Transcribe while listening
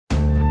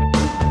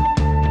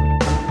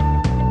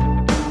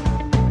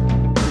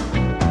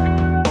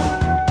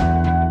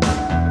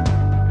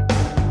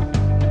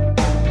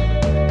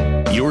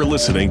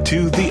listening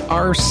to The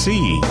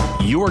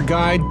RC, your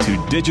guide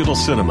to digital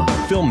cinema,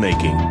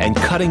 filmmaking, and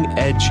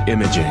cutting-edge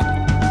imaging.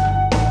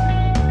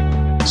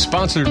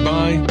 Sponsored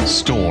by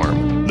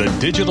Storm, the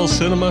digital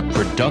cinema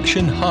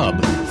production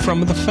hub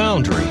from The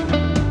Foundry.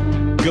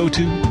 Go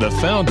to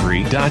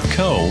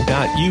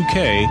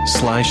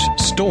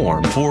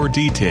thefoundry.co.uk/storm for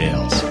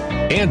details.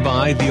 And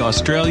by the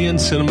Australian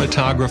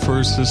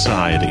Cinematographers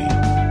Society.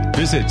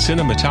 Visit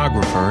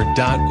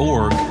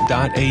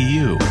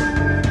cinematographer.org.au.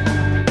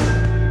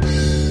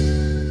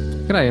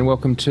 G'day and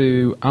welcome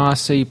to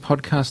RC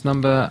podcast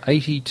number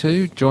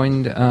 82,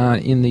 joined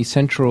in the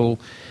central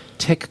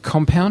tech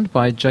compound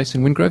by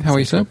Jason Wingrove. How are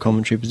you, sir?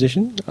 Commentary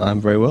position.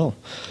 I'm very well.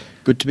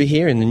 Good to be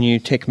here in the new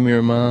Tech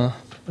Miramar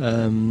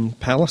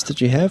palace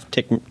that you have,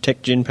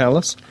 Tech Gin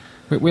Palace.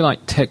 We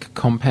like tech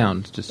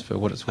compound, just for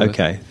what it's worth.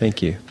 Okay,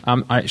 thank you.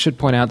 I should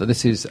point out that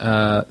this is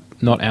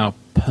not our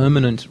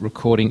permanent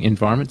recording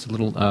environment. It's a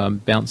little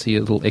bouncy, a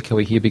little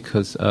echoey here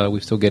because we're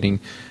still getting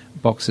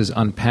boxes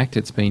unpacked.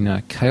 It's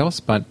been chaos,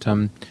 but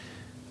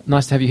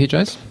nice to have you here,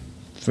 Jace.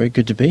 Very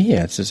good to be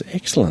here. It's just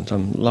excellent.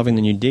 I'm loving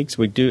the new digs.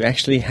 We do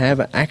actually have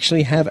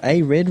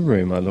a red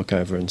room I look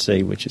over and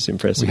see, which is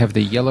impressive. We have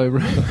the yellow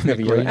room, the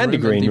green and the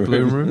green room, the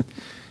blue room.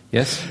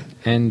 Yes,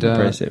 and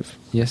impressive.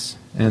 Yes,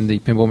 and the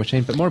pinball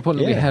machine. But more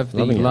importantly, we have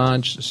the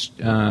large.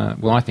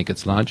 Well, I think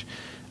it's large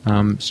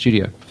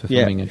studio for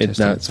filming and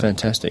testing. No, it's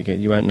fantastic.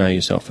 You won't know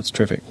yourself. It's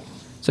terrific.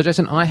 So,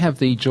 Jason, I have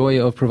the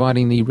joy of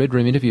providing the Red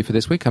Room interview for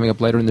this week. Coming up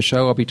later in the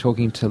show, I'll be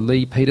talking to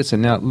Lee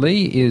Peterson. Now,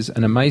 Lee is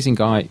an amazing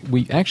guy.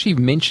 We actually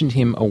mentioned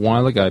him a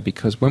while ago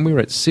because when we were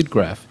at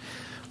SIDGRAPH,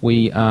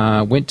 we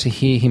went to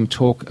hear him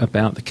talk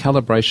about the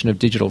calibration of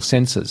digital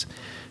sensors,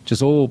 which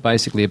is all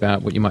basically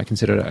about what you might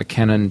consider a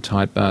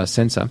Canon-type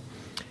sensor.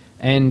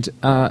 And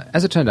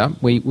as it turned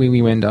out,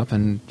 we went up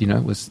and,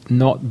 it was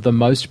not the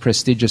most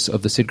prestigious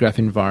of the SIDGRAPH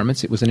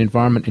environments. It was an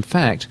environment, in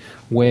fact,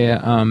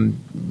 where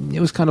it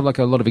was kind of like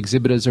a lot of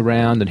exhibitors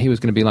around, and he was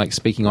going to be like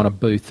speaking on a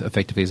booth,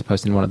 effectively, as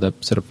opposed to in one of the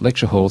sort of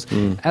lecture halls,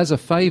 as a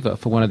favour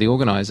for one of the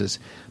organisers.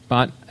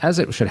 But as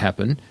it should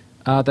happen,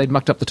 they'd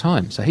mucked up the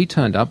time. So he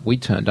turned up, we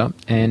turned up,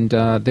 and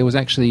there was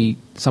actually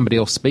somebody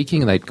else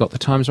speaking, and they'd got the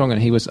times wrong,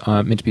 and he was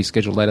meant to be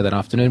scheduled later that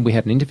afternoon. We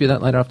had an interview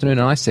that later afternoon,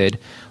 and I said,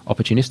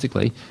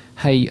 opportunistically,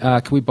 hey,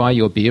 can we buy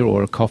you a beer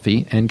or a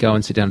coffee and go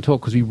and sit down and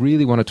talk? Because we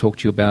really want to talk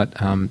to you about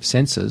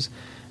sensors.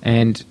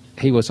 And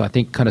he was, I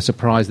think, kind of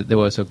surprised that there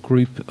was a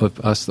group of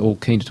us all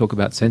keen to talk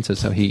about sensors,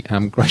 so he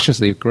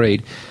graciously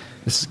agreed.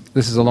 This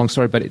is a long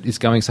story, but it is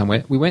going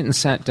somewhere. We went and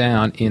sat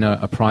down in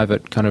a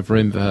private kind of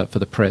room for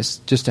the press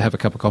just to have a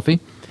cup of coffee.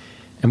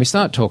 And we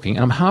start talking,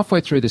 and I'm halfway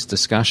through this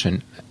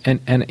discussion,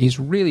 and he's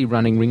really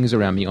running rings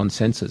around me on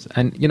sensors.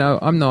 And,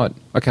 I'm not,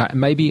 okay,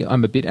 maybe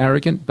I'm a bit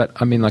arrogant, but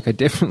I mean, like, I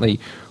definitely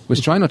was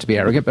trying not to be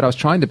arrogant, but I was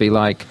trying to be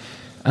like,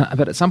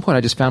 but at some point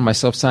I just found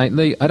myself saying,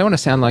 Lee, I don't want to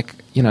sound like,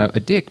 a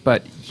dick,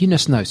 but you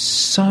just know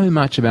so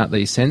much about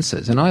these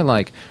sensors. And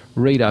I,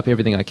 read up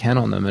everything I can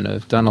on them and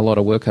have done a lot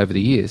of work over the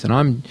years. And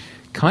I'm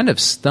kind of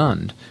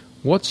stunned.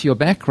 What's your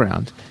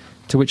background?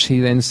 To which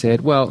he then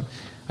said, well,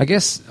 I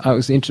guess I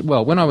was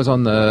when I was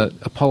on the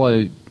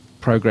Apollo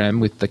program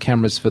with the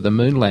cameras for the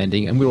moon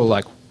landing, and we were all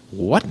like,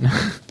 what?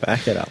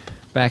 Back it up.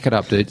 Back it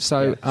up, dude.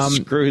 So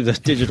screw the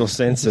digital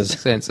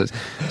sensors.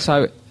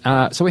 So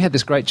we had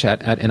this great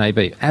chat at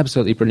NAB.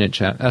 Absolutely brilliant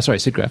chat.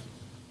 SIDGRAPH.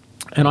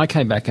 And I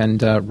came back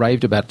and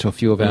raved about it to a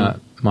few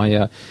of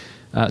my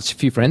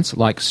few friends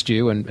like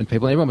Stu and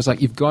people. Everyone was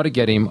like, you've got to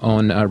get him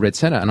on Red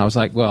Centre. And I was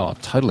like, well, I'll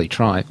totally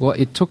try. Well,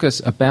 it took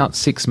us about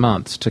 6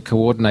 months to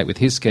coordinate with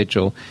his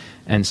schedule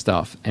and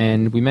stuff,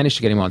 and we managed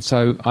to get him on.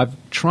 So I've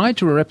tried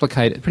to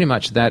replicate pretty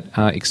much that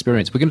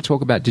experience. We're going to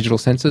talk about digital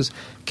sensors,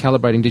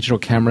 calibrating digital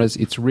cameras.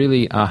 It's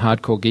really a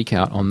hardcore geek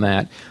out on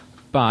that.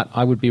 But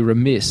I would be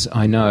remiss,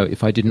 I know,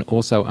 if I didn't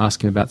also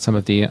ask him about some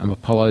of the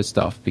Apollo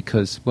stuff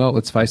because, well,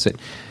 let's face it,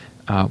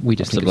 we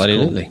just think it's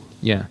cool.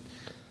 Yeah.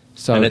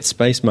 So, and it's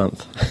Space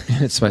Month.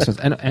 It's Space Month.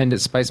 And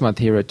it's Space Month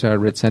here at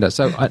Red Centre.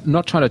 So I'm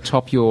not trying to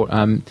top your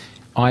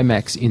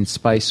IMAX in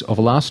space of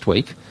last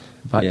week,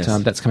 but yes.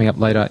 That's coming up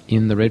later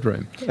in the Red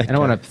Room. Okay. And I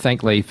want to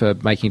thank Lee for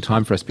making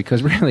time for us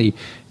because really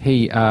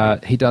he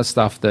does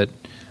stuff that,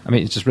 I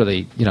mean, it's just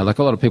really, like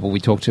a lot of people we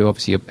talk to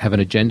obviously have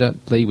an agenda.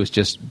 Lee was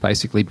just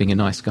basically being a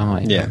nice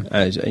guy.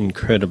 Yeah, he's an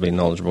incredibly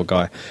knowledgeable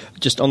guy.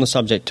 Just on the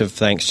subject of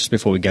thanks, just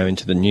before we go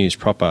into the news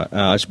proper,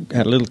 I just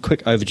had a little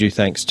quick overdue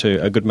thanks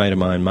to a good mate of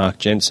mine, Mark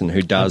Jensen,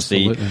 who does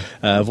the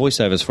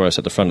voiceovers for us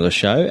at the front of the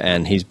show,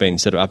 and he's been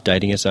sort of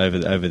updating us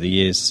over the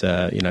years,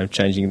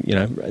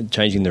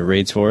 changing the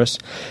reads for us.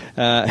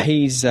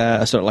 He's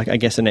sort of like, I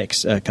guess, an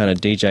ex kind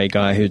of DJ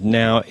guy who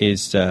now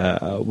is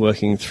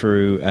working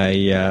through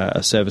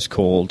a service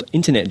called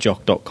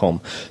internetjock.com.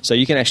 So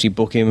you can actually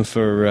book him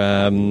for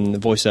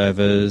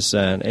voiceovers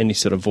and any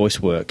sort of voice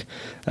work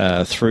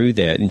through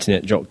there at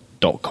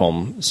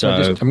internetjock.com. So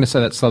I'm going to say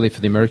that slowly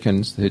for the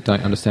Americans who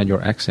don't understand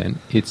your accent.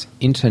 It's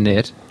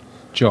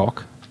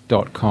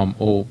internetjock.com,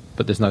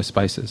 but there's no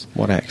spaces.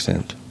 What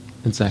accent?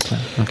 Exactly.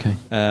 Okay.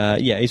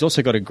 He's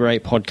also got a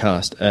great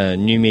podcast,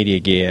 New Media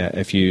Gear.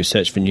 If you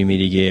search for New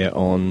Media Gear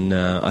on,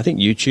 I think,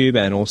 YouTube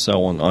and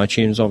also on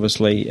iTunes,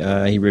 obviously.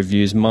 He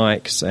reviews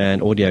mics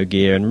and audio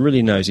gear and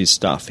really knows his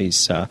stuff.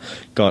 He's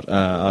got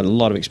a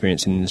lot of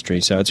experience in the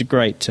industry, so it's a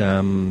great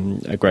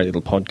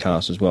little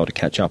podcast as well to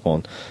catch up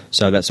on.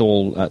 So that's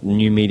all at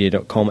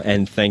newmedia.com,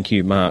 and thank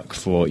you, Mark,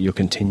 for your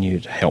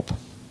continued help.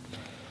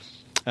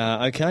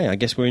 Okay, I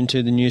guess we're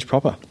into the news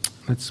proper.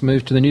 Let's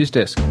move to the news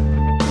desk.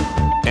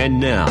 And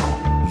now,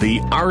 the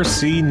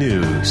RC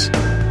News.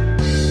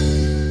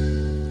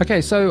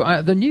 Okay,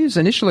 so the news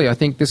initially, I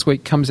think, this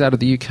week comes out of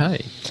the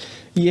UK.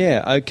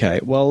 Yeah, okay.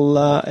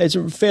 Well, it's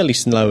a fairly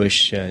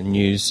slowish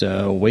news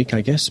week,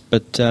 I guess.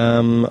 But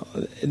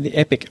the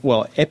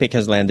Epic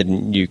has landed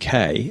in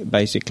UK.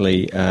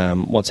 Basically,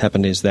 what's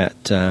happened is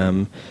that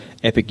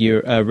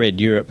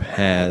Red Europe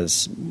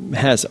has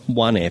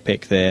one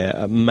Epic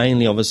there,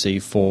 mainly obviously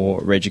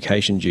for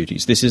education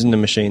duties. This isn't a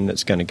machine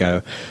that's going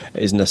to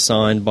isn't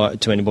assigned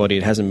to anybody.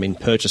 It hasn't been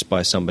purchased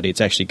by somebody.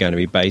 It's actually going to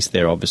be based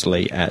there,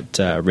 obviously, at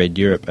Red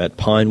Europe at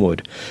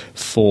Pinewood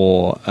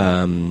for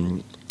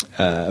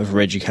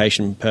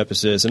education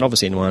purposes, and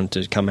obviously anyone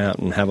to come out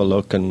and have a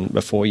look and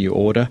before you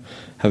order,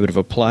 have a bit of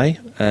a play.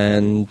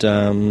 And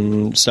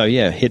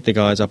hit the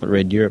guys up at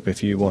Red Europe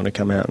if you want to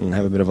come out and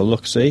have a bit of a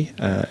look-see.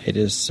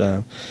 It's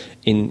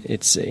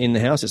in the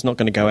house. It's not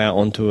going to go out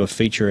onto a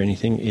feature or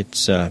anything.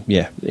 It's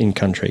in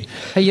country.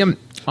 Hey,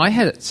 I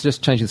had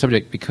just changing the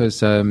subject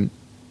because I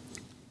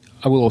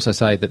will also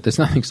say that there's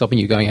nothing stopping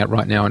you going out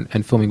right now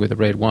and filming with a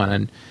Red One,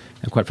 and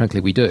quite frankly,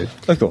 we do.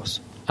 Of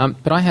course.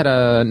 But I had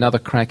another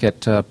crack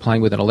at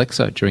playing with an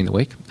Alexa during the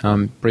week,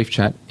 brief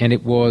chat, and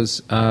it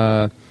was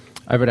over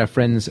at our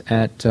friends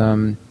at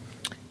Red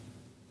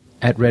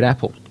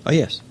Apple. Oh,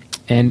 yes.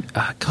 And,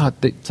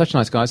 such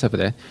nice guys over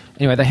there.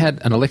 Anyway, they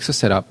had an Alexa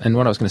set up, and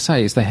what I was going to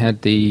say is they had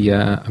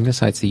I'm going to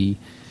say it's the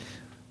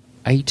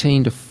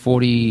 18 to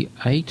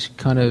 48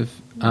 kind of,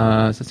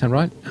 does that sound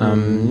right?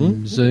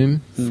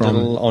 Zoom. From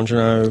little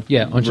Angino.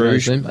 Yeah, Angino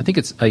Rouge. Zoom. I think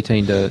it's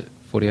 18 to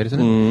 48, isn't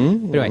it?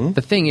 Anyway,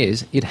 the thing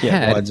is, it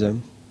had wide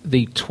zoom.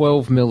 The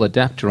 12mm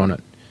adapter on it.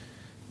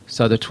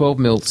 So the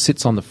 12mm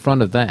sits on the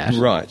front of that.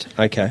 Right,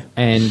 okay.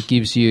 And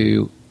gives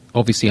you,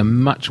 obviously, a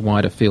much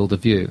wider field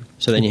of view.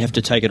 So then you have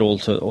to take it all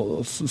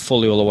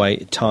the way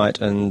tight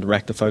and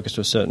rack the focus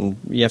to a certain...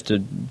 You have to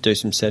do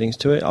some settings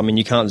to it. I mean,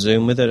 you can't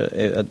zoom with it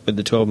with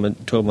the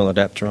 12mm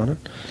adapter on it.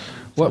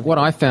 What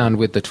I found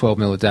with the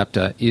 12mm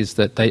adapter is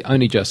that they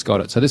only just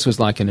got it. So this was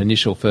like an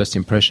initial first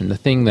impression. The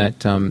thing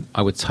that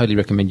I would totally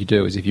recommend you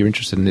do is, if you're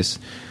interested in this,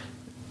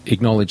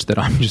 acknowledge that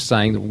I'm just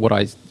saying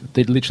that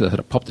they literally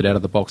had popped it out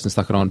of the box and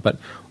stuck it on. But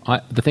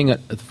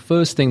the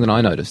first thing that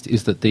I noticed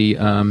is that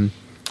the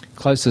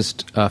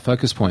closest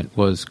focus point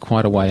was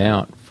quite a way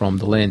out from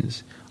the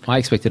lens. I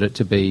expected it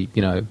to be,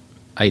 8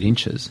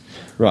 inches,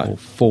 right, or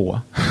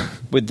 4,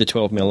 with the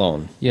 12mm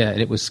on. Yeah,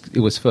 and it was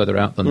further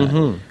out than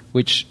that,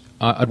 which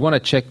I'd want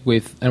to check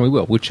with, and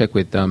we'll check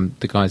with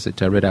the guys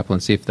at Red Apple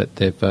and see if that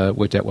they've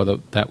worked out whether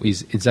that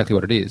is exactly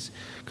what it is.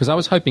 Because I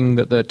was hoping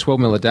that the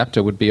 12mm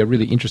adapter would be a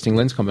really interesting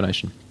lens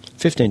combination.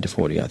 15 to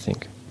 40, I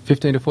think.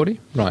 15 to 40?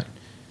 Right.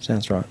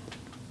 Sounds right.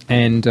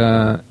 And,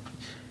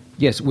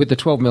 yes, with the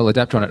 12mm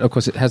adapter on it, of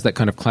course, it has that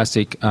kind of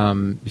classic,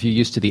 if you're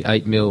used to the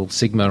 8mm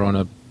Sigma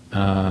on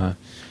a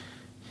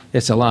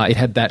SLR, it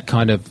had that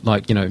kind of,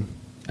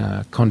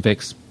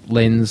 convex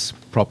lens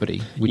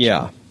property,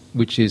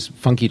 which is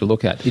funky to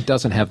look at. It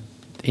doesn't have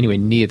anywhere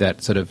near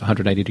that sort of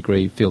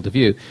 180-degree field of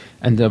view.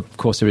 And, of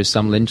course, there is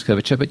some lens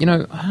curvature. But,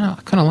 I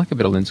kind of like a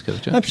bit of lens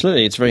curvature.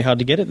 Absolutely. It's very hard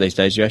to get it these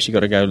days. You actually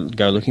got to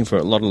go looking for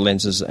it. A lot of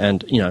lenses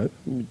and,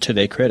 to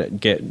their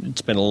credit,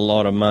 spend a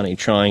lot of money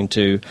trying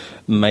to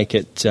make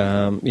it,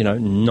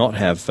 not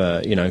have,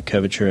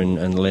 curvature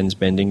and lens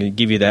bending.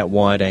 Give you that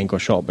wide-angle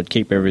shot, but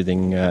keep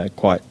everything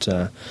quite,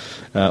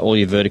 all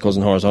your verticals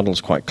and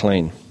horizontals quite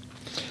clean.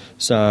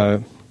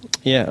 So...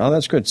 Yeah,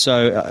 that's good.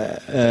 So,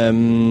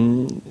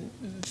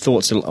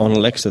 thoughts on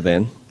Alexa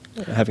then?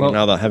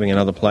 Having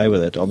another play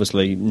with it.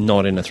 Obviously,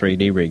 not in a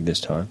 3D rig this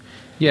time.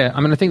 Yeah,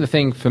 I think the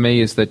thing for me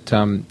is that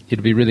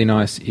it'd be really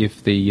nice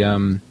if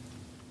the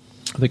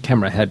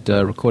camera had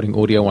recording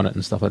audio on it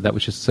and stuff like that,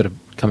 which is sort of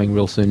coming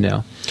real soon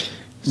now.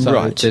 So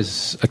right.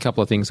 There's a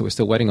couple of things that we're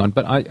still waiting on,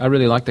 but I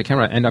really like the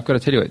camera, and I've got to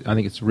tell you, I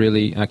think it's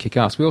really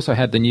kick-ass. We also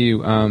had the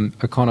new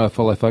Econo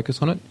Follow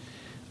Focus on it.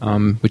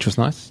 Which was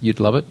nice. You'd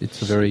love it.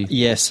 It's a very...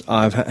 Yes,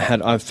 I've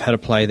had a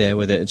play there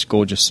with it. It's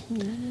gorgeous.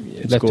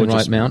 It's left gorgeous. and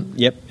right mount.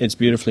 Yep, it's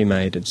beautifully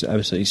made. It's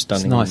absolutely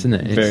stunning. It's nice, isn't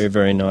it? Very,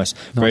 very nice.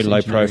 Very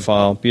low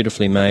profile,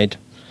 beautifully made.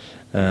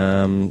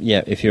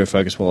 If you're a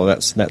focus puller,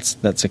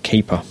 that's a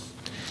keeper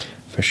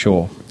for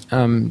sure.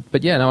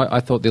 But yeah, no,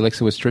 I thought the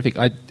Alexa was terrific.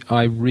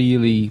 I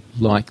really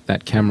like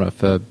that camera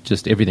for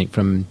just everything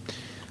from...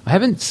 I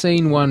haven't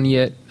seen one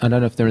yet. I don't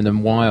know if they're in the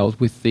wild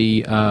with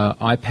the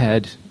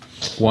iPad...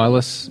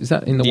 wireless, is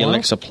that in the wild?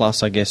 Alexa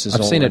Plus, I guess, is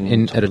I've seen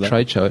it at a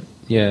trade show.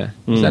 Yeah.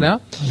 Is that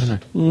out? I don't know.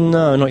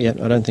 No, not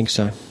yet. I don't think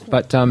so.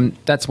 But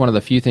that's one of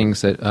the few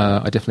things that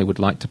I definitely would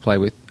like to play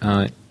with.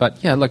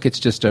 But yeah, look, it's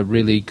just a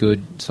really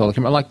good solar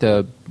camera. I like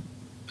the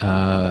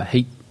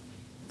heat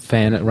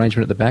fan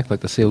arrangement at the back,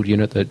 like the sealed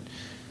unit that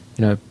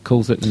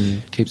cools it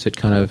and keeps it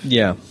kind of...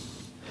 Yeah.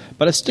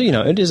 But it's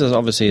still, it is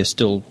obviously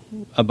still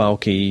a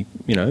bulky,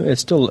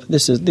 it's still,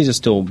 these are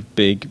still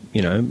big,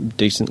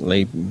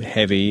 decently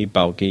heavy,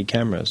 bulky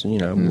cameras.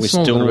 We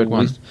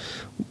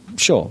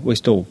still, we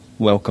still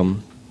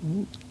welcome,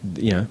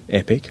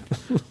 Epic.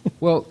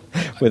 Well,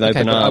 with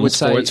open arms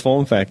for its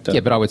form factor.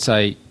 Yeah, but I would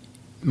say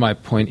my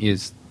point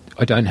is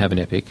I don't have an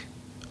Epic.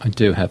 I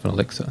do have an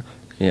Alexa.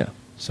 Yeah.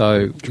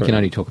 So we can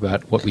only talk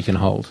about what we can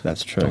hold.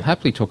 That's true. I'll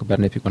happily talk about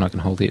an Epic when I can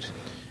hold it.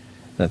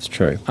 That's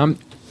true.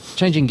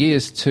 Changing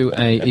gears to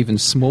a even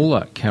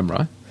smaller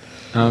camera,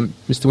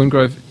 Mr.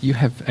 Wingrove, you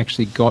have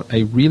actually got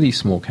a really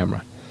small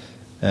camera.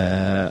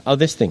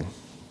 This thing.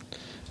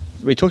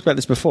 We talked about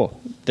this before.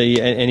 The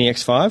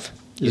NEX5?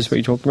 Is this what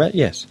you talked about?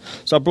 Yes.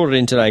 So I brought it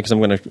in today because I'm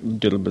going to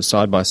do a little bit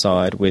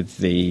side-by-side with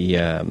the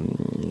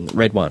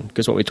Red One.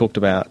 Because what we talked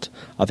about,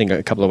 I think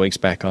a couple of weeks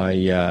back,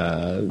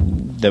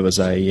 there was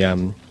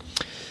a...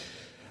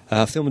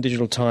 Film and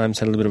Digital Times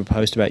had a little bit of a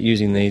post about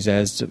using these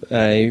as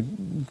a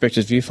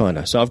director's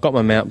viewfinder. So I've got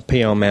my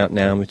PL mount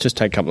now, and we've just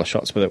taken a couple of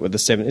shots with it with the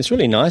 7. It's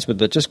really nice with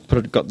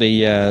got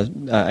the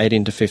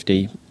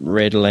 18-50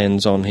 red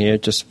lens on here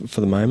just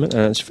for the moment,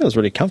 and it feels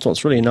really comfortable.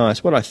 It's really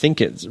nice. What I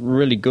think is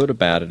really good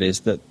about it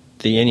is that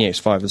the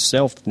NEX5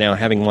 itself, now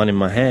having one in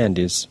my hand,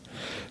 it's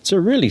a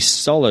really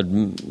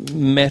solid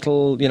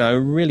metal,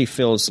 really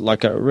feels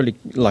like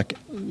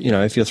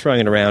if you're throwing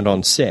it around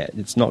on set,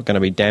 it's not going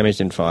to be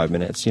damaged in 5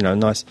 minutes.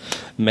 Nice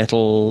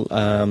metal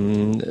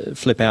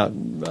flip-out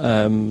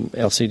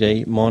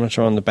LCD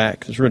monitor on the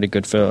back. It's really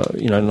good for,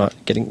 not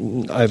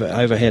getting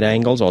overhead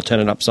angles or turn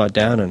it upside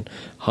down and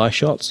high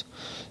shots.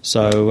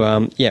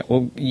 So,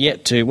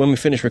 when we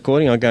finish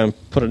recording, I'll go and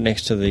put it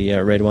next to the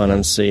Red One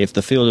and see if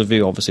the field of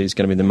view, obviously, is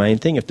going to be the main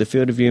thing. If the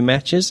field of view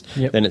matches,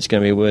 then it's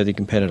going to be a worthy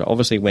competitor.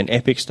 Obviously, when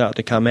Epic start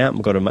to come out and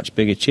we've got a much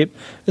bigger chip,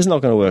 it's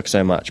not going to work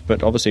so much.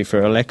 But obviously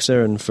for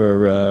Alexa and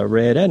for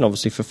Red and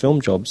obviously for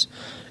film jobs,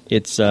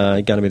 it's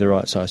going to be the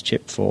right size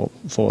chip for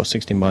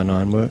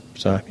 16:9 work.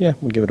 So, yeah,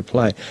 we'll give it a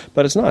play.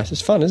 But it's nice.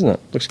 It's fun, isn't it?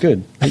 Looks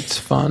good. It's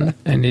fun,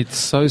 and it's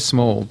so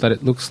small that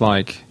it looks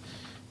like...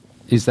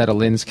 Is that a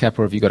lens cap,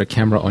 or have you got a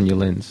camera on your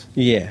lens?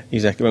 Yeah,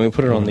 exactly. When we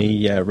put it on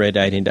the Red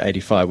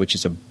 18-85, which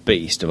is a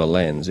beast of a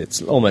lens,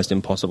 it's almost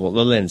impossible.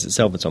 The lens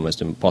itself, it's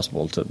almost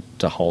impossible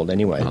to hold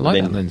anyway. I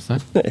like that lens, though.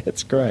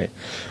 It's great.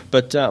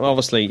 But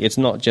obviously, it's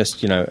not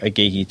just, a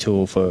geeky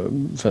tool for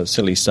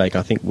silly sake.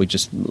 I think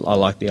I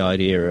like the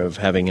idea of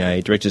having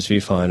a director's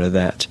viewfinder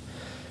that...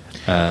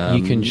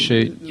 you can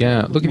shoot,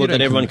 Look,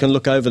 that everyone can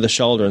look over the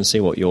shoulder and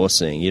see what you're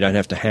seeing. You don't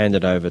have to hand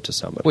it over to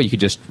somebody. Well, you could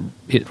just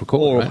hit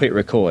record, hit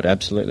record,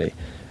 absolutely.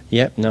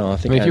 Yep, no, I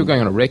think... if you're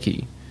going on a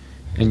recce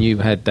and you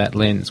had that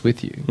lens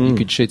with you, you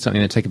could shoot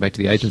something and take it back to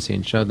the agency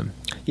and show them.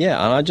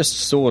 Yeah, and I just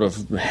sort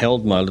of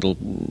held my little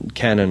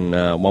Canon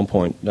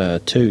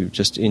 1.2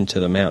 just into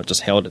the mount,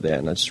 just held it there,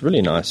 and it's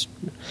really nice.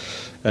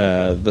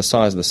 The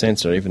size of the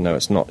sensor, even though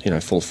it's not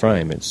full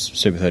frame, it's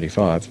Super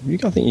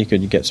 35. I think you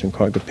could get some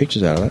quite good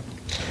pictures out of that.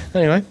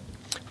 Anyway,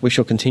 we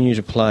shall continue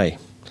to play.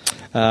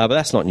 But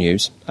that's not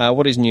news.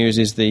 What is news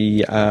is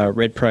the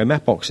Red Pro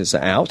matte boxes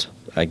are out.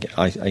 I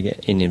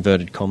get in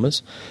inverted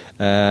commas.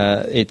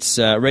 It's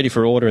ready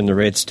for order in the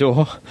Red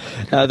store.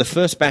 The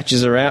first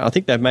batches are out. I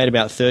think they've made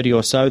about 30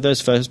 or so.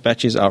 Those first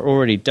batches are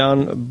already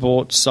done,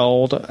 bought,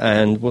 sold,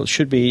 and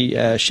should be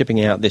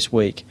shipping out this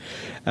week.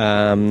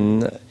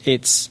 It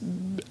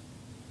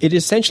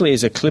essentially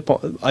is a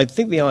clip-on. I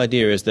think the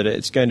idea is that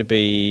it's going to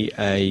be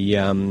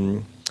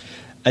a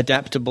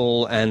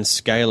adaptable and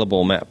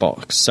scalable matte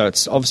box. So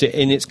it's obviously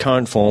in its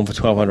current form for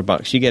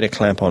 $1,200. You get a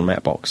clamp-on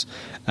matte box.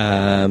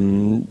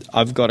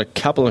 I've got a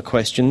couple of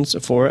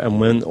questions for it, and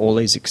when all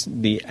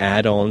the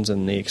add-ons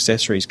and the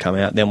accessories come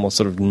out, then we'll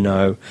sort of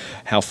know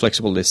how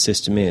flexible this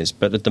system is.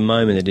 But at the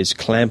moment, it is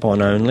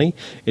clamp-on only.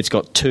 It's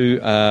got two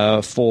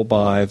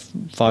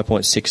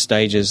 4x5.6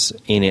 stages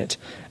in it,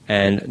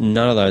 and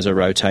none of those are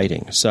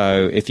rotating.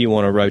 So if you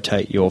want to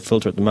rotate your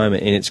filter at the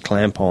moment in its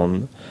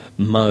clamp-on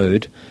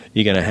mode,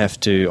 you're going to have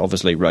to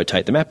obviously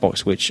rotate the matte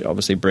box, which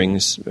obviously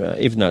brings,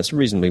 even though it's a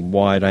reasonably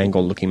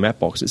wide-angle looking matte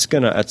box, it's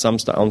going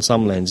to, on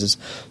some lenses,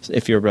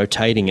 if you're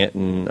rotating it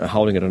and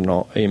holding it or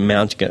not,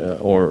 mounting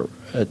it or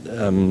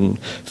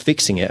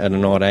fixing it at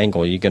an odd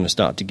angle, you're going to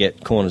start to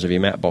get corners of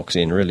your matte box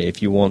in, really,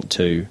 if you want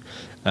to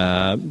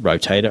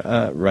rotate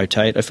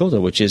a filter,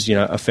 which is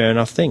a fair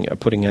enough thing.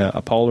 Putting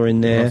a polar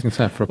in there,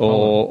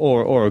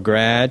 or a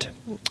grad,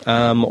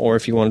 or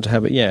if you wanted to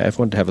have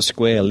a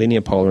square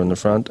linear polar in the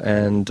front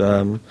and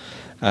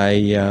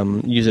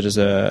use it as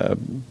a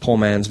poor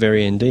man's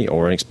very ND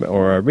or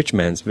a rich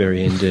man's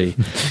very ND,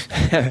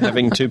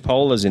 having two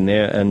polars in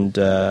there and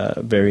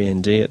very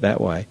ND it that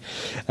way.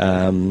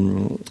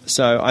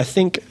 So I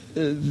think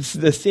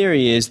the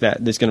theory is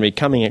that there's going to be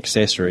coming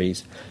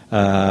accessories,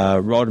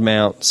 rod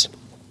mounts,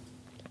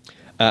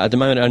 At the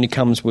moment, it only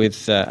comes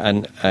with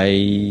a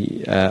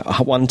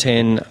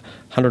 110,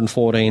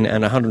 114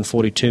 and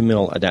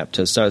 142mm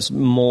adapters, so it's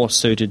more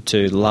suited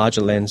to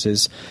larger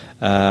lenses,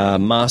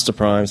 master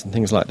primes and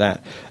things like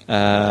that.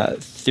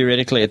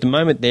 Theoretically, at the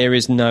moment, there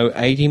is no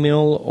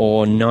 80mm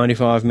or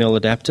 95mm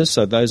adapters,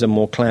 so those are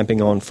more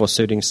clamping on for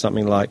suiting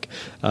something like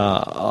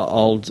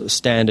old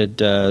standard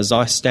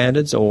Zeiss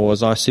standards or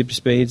Zeiss super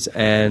speeds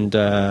and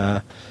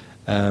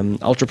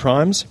ultra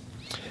primes.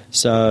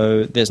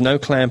 So there's no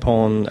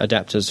clamp-on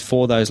adapters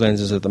for those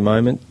lenses at the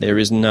moment. There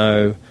is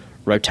no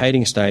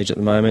rotating stage at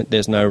the moment.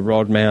 There's no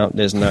rod mount.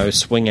 There's no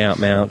swing-out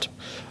mount.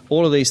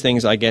 All of these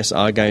things, I guess,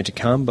 are going to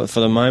come. But for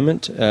the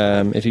moment,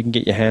 if you can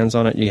get your hands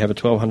on it, you have a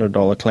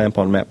 $1,200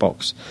 clamp-on matte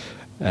box.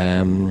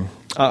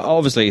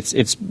 Obviously,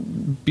 it's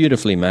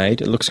beautifully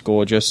made. It looks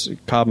gorgeous.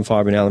 Carbon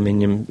fibre and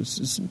aluminium.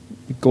 It's a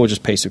gorgeous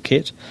piece of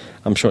kit.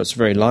 I'm sure it's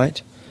very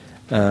light.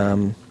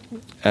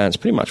 And it's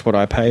pretty much what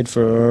I paid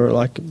for,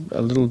 like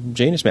a little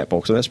Genus matte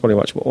box. So that's probably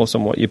much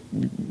awesome. What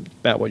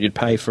you'd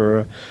pay for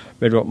a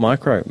Red Rock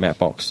Micro matte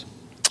box.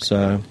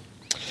 So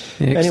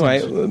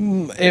anyway,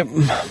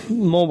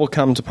 more will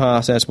come to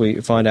pass as we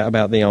find out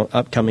about the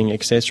upcoming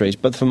accessories.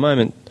 But for the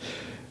moment,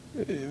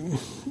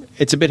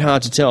 it's a bit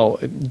hard to tell.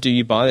 Do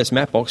you buy this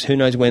matte box? Who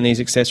knows when these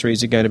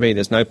accessories are going to be?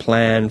 There's no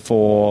plan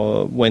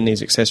for when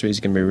these accessories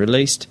are going to be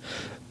released.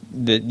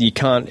 That you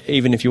can't,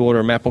 even if you order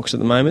a matte box at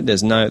the moment,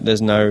 there's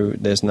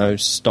no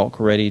stock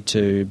ready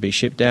to be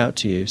shipped out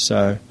to you.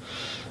 So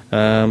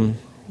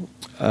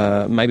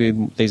maybe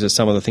these are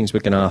some of the things we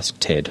can ask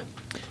Ted.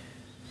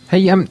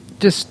 Hey,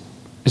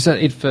 is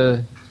that it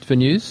for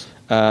news?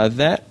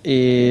 That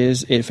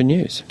is it for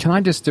news. Can I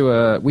just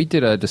do we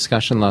did a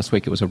discussion last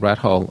week. It was a rat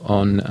hole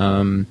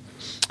on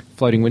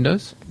floating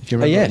windows. If you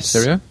remember, yes,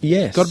 Stereo?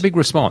 yes, got a big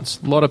response.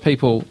 A lot of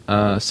people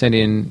sent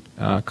in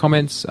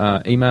comments,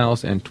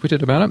 emails, and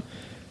tweeted about it.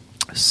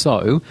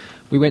 So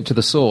we went to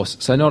the source.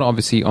 So not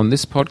obviously on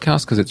this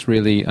podcast because it's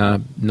really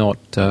not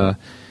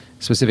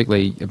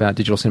specifically about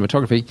digital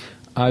cinematography.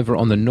 Over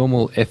on the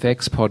Normal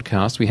FX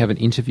podcast, we have an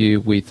interview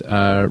with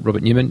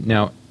Robert Newman.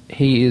 Now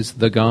he is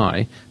the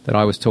guy that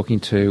I was talking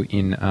to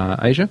in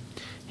Asia.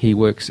 He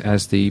works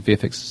as the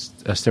VFX,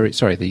 the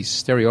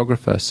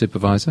stereographer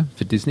supervisor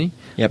for Disney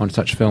on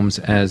such films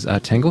as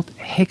Tangled.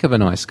 Heck of a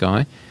nice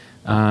guy.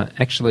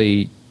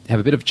 Actually, have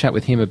a bit of a chat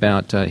with him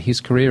about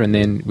his career, and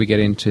then we get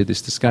into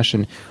this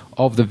discussion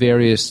of the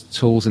various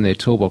tools in their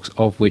toolbox,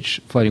 of which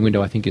Floating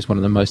Window I think is one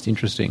of the most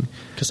interesting.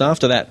 Because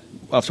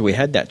after we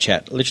had that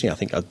chat, literally I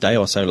think a day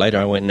or so later,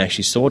 I went and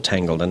actually saw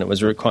Tangled, and it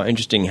was really quite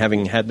interesting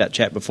having had that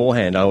chat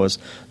beforehand. I was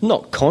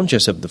not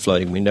conscious of the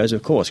floating windows,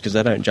 of course, because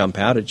they don't jump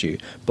out at you.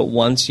 But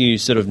once you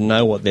sort of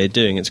know what they're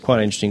doing, it's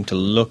quite interesting to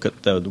look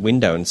at the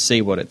window and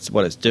see what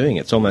it's doing.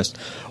 It's almost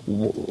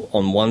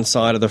on one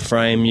side of the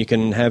frame, you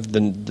can have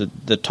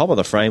the top of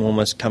the frame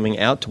almost coming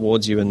out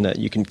towards you, and that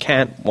you can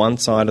cant one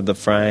side of the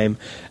frame,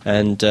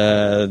 and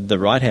the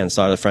right-hand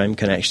side of the frame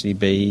can actually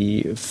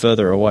be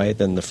further away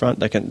than the front.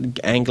 They can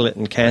angle it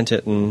and cant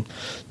it and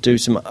do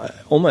some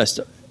almost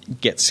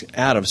gets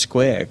out of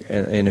square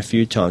in a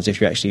few times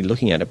if you're actually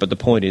looking at it. But the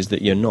point is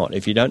that you're not.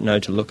 If you don't know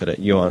to look at it,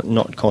 you're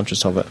not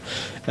conscious of it.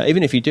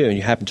 Even if you do and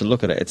you happen to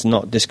look at it, it's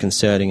not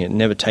disconcerting. It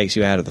never takes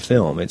you out of the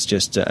film. It's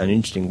just an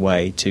interesting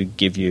way to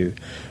give you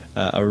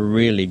a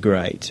really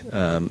great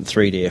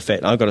 3D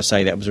effect. I've got to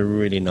say that was a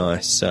really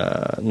nice,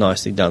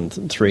 nicely done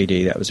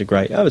 3D. That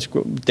was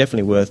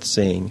definitely worth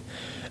seeing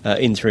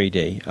in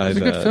 3D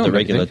over film, the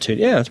regular 2D.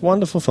 Yeah, it's a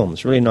wonderful film.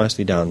 It's really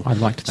nicely done. I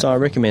liked that. So I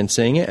recommend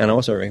seeing it, and I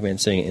also recommend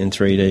seeing it in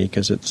 3D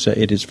because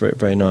it is very,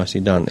 very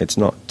nicely done. It's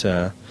not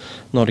a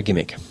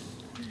gimmick.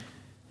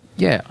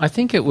 Yeah, I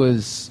think it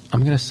was.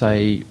 I'm going to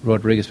say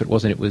Rodriguez, but it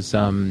wasn't.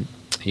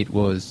 It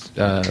was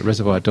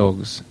Reservoir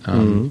Dogs,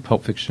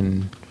 Pulp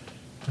Fiction.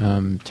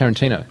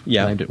 Tarantino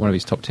named it one of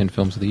his top 10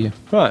 films of the year.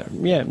 Right,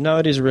 yeah. No,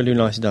 it is really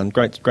nicely done.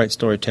 Great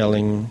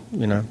storytelling,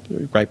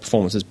 great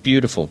performances.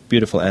 Beautiful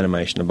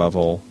animation above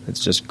all. It's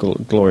just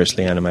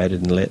gloriously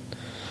animated and lit.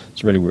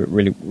 It's a really,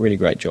 really, really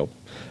great job.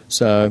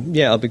 So,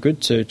 yeah, it'll be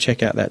good to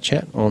check out that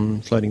chat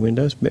on Floating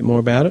Windows, a bit more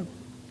about it,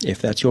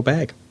 if that's your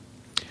bag.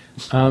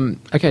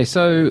 Okay,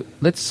 so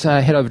let's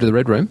head over to the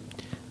Red Room.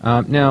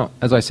 Now,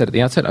 as I said at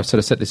the outset, I've sort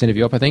of set this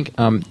interview up, I think.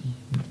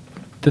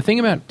 The thing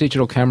about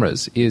digital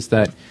cameras is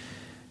that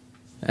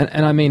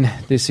and I mean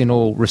this in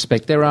all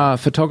respect, there are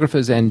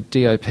photographers and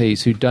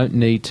DOPs who don't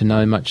need to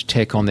know much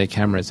tech on their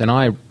cameras, and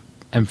I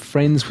am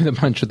friends with a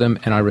bunch of them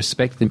and I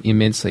respect them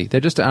immensely. There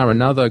just are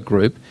another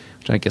group,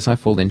 which I guess I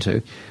fall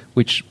into,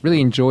 which really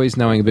enjoys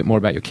knowing a bit more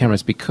about your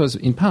cameras because,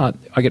 in part,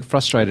 I get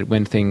frustrated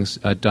when things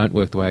don't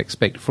work the way I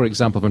expect. For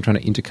example, if I'm trying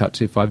to intercut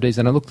two 5Ds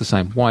and I look the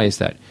same, why is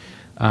that?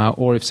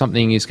 Or if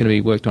something is going to be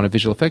worked on a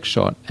visual effects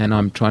shot and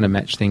I'm trying to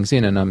match things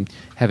in and I'm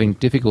having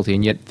difficulty,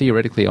 and yet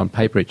theoretically on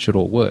paper it should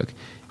all work,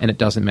 and it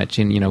doesn't match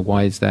in,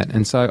 why is that?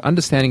 And so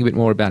understanding a bit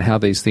more about how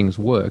these things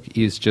work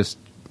is just,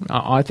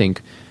 I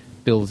think,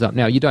 builds up.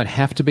 Now, you don't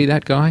have to be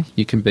that guy.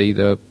 You can be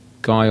the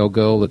guy or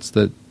girl that's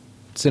the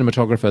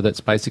cinematographer that's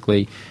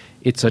basically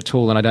it's a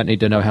tool and I don't need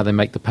to know how they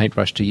make the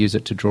paintbrush to use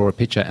it to draw a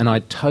picture. And I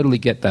totally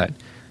get that.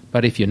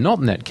 But if you're not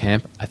in that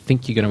camp, I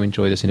think you're going to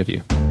enjoy this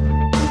interview.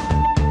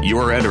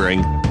 You're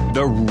entering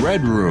the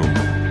Red Room.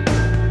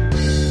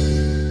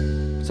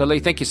 So, Lee,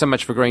 thank you so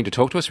much for agreeing to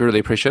talk to us. We really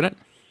appreciate it.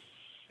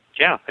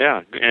 Yeah,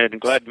 and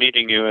glad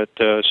meeting you at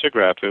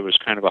SIGGRAPH. It was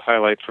kind of a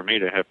highlight for me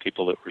to have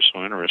people that were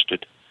so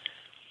interested.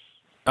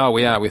 Oh,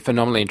 we are. We're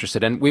phenomenally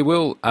interested. And we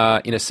will,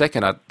 in a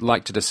second, I'd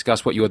like to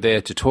discuss what you're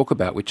there to talk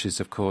about, which is,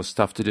 of course,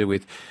 stuff to do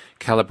with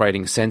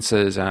calibrating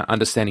sensors,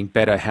 understanding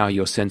better how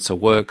your sensor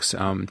works,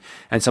 and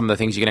some of the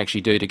things you can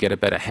actually do to get a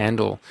better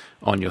handle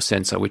on your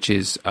sensor, which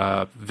is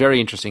very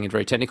interesting and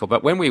very technical.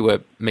 But when we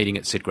were meeting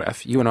at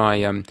SIGGRAPH, you and I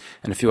and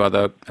a few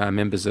other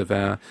members of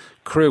our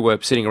crew were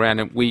sitting around,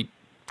 and we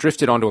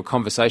drifted onto a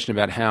conversation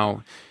about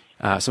how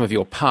some of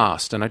your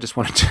past, and I just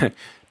wanted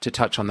to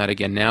touch on that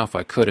again now, if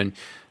I could,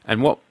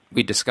 and what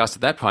we discussed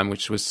at that time,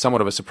 which was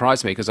somewhat of a surprise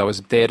to me because I was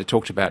there to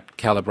talk about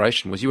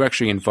calibration, was you were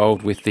actually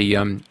involved with the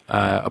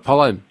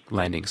Apollo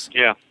landings.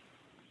 Yeah,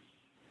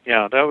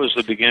 that was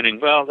the beginning.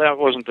 Well, that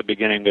wasn't the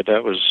beginning, but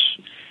that was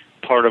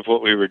part of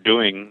what we were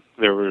doing.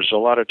 There was a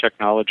lot of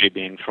technology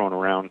being thrown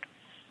around,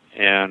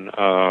 and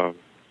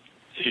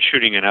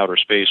shooting in outer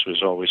space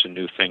was always a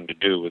new thing to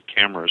do with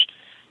cameras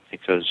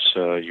because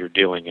you're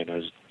dealing in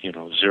a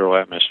zero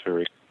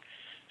atmospheric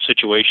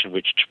situation,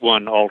 which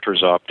one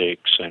alters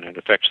optics and it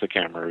affects the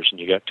cameras, and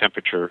you got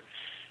temperature,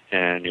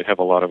 and you have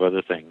a lot of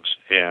other things.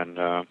 And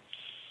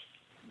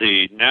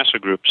the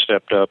NASA group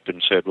stepped up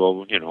and said,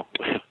 "Well,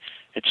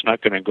 it's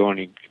not going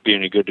to be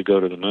any good to go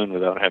to the moon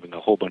without having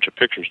a whole bunch of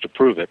pictures to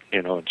prove it,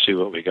 and see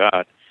what we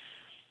got."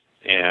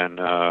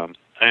 And I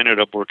ended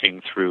up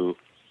working through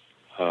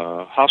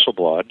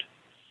Hasselblad,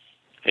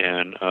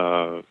 and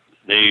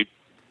they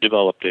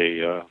developed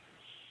a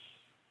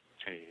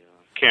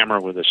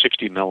camera with a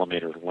 60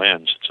 millimeter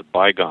lens. It's a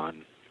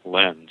Bygone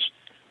lens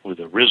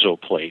with a Rizzo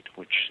plate,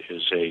 which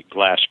is a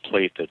glass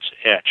plate that's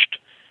etched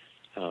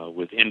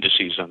with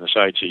indices on the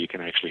side, so you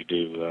can actually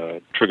do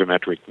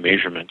trigonometric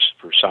measurements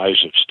for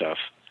size of stuff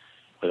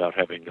without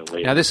having to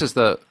lay. Now, this is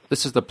the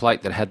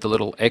plate that had the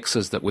little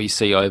X's that we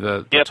see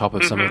over the top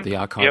of some of the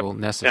archival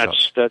NASA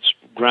shots. That's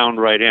ground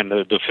right in.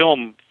 The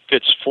film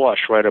fits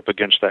flush right up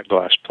against that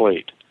glass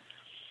plate.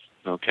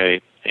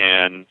 Okay,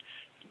 and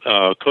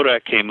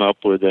Kodak came up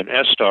with an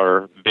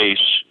S-Star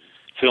base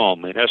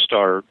film. An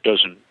S-Star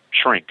doesn't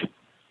shrink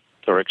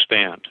or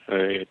expand.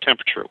 A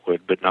temperature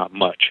would, but not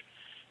much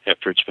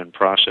after it's been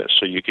processed.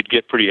 So you could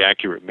get pretty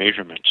accurate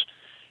measurements,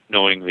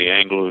 knowing the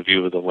angle of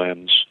view of the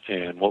lens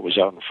and what was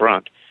out in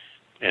front,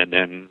 and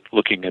then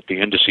looking at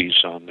the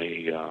indices on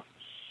the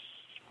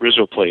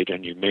Rizzo plate,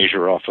 and you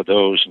measure off of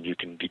those, and you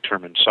can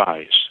determine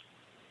size,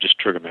 just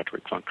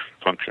trigonometric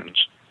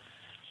functions.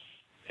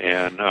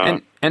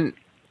 And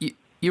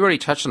you already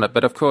touched on it,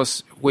 but of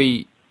course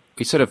we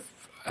sort of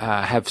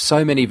have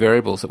so many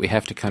variables that we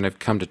have to kind of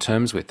come to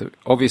terms with.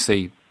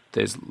 Obviously,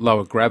 there's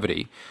lower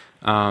gravity,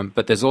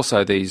 but there's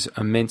also these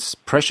immense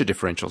pressure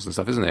differentials and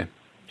stuff, isn't there?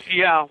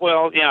 Yeah,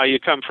 well, you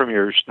come from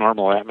your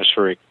normal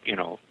atmospheric,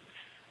 30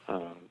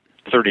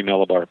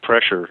 millibar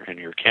pressure in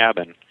your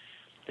cabin,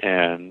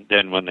 and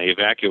then when they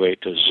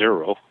evacuate to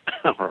zero,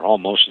 or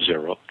almost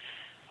zero,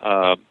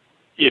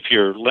 if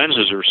your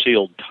lenses are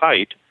sealed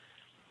tight,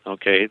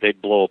 okay, they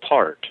blow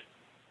apart.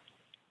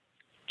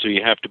 So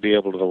you have to be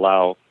able to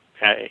allow,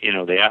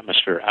 the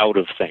atmosphere out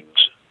of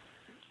things.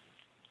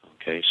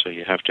 Okay, so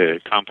you have to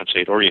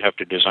compensate, or you have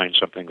to design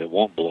something that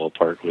won't blow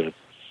apart with,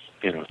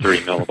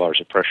 30 millibars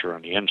of pressure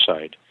on the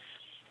inside.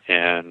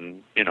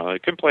 And,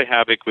 it can play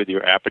havoc with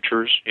your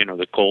apertures,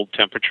 the cold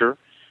temperature,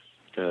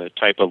 the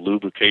type of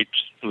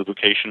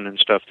lubrication and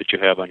stuff that you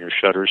have on your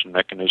shutters and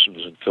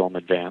mechanisms and film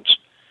advance,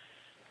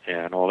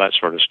 and all that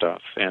sort of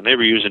stuff. And they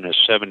were using a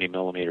 70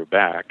 millimeter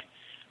back,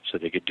 so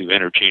they could do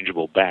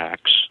interchangeable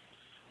backs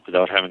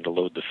without having to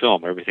load the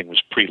film. Everything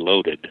was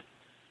preloaded.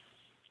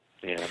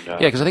 And,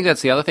 because I think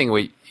that's the other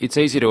thing. It's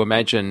easy to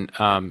imagine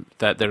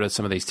that there are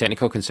some of these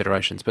technical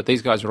considerations, but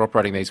these guys are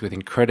operating these with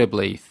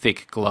incredibly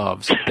thick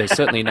gloves. There's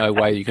certainly no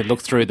way you could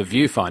look through the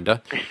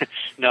viewfinder.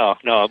 No.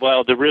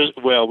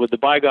 Well, with the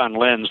Bygone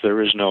lens,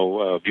 there is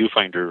no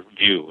viewfinder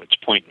view. It's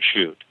point and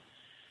shoot.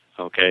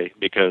 Okay,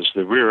 because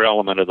the rear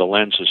element of the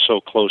lens is so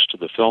close to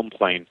the film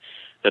plane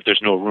that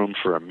there's no room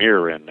for a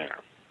mirror in there.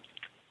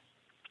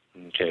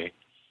 Okay,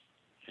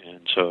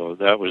 and so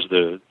that was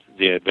the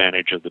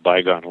advantage of the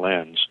Bygone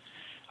lens.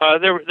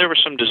 There were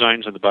some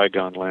designs of the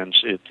Bygone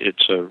lens.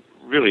 It's a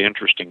really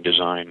interesting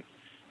design.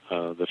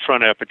 The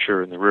front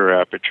aperture and the rear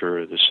aperture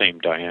are the same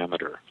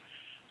diameter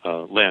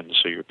lens,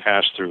 so your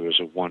pass-through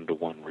is a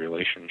 1-to-1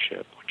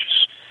 relationship, which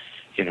is,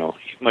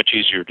 much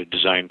easier to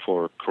design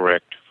for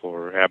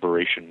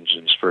aberrations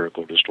and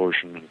spherical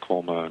distortion and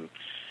coma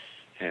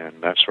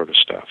and that sort of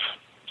stuff.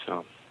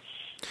 So,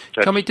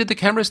 tell me, did the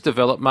cameras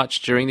develop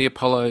much during the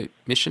Apollo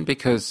mission?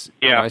 Because,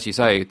 as you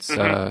say, it's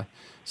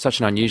such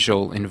an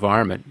unusual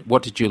environment.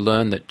 What did you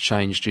learn that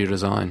changed your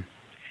design?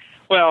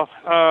 Well,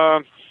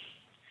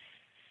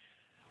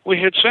 we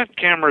had sent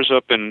cameras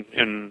up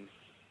in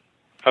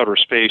outer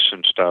space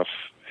and stuff,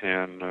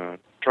 and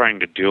trying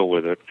to deal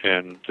with it.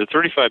 And the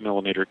 35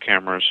 millimeter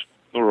cameras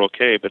were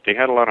okay, but they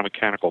had a lot of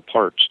mechanical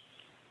parts,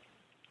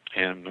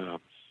 and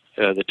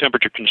the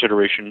temperature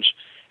considerations.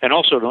 And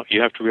also,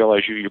 you have to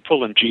realize you're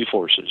pulling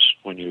G-forces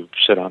when you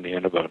sit on the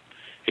end of a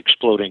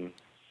exploding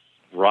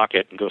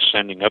rocket and go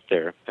sending up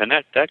there, and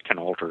that can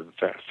alter and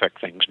affect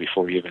things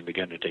before you even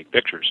begin to take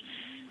pictures,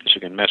 because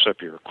you can mess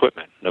up your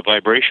equipment. The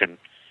vibration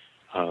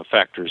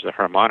factors, the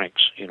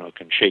harmonics,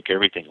 can shake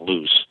everything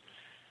loose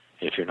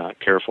if you're not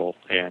careful.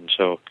 And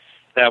so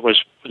that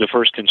was the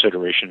first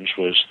considerations,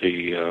 was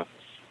the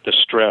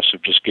stress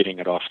of just getting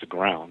it off the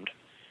ground.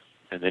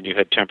 And then you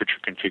had temperature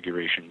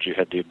configurations. You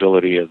had the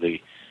ability of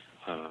the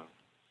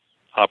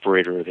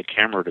operator of the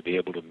camera to be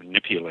able to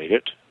manipulate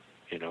it.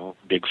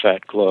 Big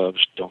fat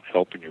gloves don't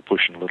help when you're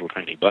pushing little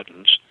tiny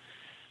buttons.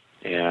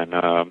 And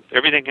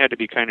everything had to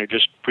be kind of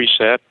just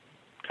preset,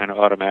 kind of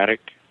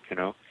automatic.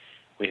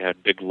 We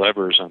had big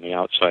levers on the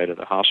outside of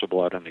the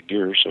Hasselblad on the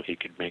gears, so he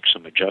could make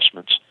some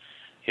adjustments,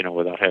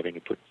 without having to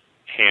put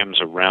hands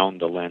around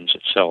the lens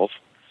itself.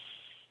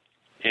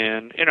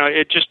 And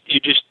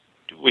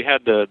we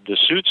had the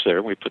suits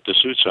there. We put the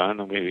suits on,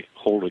 and we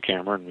hold the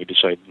camera, and we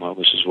decide, well,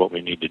 this is what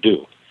we need to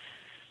do.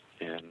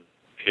 And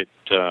it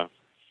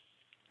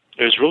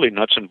was really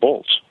nuts and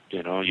bolts.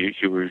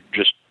 You were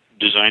just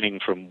designing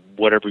from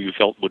whatever you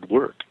felt would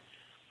work,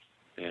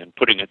 and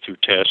putting it through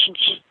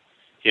tests.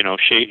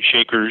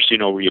 Shakers.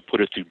 Where you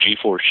put it through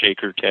G-force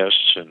shaker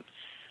tests and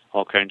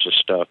all kinds of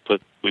stuff.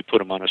 We put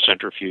them on a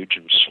centrifuge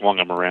and swung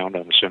them around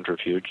on the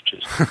centrifuge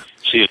to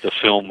see if the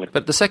film would.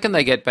 But the second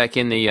they get back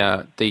in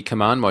the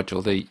command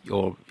module,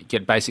 or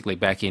get basically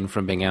back in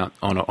from being out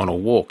on a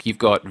walk, you've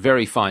got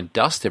very fine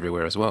dust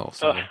everywhere as well.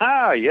 So.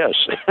 Yes.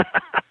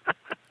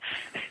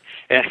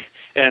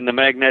 and the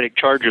magnetic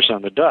charges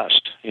on the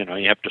dust. You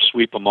have to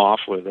sweep them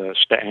off with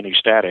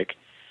anti-static,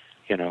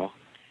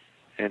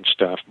 and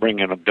stuff,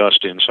 bringing the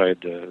dust inside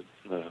the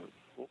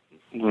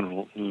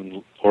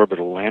moon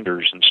orbital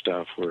landers and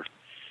stuff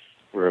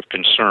were of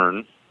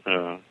concern.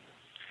 Again,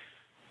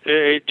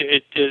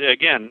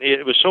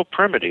 it was so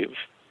primitive.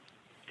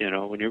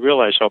 When you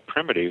realize how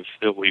primitive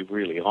that we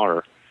really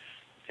are,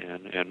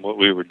 and what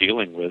we were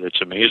dealing with,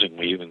 it's amazing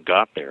we even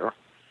got there,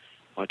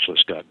 much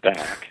less got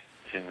back.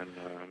 And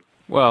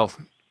well,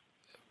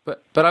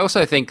 but I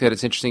also think that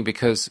it's interesting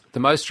because the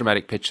most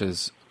dramatic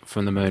pictures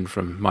from the moon,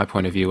 from my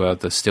point of view, are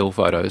the still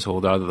photos,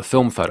 or rather the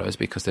film photos,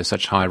 because they're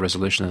such high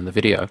resolution in the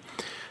video.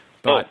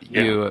 But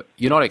you're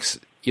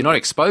not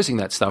exposing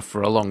that stuff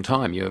for a long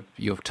time.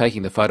 You're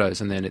taking the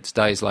photos, and then it's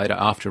days later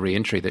after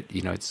re-entry that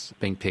it's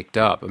being picked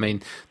up. I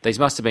mean, these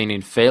must have been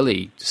in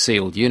fairly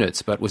sealed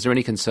units. But was there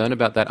any concern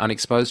about that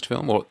unexposed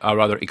film, or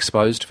rather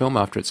exposed film,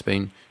 after it's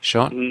been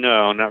shot?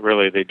 No, not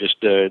really. They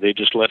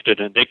just left it,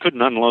 and they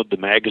couldn't unload the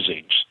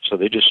magazines, so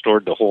they just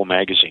stored the whole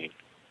magazine.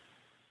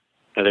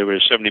 Now, they were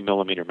 70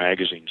 millimeter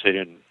magazines. They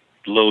didn't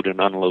load and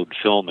unload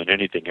film and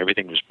anything.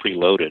 Everything was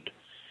preloaded,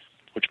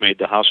 which made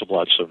the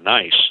Hasselblad so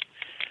nice.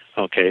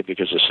 Okay,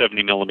 because the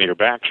 70 millimeter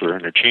backs were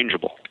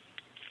interchangeable,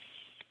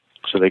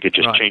 so they could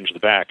just change the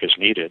back as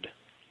needed.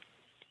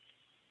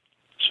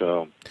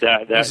 So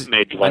that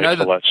made life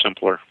a lot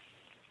simpler.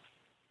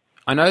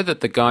 I know that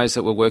the guys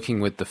that were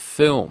working with the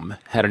film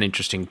had an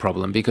interesting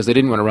problem because they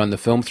didn't want to run the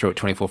film through at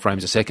 24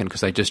 frames a second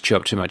because they just chew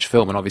up too much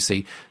film, and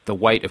obviously the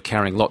weight of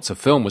carrying lots of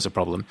film was a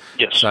problem.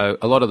 Yes. So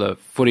a lot of the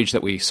footage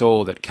that we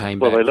saw that came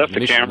back... Well, they left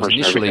the cameras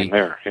and everything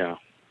there, yeah.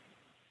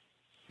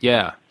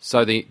 Yeah,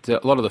 so a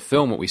lot of the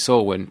film that we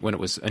saw when it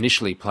was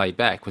initially played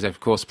back was, of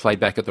course, played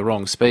back at the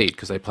wrong speed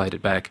because they played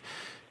it back,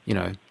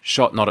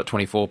 shot not at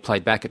 24,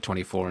 played back at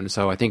 24. And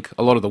so I think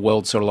a lot of the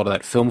world saw a lot of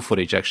that film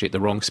footage actually at the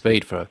wrong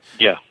speed for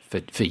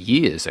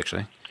years,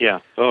 actually. Yeah.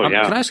 Oh,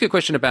 yeah. Can I ask you a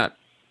question about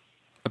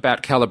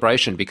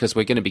calibration, because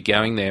we're going to be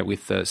going there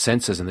with the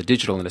sensors and the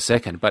digital in a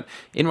second. But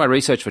in my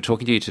research for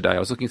talking to you today, I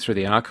was looking through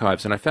the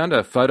archives and I found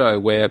a photo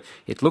where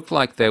it looked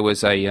like there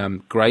was a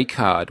grey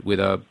card with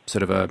a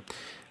sort of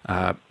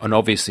and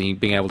obviously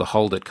being able to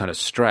hold it kind of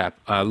strap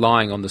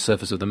lying on the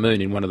surface of the moon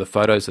in one of the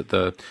photos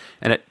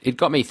and it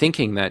got me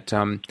thinking that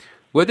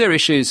were there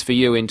issues for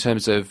you in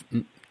terms of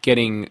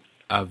getting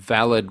a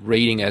valid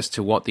reading as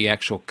to what the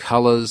actual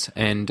colours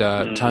and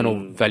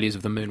tonal values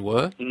of the moon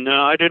were?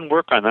 No, I didn't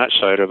work on that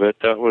side of it.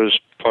 That was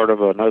part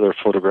of another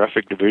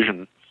photographic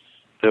division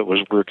that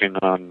was working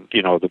on,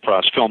 the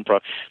film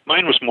process.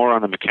 Mine was more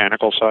on the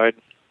mechanical side.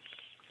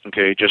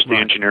 Okay, just the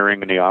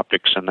engineering and the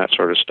optics and that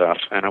sort of stuff.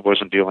 And I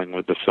wasn't dealing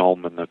with the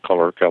film and the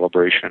color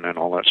calibration and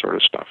all that sort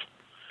of stuff.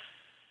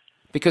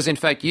 Because, in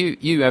fact,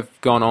 you have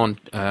gone on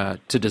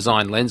to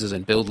design lenses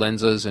and build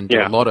lenses and do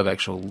a lot of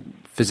actual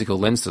physical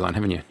lens design,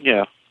 haven't you?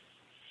 Yeah.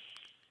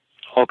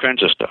 All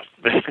kinds of stuff.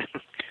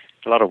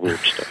 A lot of weird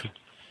stuff.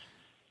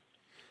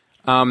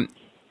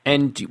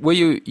 And were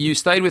you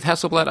stayed with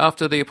Hasselblad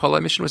after the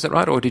Apollo mission, was that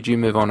right? Or did you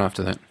move on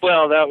after that?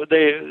 Well,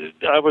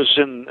 I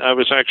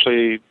was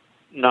actually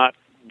not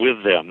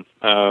with them.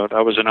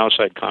 I was an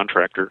outside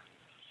contractor.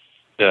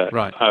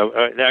 Right.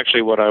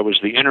 Actually, what I was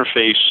the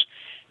interface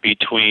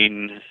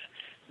between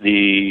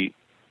the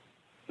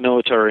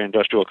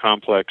military-industrial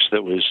complex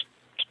that was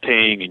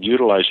paying and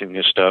utilizing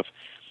this stuff,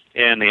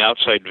 and the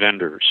outside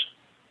vendors.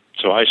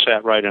 So I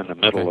sat right in the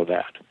middle of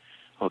that.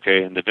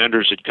 Okay, and the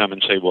vendors would come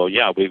and say, well,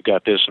 yeah, we've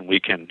got this and we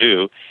can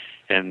do.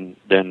 And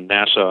then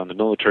NASA and the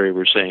military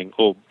were saying,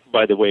 oh,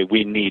 by the way,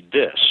 we need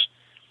this.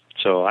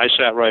 So I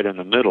sat right in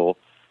the middle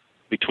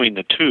between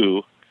the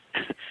two,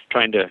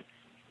 trying to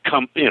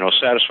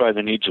satisfy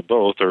the needs of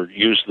both or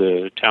use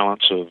the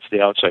talents of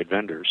the outside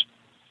vendors.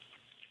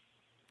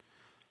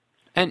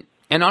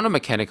 And on a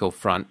mechanical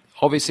front,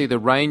 obviously the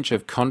range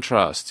of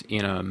contrast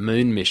in a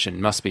moon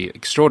mission must be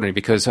extraordinary,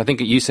 because I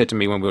think you said to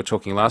me when we were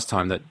talking last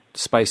time that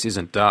space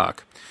isn't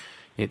dark.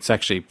 It's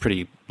actually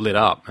pretty lit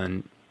up.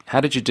 And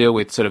how did you deal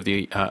with sort of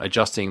the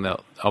adjusting the,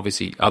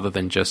 obviously, other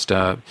than just,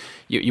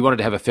 you wanted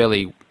to have a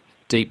fairly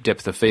deep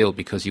depth of field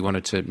because you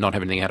wanted to not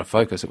have anything out of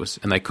focus.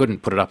 And they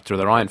couldn't put it up through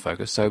their iron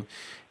focus. So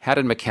how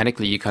did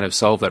mechanically you kind of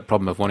solve that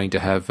problem of wanting to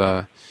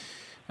have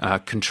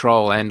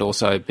control and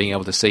also being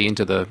able to see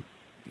into the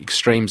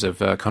extremes of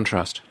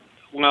contrast?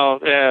 Well,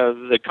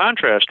 the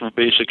contrast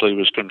basically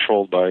was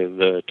controlled by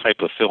the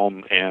type of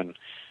film and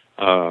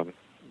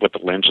what the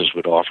lenses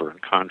would offer in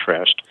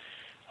contrast.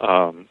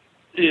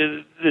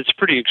 It's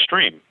pretty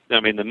extreme. I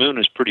mean, the moon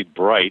is pretty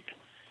bright,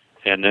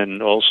 and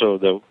then also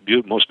the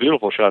most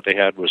beautiful shot they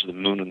had was the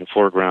moon in the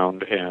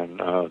foreground and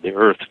the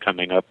Earth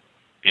coming up,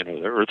 the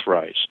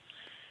Earthrise,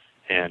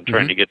 and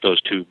trying to get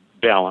those two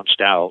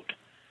balanced out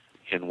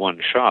in one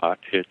shot.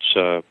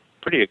 It's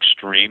pretty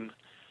extreme.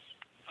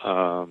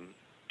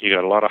 You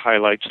got a lot of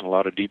highlights and a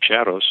lot of deep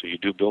shadows, so you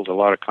do build a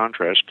lot of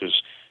contrast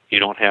because you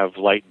don't have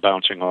light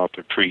bouncing off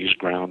of trees,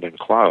 ground, and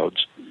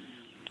clouds.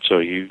 So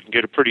you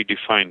get a pretty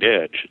defined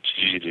edge. It's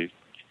easy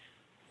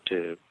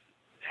to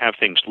have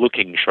things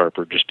looking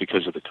sharper just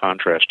because of the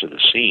contrast of the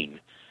scene.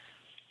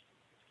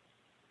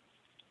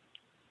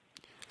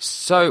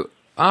 So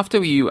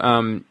after you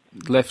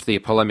left the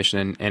Apollo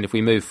mission, and if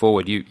we move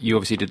forward, you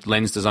obviously did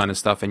lens design and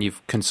stuff, and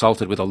you've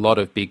consulted with a lot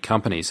of big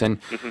companies. And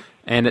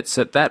it's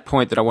at that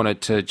point that I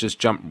wanted to just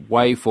jump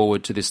way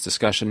forward to this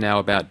discussion now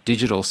about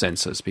digital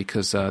sensors,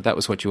 because that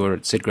was what you were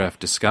at SIGGRAPH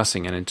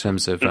discussing, and in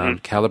terms of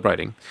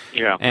calibrating.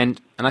 Yeah.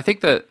 And I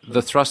think that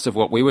the thrust of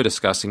what we were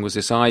discussing was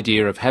this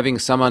idea of having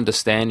some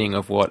understanding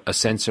of what a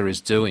sensor is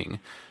doing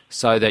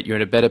so that you're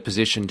in a better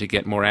position to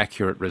get more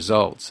accurate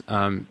results.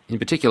 In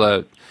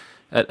particular,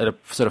 at a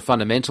sort of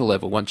fundamental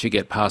level, once you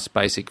get past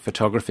basic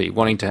photography,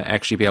 wanting to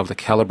actually be able to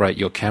calibrate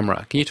your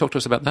camera. Can you talk to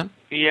us about that?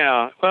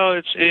 Yeah. Well,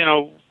 it's,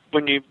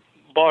 when you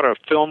bought a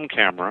film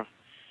camera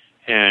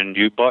and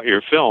you bought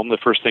your film, the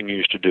first thing you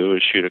used to do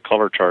is shoot a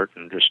color chart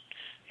and just,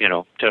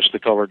 test the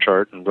color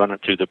chart and run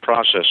it through the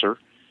processor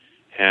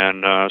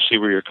and see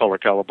where your color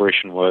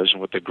calibration was and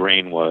what the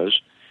grain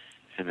was.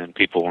 And then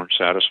people weren't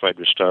satisfied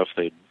with stuff.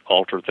 They'd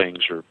alter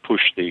things or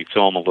push the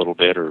film a little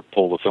bit or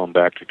pull the film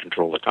back to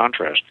control the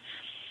contrast.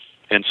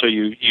 And so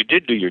you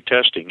did do your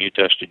testing. You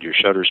tested your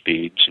shutter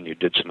speeds and you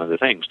did some other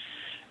things.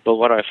 But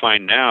what I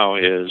find now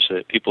is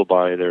that people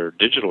buy their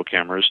digital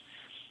cameras,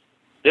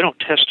 they don't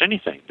test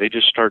anything. They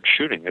just start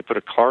shooting. They put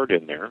a card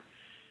in there,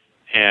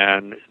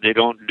 and they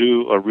don't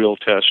do a real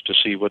test to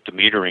see what the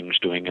metering's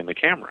doing in the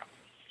camera.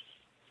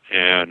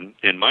 And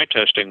in my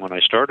testing, when I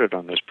started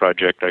on this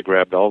project, I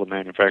grabbed all the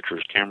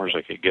manufacturers' cameras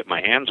I could get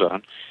my hands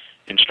on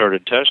and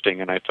started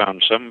testing, and I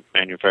found some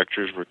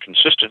manufacturers were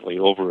consistently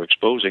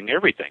overexposing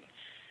everything.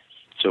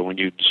 So when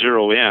you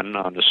zero in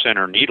on the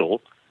center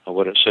needle,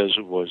 what it says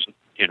was,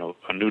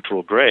 a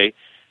neutral gray,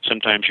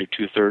 sometimes you're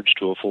 2/3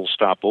 to a full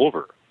stop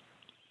over.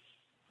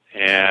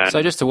 And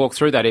so just to walk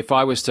through that, if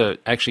I was to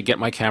actually get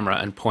my camera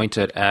and point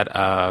it at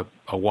a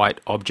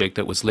white object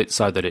that was lit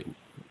so that it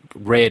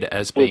read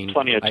as being with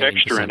plenty of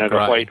texture in it,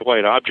 gray. a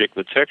white object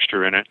with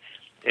texture in it,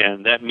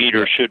 and that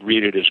meter should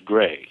read it as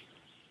gray,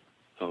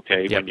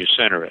 when you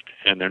center it.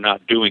 And they're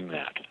not doing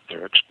that.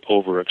 They're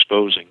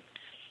overexposing.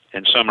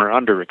 And some are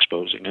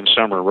underexposing, and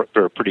some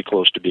are pretty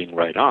close to being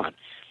right on.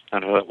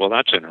 And I thought, well,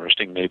 that's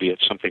interesting. Maybe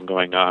it's something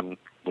going on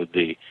with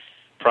the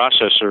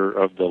processor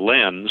of the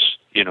lens,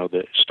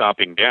 the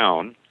stopping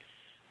down.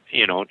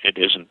 It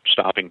isn't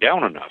stopping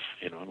down enough.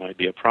 It might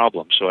be a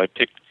problem. So I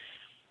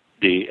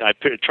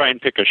try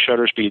and pick a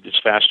shutter speed that's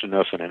fast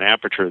enough and an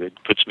aperture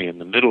that puts me in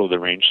the middle of the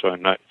range, so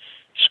I'm not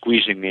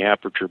squeezing the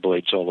aperture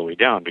blades all the way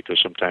down, because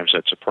sometimes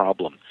that's a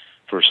problem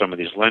for some of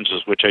these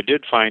lenses, which I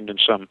did find in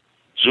some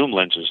zoom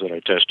lenses that I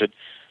tested,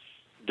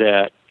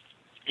 that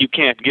you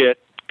can't get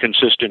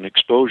consistent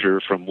exposure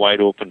from wide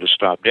open to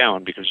stop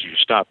down, because you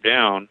stop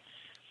down,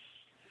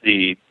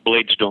 the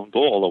blades don't go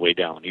all the way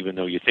down, even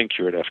though you think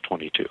you're at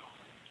f/22.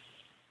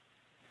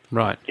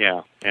 Right.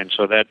 Yeah, and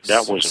so that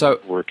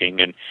wasn't working.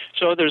 And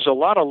so there's a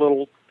lot of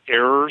little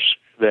errors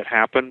that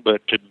happen,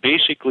 but to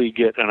basically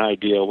get an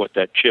idea of what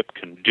that chip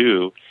can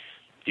do,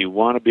 you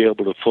want to be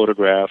able to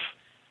photograph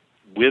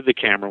with the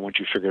camera once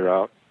you figure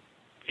out,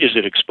 is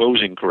it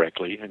exposing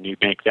correctly? And you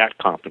make that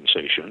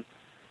compensation.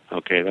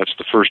 Okay, that's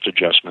the first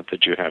adjustment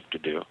that you have to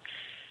do.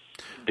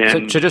 Then, so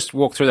to just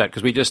walk through that,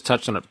 because we just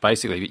touched on it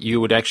basically, you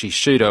would actually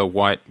shoot a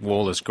white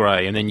wall as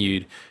grey, and then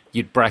you'd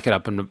bracket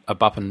up and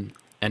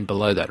and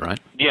below that, right?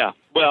 Yeah.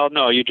 Well,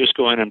 no, you just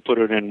go in and put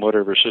it in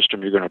whatever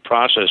system you're going to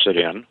process it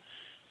in,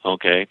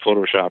 okay,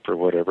 Photoshop or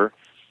whatever,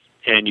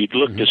 and you'd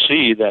look to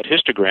see that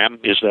histogram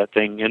is that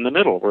thing in the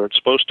middle where it's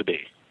supposed to be.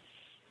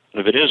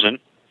 If it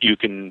isn't, you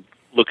can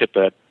look at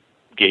that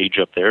gauge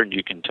up there and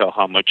you can tell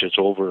how much it's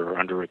over or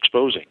under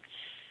exposing.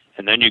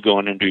 And then you go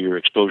in and do your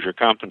exposure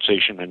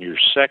compensation on your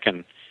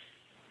second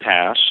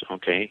pass,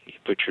 okay, you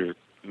put your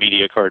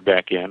media card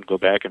back in, go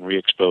back and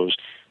re-expose,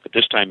 but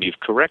this time you've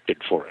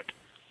corrected for it.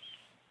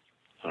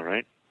 All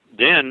right?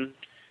 Then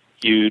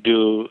you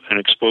do an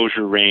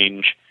exposure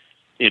range,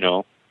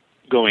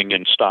 going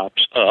in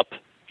stops up.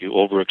 You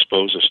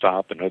overexpose a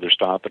stop, another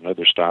stop,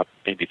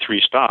 maybe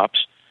 3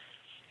 stops.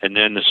 And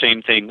then the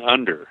same thing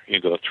under. You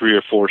go 3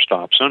 or 4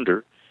 stops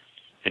under,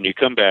 and you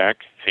come back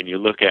and you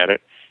look at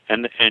it,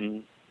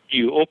 and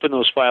you open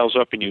those files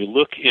up and you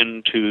look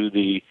into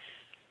the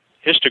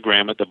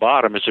histogram at the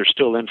bottom. Is there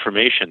still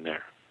information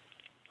there?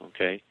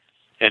 Okay?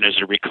 And is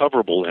it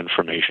recoverable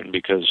information?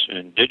 Because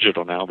in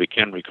digital now we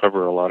can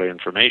recover a lot of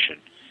information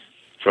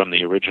from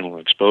the original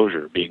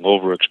exposure, being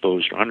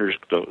overexposed or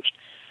underexposed.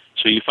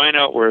 So you find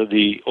out where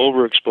the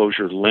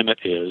overexposure limit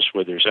is,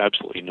 where there's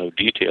absolutely no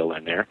detail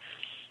in there,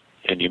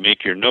 and you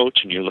make your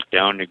notes and you look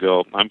down and you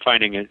go, I'm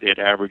finding it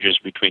averages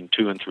between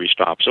 2 and 3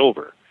 stops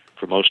over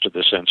for most of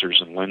the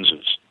sensors and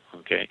lenses.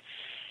 Okay?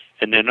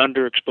 And then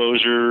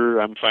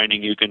underexposure, I'm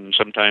finding you can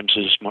sometimes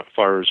as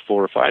far as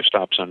 4 or 5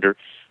 stops under,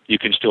 you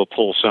can still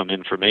pull some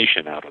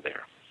information out of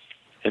there.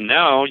 And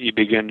now you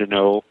begin to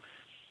know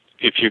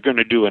if you're going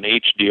to do an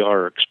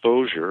HDR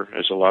exposure,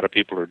 as a lot of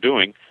people are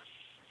doing,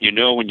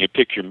 when you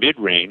pick your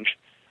mid-range,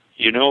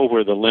 you know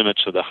where the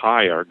limits of the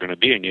high are going to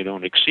be, and you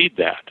don't exceed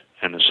that.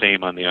 And the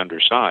same on the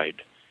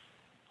underside.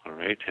 All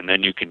right? And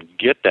then you can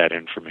get that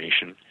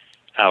information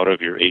out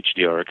of your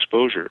HDR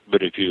exposure.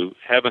 But if you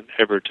haven't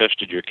ever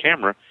tested your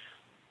camera,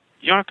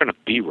 you aren't going to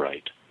be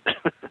right.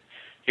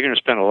 You're going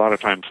to spend a lot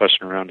of time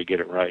fussing around to get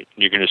it right.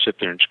 And you're going to sit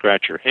there and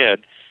scratch your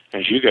head,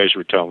 as you guys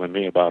were telling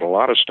me about a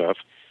lot of stuff,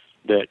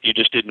 that you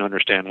just didn't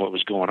understand what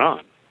was going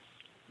on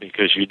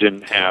because you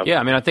didn't have...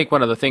 Yeah, I think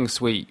one of the things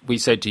we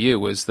said to you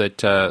was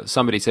that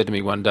somebody said to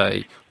me one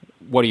day,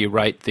 what do you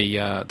rate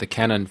the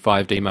Canon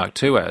 5D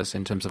Mark II as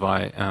in terms of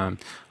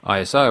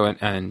ISO?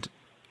 And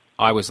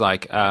I was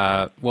like,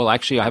 well,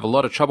 actually, I have a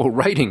lot of trouble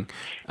rating.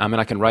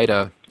 I can rate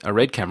a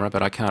RED camera,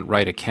 but I can't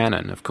rate a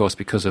Canon, of course,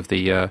 because of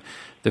the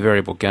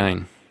variable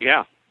gain.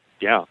 Yeah.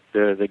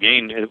 The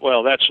gain.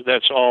 Well,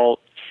 that's all.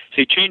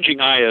 See, changing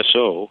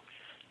ISO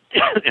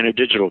in a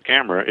digital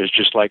camera is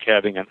just like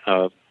having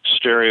a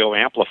stereo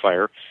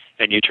amplifier,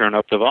 and you turn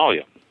up the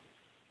volume.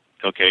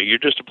 Okay, you're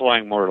just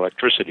applying more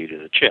electricity to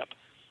the chip.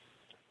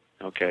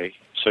 Okay,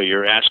 so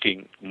you're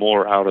asking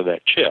more out of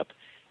that chip.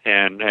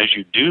 And as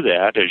you do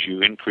that, as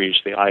you increase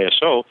the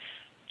ISO,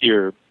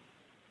 you're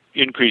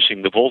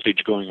increasing the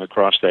voltage going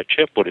across that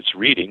chip, what it's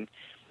reading.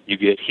 You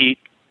get heat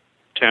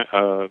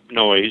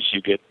noise,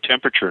 you get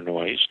temperature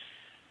noise,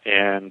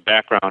 and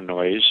background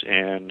noise,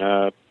 and,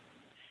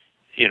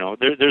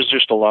 there's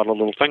just a lot of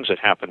little things that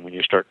happen when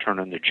you start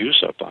turning the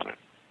juice up on it.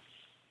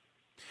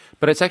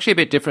 But it's actually a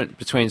bit different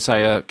between,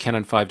 say, a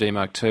Canon 5D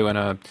Mark II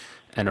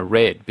and a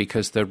RED,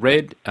 because the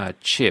RED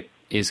chip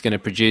is going to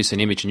produce an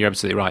image, and you're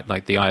absolutely right,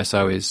 like the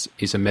ISO is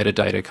a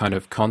metadata kind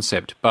of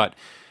concept. But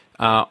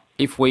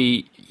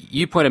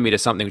you pointed me to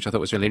something which I thought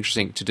was really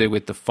interesting to do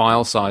with the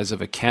file size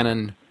of a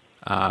Canon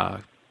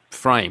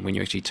frame when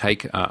you actually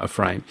take a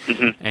frame.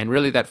 Mm-hmm. And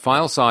really that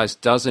file size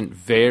doesn't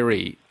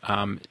vary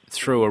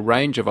through a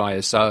range of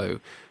ISO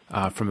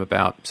from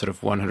about sort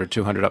of 100,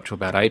 200 up to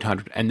about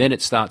 800, and then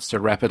it starts to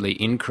rapidly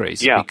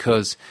increase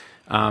because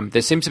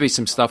there seems to be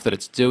some stuff that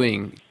it's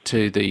doing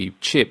to the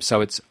chip.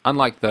 So it's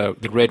unlike the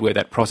RED where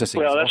that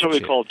processing is that's what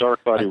we call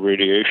dark body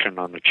radiation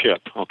on the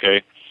chip,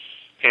 okay?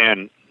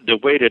 And the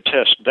way to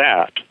test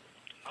that,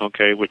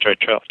 okay, which I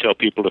tell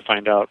people to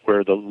find out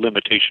where the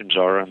limitations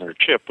are on their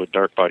chip with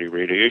dark body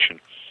radiation,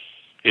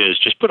 is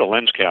just put a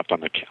lens cap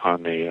on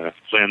the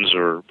lens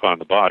or on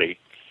the body,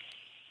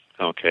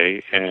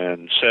 okay,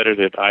 and set it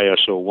at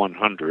ISO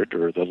 100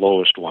 or the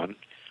lowest one,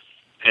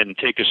 and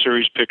take a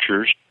series of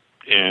pictures.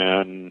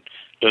 And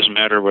doesn't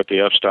matter what the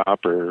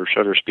f-stop or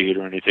shutter speed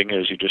or anything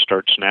is, you just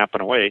start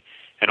snapping away,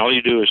 and all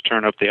you do is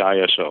turn up the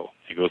ISO.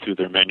 You go through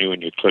their menu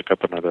and you click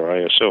up another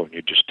ISO, and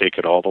you just take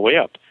it all the way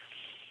up.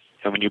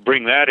 And when you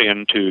bring that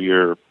into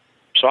your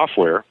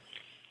software,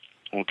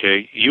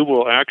 okay, you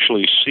will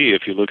actually see,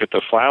 if you look at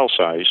the file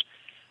size,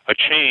 a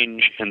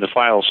change in the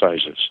file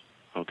sizes,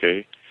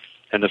 okay?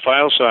 And the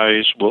file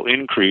size will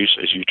increase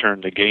as you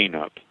turn the gain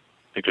up,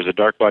 because the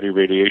dark body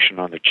radiation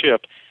on the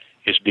chip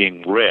is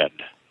being read.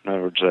 In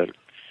other words, that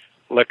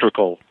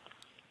electrical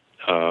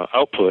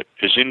output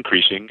is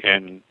increasing,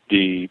 and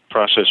the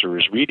processor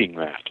is reading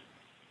that.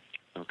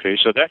 Okay,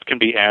 so that can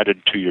be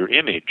added to your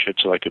image.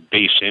 It's like a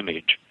base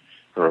image,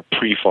 or a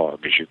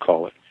prefog, as you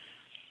call it.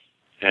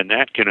 And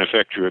that can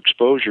affect your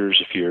exposures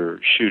if you're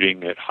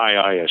shooting at high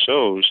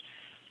ISOs.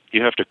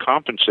 You have to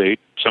compensate.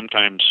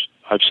 Sometimes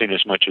I've seen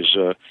as much as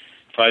a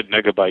 5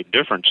 megabyte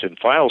difference in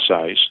file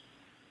size,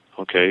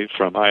 okay,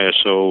 from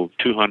ISO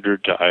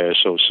 200 to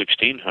ISO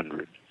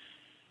 1600.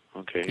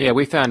 Okay. Yeah,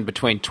 we found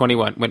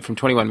went from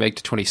 21 meg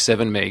to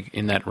 27 meg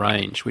in that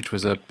range, which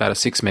was about a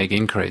 6 meg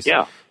increase.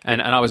 Yeah.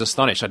 And I was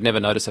astonished. I'd never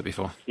noticed that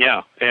before.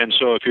 Yeah, and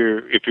so if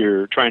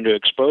you're trying to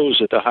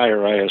expose at the higher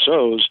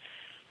ISOs,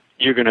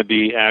 you're going to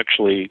be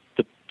actually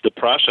the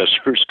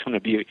processor is going to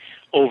be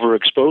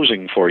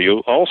overexposing for you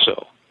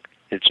also.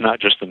 It's not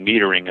just the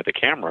metering of the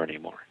camera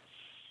anymore.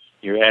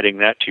 You're adding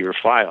that to your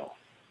file.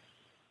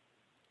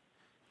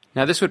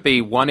 Now, this would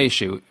be one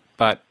issue,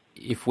 but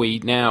if we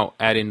now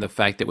add in the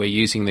fact that we're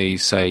using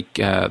these, say,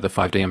 the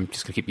 5D, I'm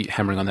just going to keep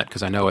hammering on that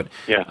because I know it,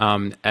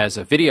 as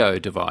a video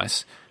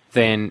device,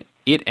 then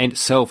it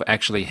itself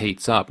actually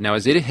heats up. Now,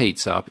 as it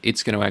heats up,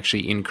 it's going to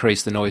actually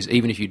increase the noise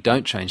even if you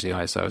don't change the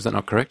ISO. Is that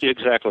not correct?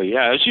 Exactly,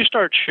 yeah. As you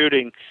start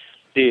shooting,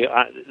 the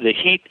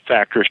heat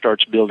factor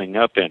starts building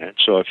up in it.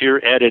 So if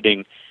you're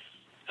editing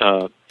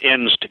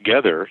ends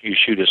together, you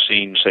shoot a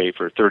scene, say,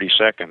 for 30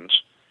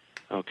 seconds,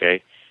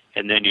 okay,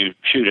 and then you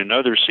shoot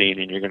another scene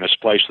and you're going to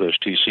splice those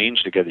two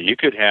scenes together, you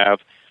could have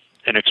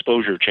an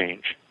exposure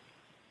change.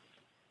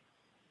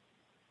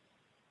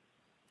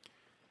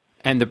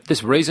 And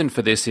this reason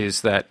for this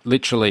is that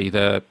literally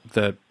the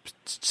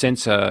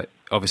sensor,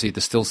 obviously the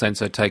still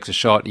sensor takes a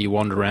shot, you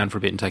wander around for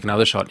a bit and take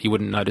another shot, you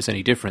wouldn't notice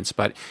any difference.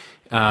 But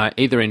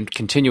either in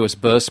continuous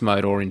burst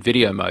mode or in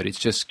video mode, it's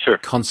just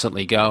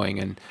constantly going.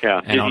 And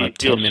on a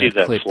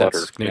 10-minute clip,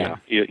 that's...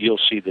 You'll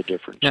see the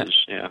differences,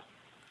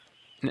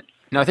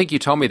 Now, I think you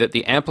told me that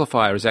the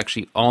amplifier is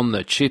actually on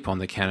the chip on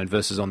the Canon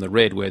versus on the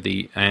Red, where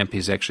the amp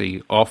is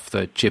actually off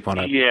the chip on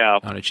a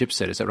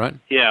chipset. Is that right?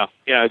 Yeah,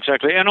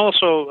 exactly. And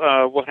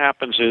also, what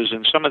happens is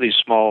in some of these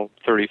small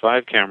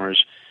 35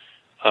 cameras,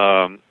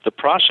 the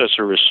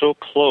processor is so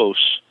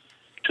close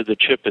to the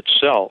chip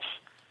itself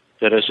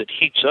that as it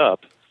heats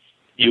up,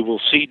 you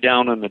will see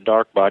down in the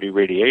dark body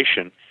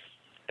radiation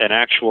an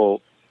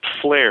actual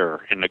flare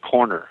in the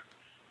corner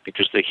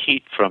because the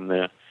heat from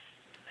the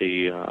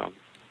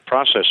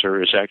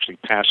processor is actually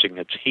passing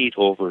its heat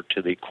over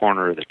to the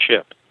corner of the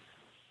chip.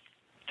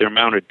 They're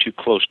mounted too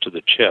close to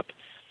the chip.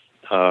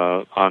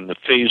 On the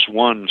Phase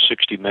 1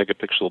 60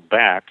 megapixel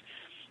back,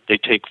 they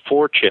take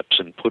 4 chips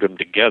and put them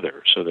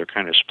together, so they're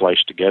kind of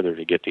spliced together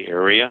to get the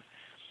area.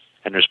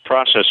 And there's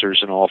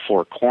processors in all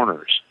 4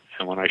 corners.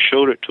 And when I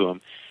showed it to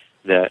them,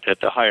 that at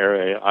the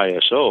higher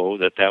ISO,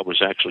 that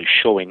was actually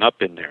showing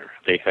up in there.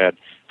 They had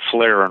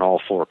flare in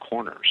all 4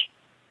 corners.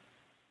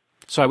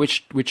 So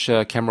which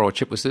camera or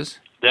chip was this?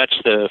 That's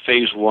the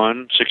Phase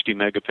 1 60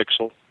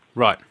 megapixel.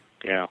 Right.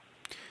 Yeah.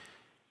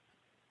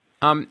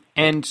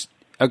 And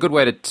a good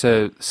way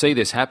to see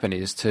this happen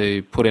is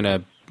to put in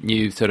a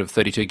new sort of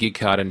 32 gig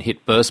card and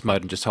hit burst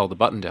mode and just hold the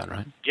button down,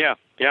 right? Yeah,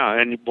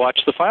 and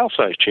watch the file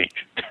size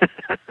change.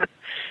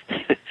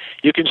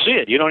 You can see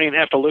it. You don't even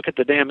have to look at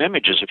the damn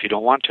images if you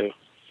don't want to.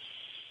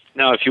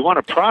 Now, if you want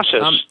to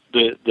process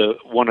the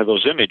one of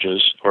those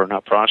images, or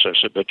not process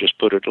it, but just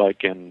put it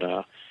like in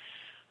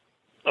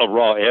a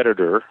raw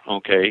editor,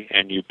 okay,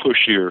 and you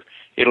push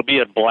it'll be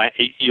at black.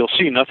 You'll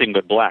see nothing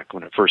but black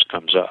when it first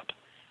comes up.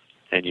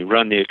 And you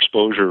run the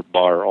exposure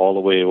bar all the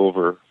way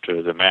over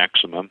to the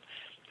maximum,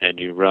 and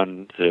you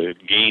run the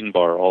gain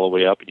bar all the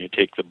way up, and you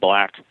take the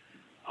black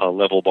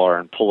level bar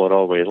and pull it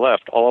all the way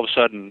left. All of a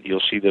sudden,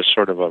 you'll see this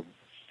sort of a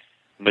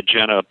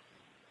magenta,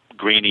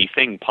 grainy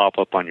thing pop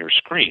up on your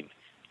screen,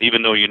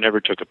 even though you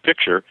never took a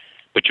picture,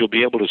 but you'll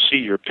be able to see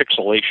your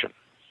pixelation.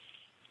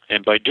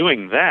 And by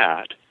doing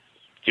that,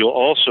 you'll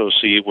also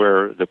see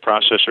where the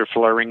processor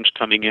flaring's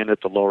coming in at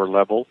the lower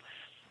level.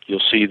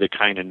 You'll see the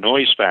kind of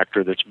noise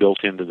factor that's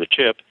built into the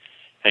chip,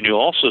 and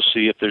you'll also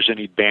see if there's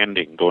any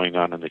banding going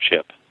on in the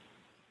chip.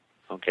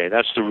 Okay,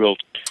 that's the real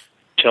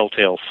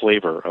telltale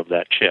flavor of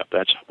that chip.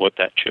 That's what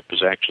that chip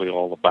is actually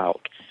all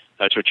about.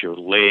 That's what you're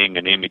laying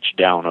an image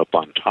down up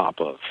on top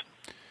of.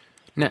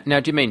 Now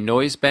do you mean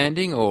noise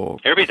banding or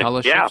everything?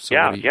 Color shifts,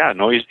 noise,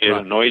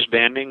 right. Noise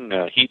banding,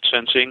 heat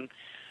sensing,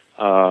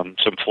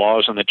 some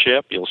flaws in the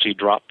chip. You'll see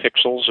drop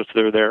pixels if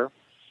they're there.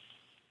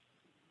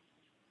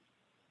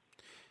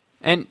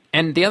 And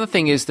the other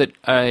thing is that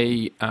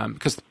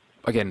because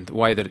again the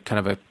way that kind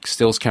of a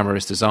stills camera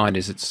is designed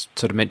is it's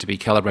sort of meant to be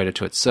calibrated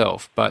to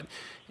itself, but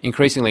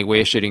increasingly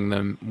we're shooting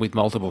them with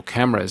multiple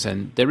cameras,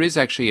 and there is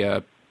actually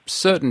a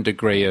certain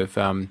degree of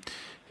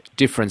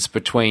difference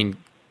between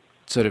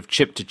sort of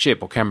chip to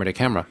chip or camera to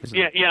camera, isn't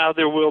it? Yeah,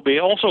 there will be.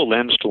 Also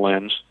lens to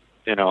lens,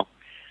 you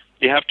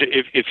have to,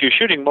 if you're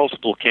shooting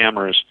multiple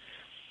cameras,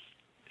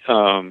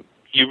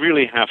 you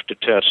really have to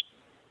test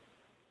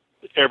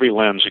every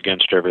lens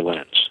against every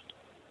lens.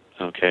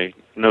 Okay?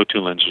 No 2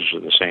 lenses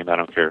are the same. I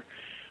don't care,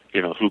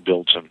 who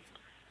builds them.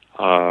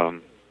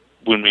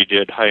 When we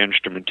did high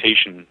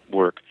instrumentation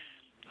work,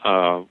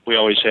 we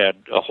always had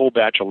a whole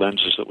batch of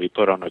lenses that we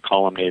put on a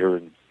collimator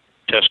and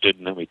tested,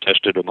 and then we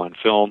tested them on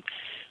film.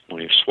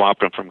 We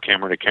swapped them from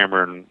camera to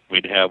camera, and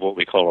we'd have what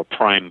we call a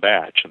prime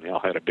batch, and they all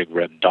had a big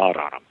red dot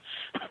on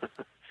them.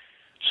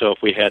 So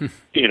if we had,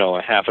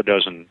 a half a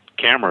dozen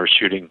cameras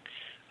shooting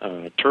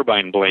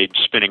turbine blades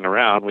spinning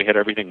around, we had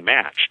everything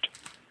matched.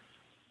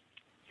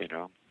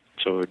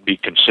 so it'd be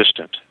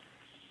consistent.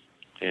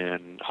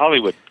 And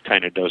Hollywood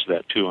kind of does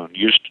that too, and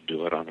used to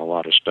do it on a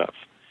lot of stuff.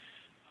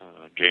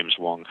 James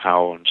Wong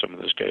Howe and some of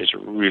those guys are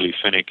really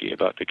finicky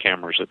about the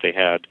cameras that they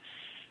had,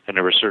 and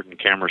there were certain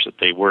cameras that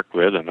they worked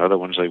with and other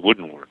ones they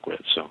wouldn't work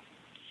with.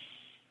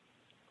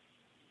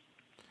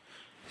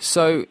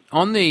 So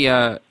on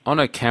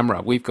a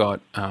camera, we've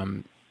got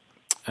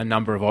a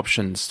number of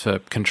options for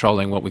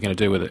controlling what we're going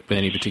to do with it, with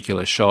any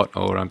particular shot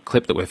or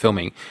clip that we're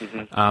filming.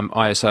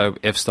 ISO,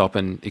 f-stop,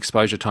 and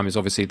exposure time is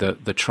obviously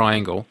the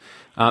triangle.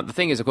 The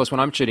thing is, of course, when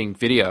I'm shooting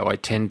video, I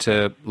tend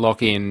to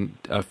lock in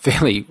a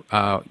fairly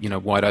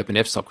wide open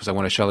f-stop because I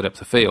want to show the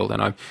depth of field,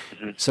 and I'm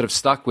sort of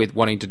stuck with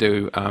wanting to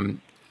do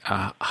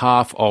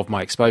half of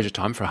my exposure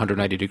time for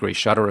 180-degree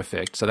shutter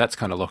effect. So that's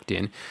kind of locked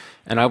in,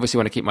 and I obviously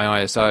want to keep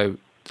my ISO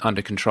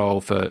under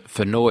control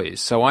for noise.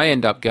 So I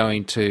end up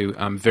going to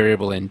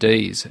variable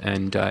NDs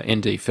and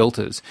ND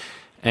filters.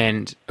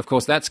 And, of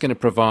course, that's going to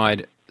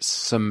provide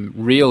some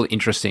real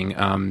interesting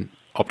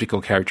optical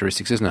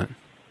characteristics, isn't it?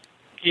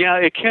 Yeah,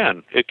 it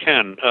can. It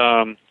can.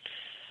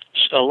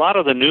 A lot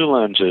of the new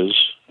lenses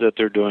that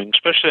they're doing,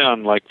 especially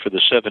on, like, for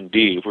the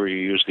 7D, where you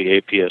use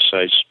the APS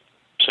size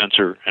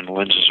sensor and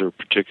lenses are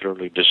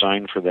particularly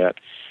designed for that,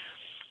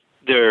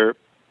 they're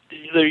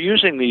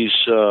using these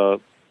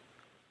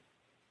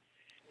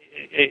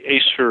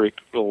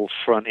aspherical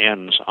front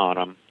ends on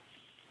them.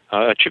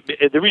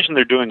 The reason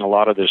they're doing a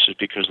lot of this is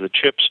because the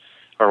chips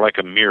are like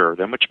a mirror.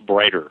 They're much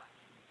brighter,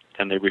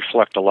 and they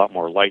reflect a lot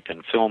more light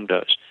than film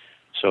does.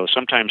 So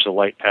sometimes the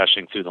light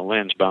passing through the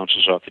lens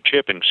bounces off the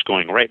chip and it's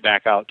going right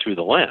back out through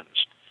the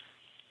lens.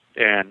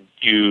 And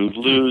you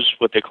lose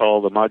what they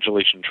call the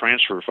modulation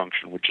transfer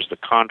function, which is the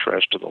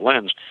contrast to the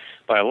lens,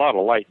 by a lot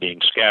of light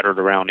being scattered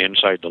around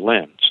inside the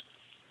lens.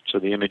 So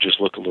the images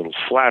look a little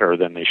flatter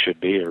than they should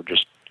be, or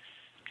just...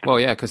 Well,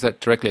 yeah, because that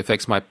directly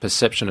affects my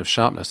perception of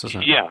sharpness,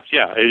 doesn't it? Yeah.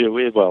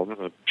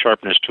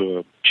 Sharpness to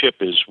a chip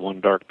is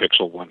one dark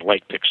pixel, one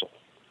light pixel,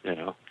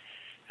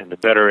 and the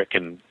better it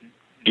can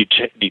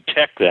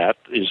detect that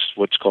is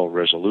what's called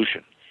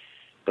resolution.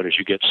 But as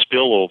you get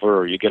spillover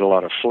or you get a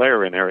lot of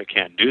flare in there, it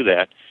can't do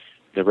that.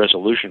 The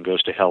resolution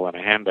goes to hell in a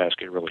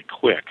handbasket really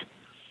quick.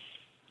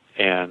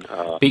 And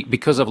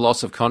because of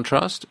loss of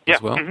contrast as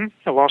well?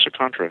 Yeah, loss of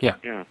contrast.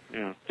 Yeah.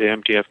 The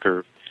MTF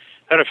curve.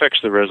 That affects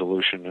the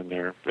resolution in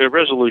there. The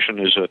resolution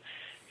is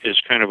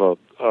kind of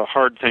a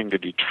hard thing to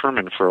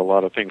determine for a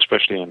lot of things,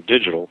 especially on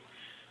digital,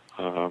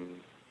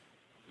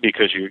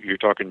 because you're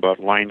talking about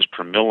lines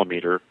per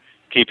millimeter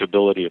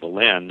capability of a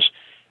lens,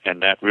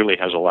 and that really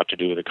has a lot to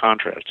do with the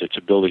contrast. Its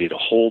ability to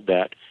hold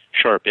that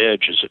sharp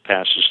edge as it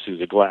passes through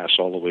the glass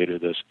all the way to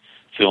this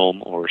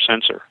film or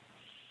sensor.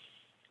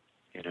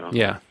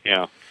 Yeah.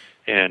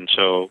 And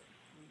so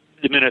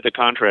the minute the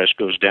contrast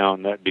goes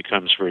down, that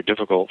becomes very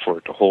difficult for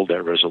it to hold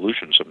that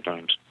resolution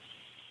sometimes.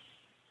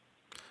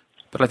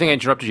 But I think I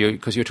interrupted you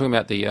because you were talking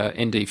about the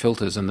ND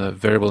filters and the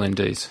variable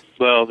NDs.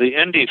 Well, the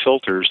ND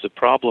filters, the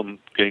problem,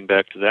 getting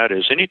back to that,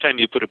 is anytime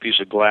you put a piece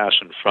of glass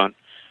in front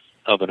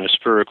of an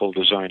spherical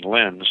design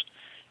lens,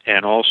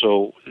 and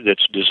also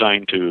that's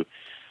designed to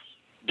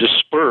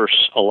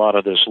disperse a lot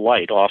of this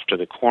light off to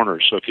the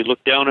corners. So if you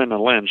look down in the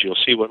lens, you'll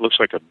see what looks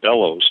like a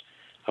bellows,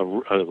 a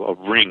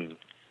ring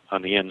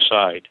on the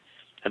inside.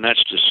 And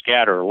that's to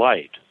scatter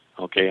light,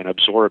 and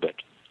absorb it.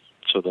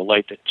 So the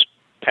light that's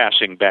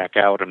passing back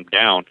out and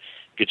down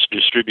gets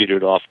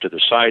distributed off to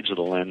the sides of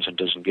the lens and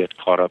doesn't get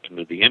caught up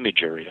into the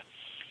image area.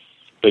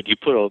 But you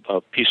put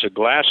a piece of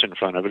glass in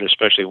front of it,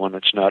 especially one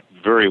that's not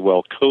very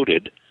well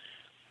coated,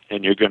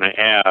 and you're going to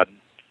add,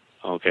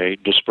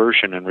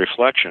 dispersion and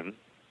reflection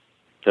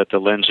that the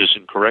lens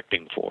isn't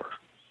correcting for,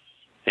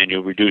 and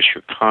you'll reduce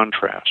your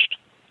contrast.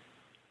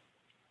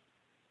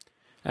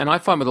 And I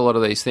find with a lot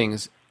of these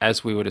things,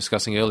 as we were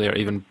discussing earlier,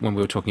 even when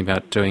we were talking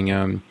about doing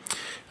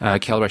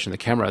calibration of the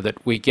camera,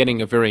 that we're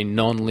getting a very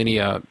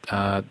non-linear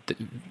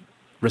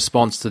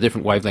response to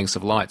different wavelengths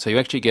of light. So you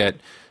actually get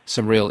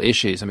some real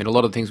issues. I mean, a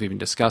lot of the things we've been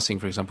discussing,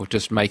 for example,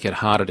 just make it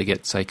harder to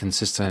get, say,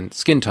 consistent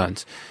skin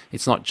tones.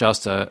 It's not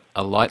just a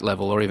light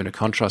level or even a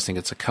contrast thing,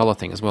 it's a color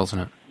thing as well, isn't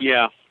it?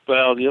 Yeah.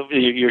 Well,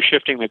 you're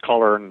shifting the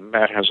color, and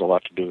that has a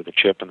lot to do with the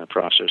chip and the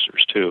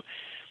processors, too.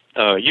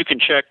 You can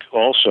check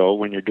also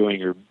when you're doing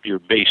your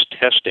base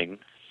testing,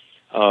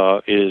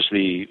 when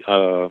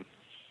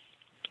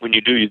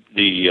you do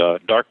the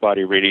dark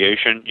body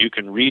radiation, you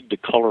can read the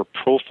color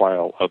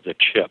profile of the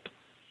chip.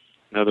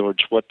 In other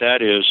words, what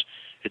that is,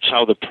 it's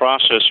how the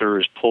processor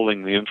is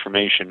pulling the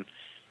information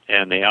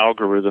and the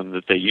algorithm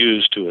that they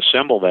use to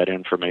assemble that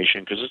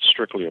information, because it's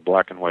strictly a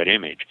black and white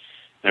image.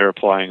 They're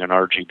applying an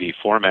RGB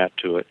format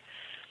to it.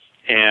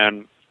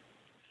 And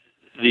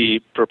the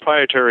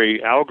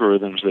proprietary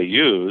algorithms they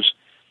use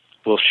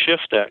will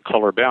shift that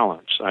color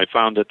balance. I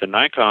found that the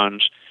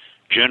Nikons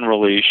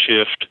generally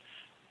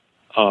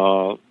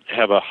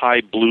have a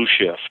high blue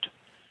shift.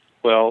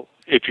 Well,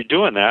 if you're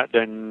doing that,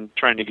 then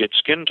trying to get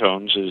skin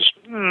tones is,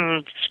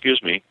 a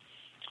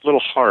little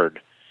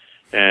hard.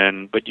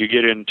 But you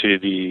get into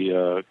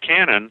the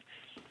Canon,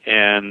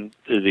 and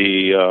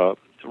the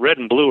red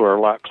and blue are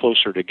a lot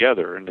closer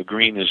together, and the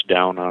green is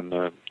down on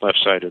the left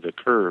side of the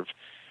curve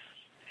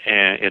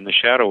and in the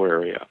shadow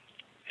area.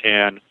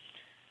 And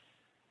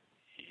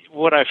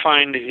what I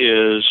find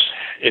is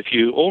if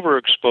you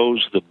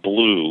overexpose the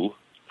blue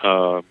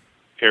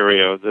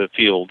area of the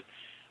field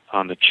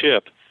on the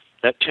chip,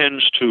 that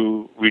tends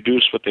to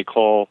reduce what they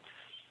call,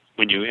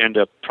 when you end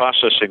up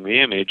processing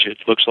the image, it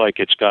looks like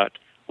it's got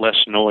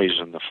less noise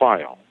in the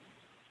file,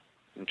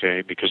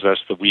 okay, because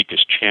that's the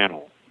weakest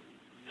channel,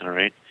 all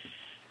right?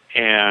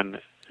 And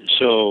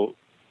so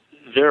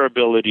their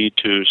ability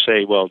to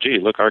say, well, gee,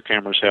 look, our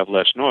cameras have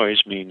less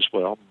noise means,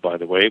 well, by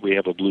the way, we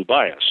have a blue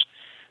bias.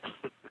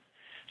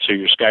 So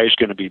your sky's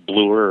going to be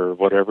bluer or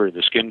whatever,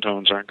 the skin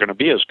tones aren't going to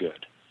be as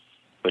good,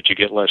 but you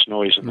get less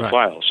noise in the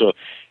file. So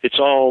it's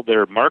all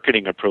their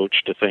marketing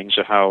approach to things,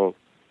 of how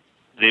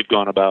they've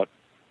gone about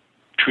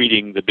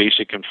treating the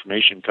basic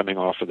information coming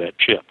off of that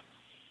chip.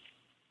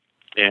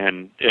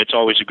 And it's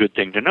always a good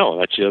thing to know.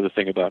 That's the other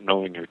thing about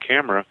knowing your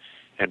camera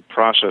and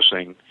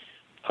processing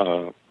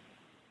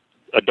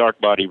a dark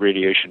body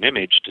radiation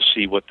image to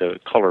see what the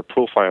color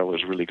profile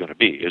is really going to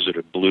be. Is it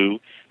a blue?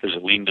 Does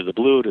it lean to the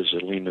blue? Does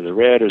it lean to the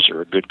red? Is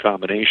there a good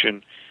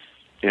combination,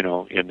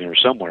 in there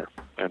somewhere?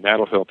 And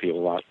that'll help you a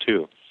lot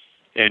too.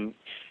 And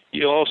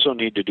you also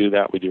need to do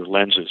that with your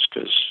lenses,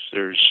 because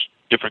there's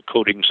different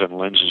coatings on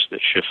lenses that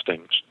shift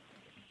things.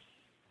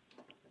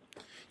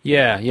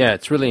 Yeah,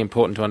 it's really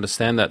important to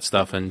understand that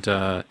stuff, and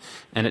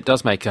it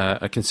does make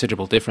a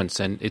considerable difference.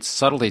 And it's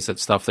subtleties, that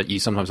stuff that you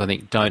sometimes, I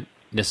think, don't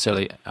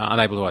necessarily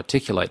unable to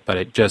articulate, but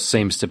it just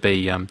seems to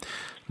be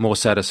more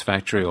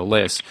satisfactory or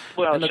less.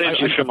 Well, it saves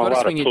you from a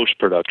lot of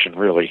post-production,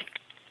 really.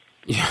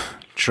 Yeah,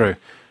 true.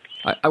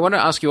 I want to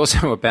ask you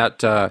also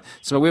about,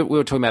 so we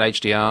were talking about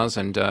HDRs,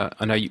 and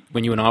I know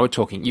when you and I were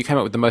talking, you came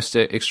up with the most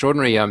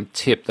extraordinary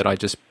tip that I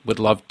just would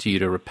love you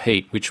to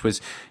repeat, which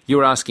was you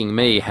were asking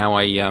me how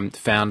I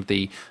found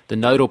the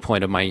nodal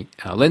point of my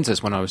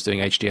lenses when I was doing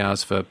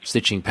HDRs for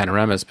stitching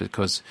panoramas,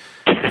 because,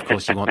 of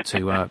course, you want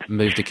to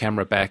move the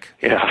camera back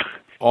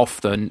off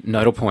the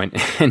nodal point.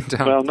 And,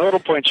 well, nodal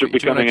points are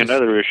becoming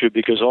another issue,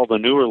 because all the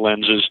newer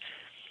lenses,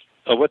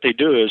 what they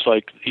do is,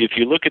 like, if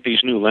you look at these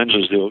new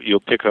lenses, you'll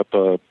pick up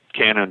a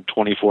Canon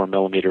 24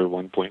 millimeter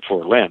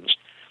 1.4 lens,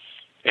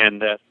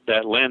 and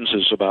that lens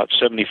is about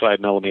 75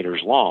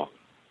 millimeters long,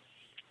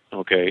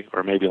 okay,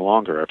 or maybe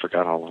longer. I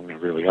forgot how long they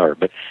really are.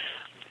 But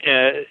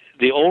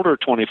the older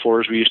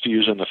 24s we used to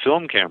use in the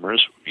film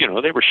cameras,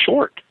 they were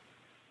short,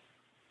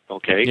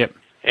 okay. Yep.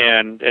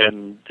 And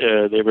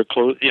they were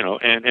close,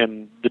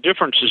 and the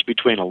differences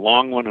between a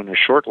long one and a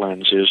short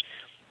lens is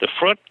the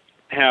front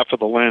half of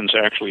the lens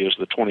actually is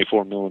the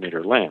 24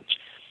 millimeter lens.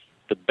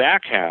 The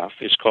back half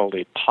is called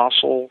a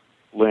Possel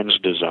lens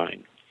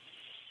design.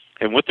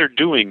 And what they're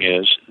doing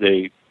is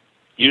they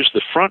use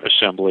the front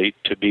assembly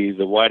to be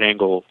the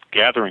wide-angle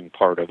gathering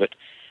part of it,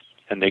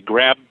 and they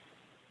grab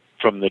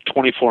from the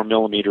 24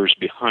 millimeters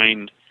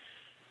behind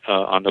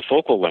on the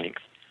focal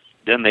length.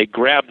 Then they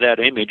grab that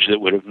image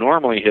that would have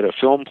normally hit a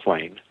film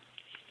plane,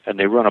 and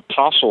they run a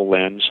Possel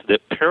lens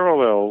that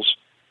parallels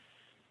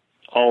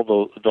all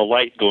the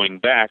light going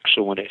back,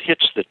 so when it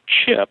hits the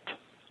chip,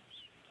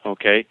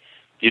 okay,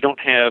 you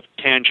don't have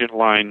tangent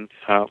lines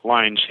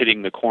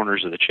hitting the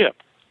corners of the chip.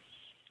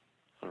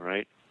 All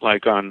right,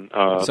 like on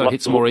so it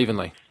hits more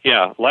evenly.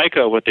 Yeah,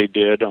 Leica, what they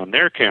did on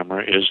their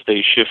camera is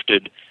they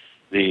shifted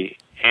the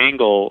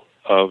angle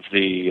of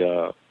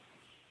the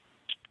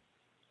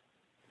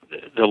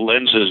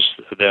lenses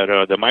that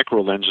are the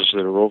micro lenses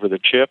that are over the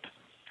chip.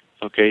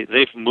 Okay,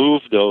 they've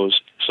moved those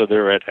so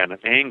they're at an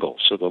angle,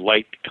 so the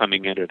light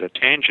coming in at a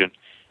tangent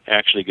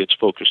actually gets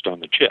focused on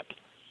the chip.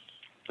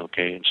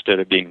 Okay, instead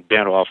of being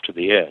bent off to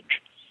the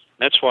edge.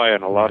 That's why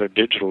in a lot of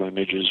digital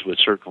images with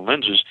certain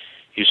lenses,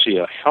 you see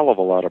a hell of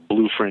a lot of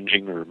blue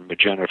fringing or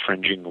magenta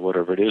fringing or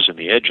whatever it is in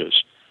the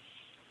edges.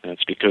 And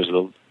it's because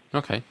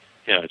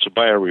it's a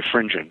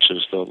biorefringence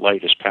as the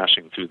light is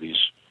passing through these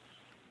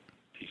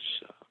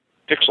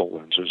pixel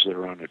lenses that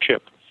are on a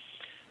chip.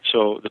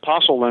 So the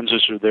Possel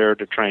lenses are there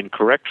to try and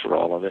correct for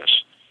all of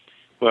this.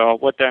 Well,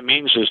 what that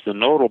means is the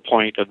nodal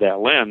point of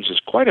that lens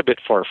is quite a bit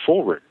far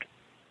forward.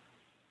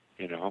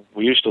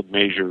 We used to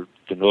measure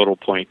the nodal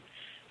point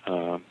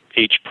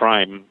H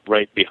prime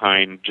right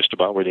behind just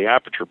about where the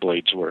aperture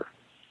blades were.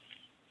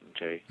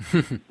 Okay,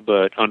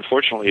 but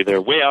unfortunately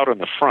they're way out in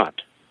the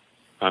front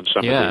on some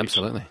of these. Yeah,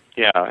 absolutely.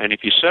 Yeah, and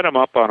if you set them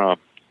up on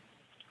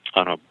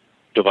a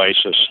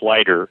device, a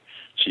slider,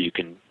 so you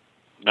can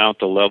mount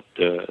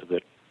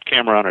the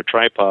camera on a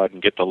tripod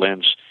and get the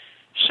lens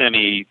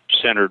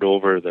semi-centered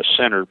over the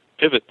center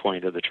pivot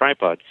point of the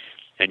tripod,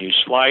 and you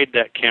slide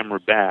that camera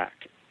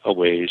back a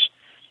ways,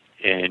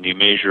 and you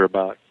measure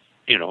about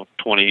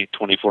 20,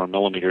 24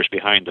 millimeters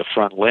behind the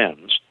front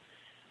lens,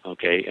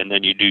 okay, and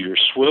then you do your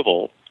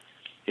swivel.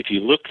 If you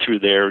look through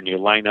there and you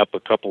line up a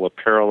couple of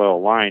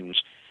parallel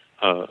lines,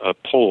 a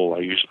pole,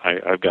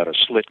 I've got a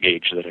slit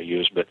gauge that I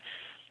use, but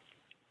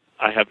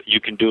you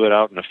can do it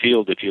out in the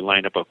field if you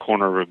line up a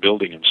corner of a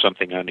building and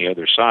something on the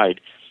other side,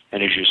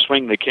 and as you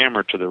swing the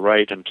camera to the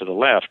right and to the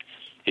left,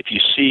 if you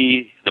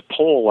see the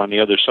pole on the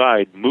other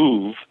side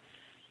move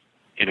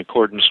in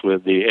accordance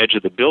with the edge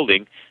of the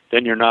building,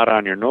 then you're not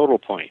on your nodal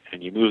point,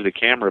 and you move the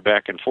camera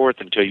back and forth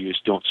until you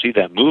don't see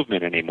that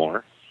movement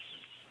anymore,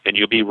 and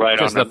you'll be right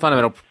because on the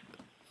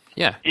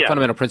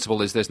fundamental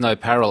principle is there's no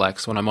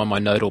parallax when I'm on my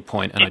nodal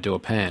point and I do a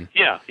pan.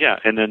 Yeah,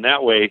 and then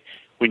that way,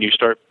 when you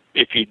start,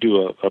 if you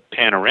do a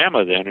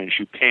panorama then, as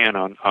you pan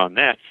on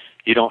that,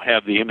 you don't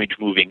have the image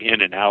moving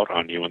in and out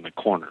on you in the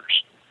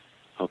corners.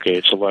 Okay,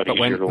 it's a lot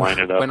easier to line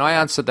it up. When I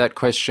answered that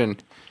question,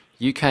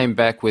 you came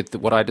back with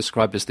what I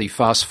described as the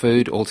fast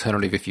food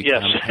alternative. If you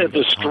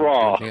the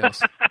straw.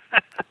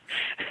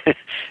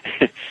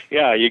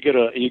 Yeah, you get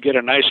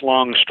a nice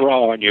long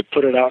straw and you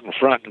put it out in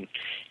front and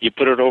you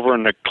put it over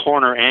in the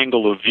corner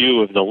angle of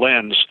view of the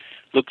lens.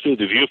 Look through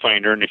the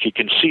viewfinder, and if you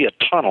can see a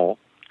tunnel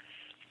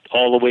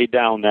all the way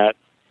down that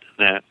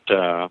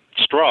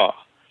straw,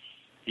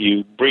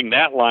 you bring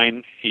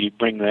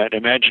that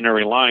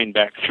imaginary line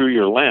back through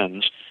your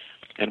lens,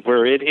 and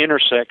where it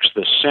intersects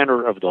the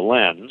center of the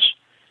lens,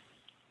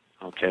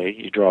 okay,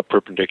 you draw a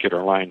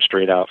perpendicular line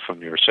straight out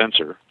from your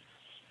sensor,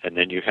 and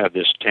then you have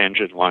this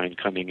tangent line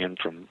coming in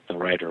from the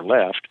right or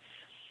left,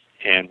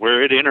 and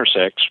where it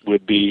intersects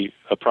would be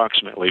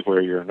approximately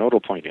where your nodal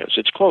point is.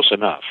 It's close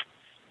enough.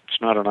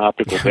 It's not an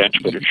optical bench,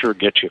 but it sure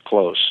gets you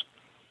close.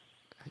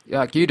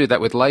 Yeah, you do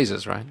that with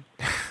lasers, right?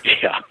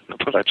 Yeah,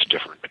 but that's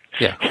different.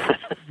 Yeah,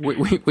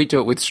 we do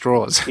it with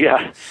straws.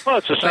 Yeah, well,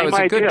 it's the same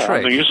idea. Good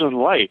trick. I'm using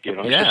light,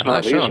 It's just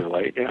not laser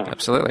light. Yeah,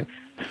 absolutely.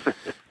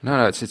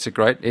 No, it's a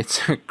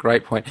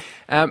great point.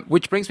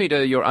 Which brings me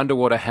to your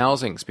underwater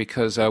housings,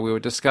 because we were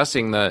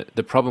discussing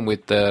the problem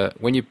with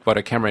when you put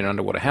a camera in an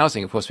underwater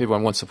housing. Of course,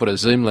 everyone wants to put a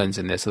zoom lens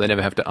in there, so they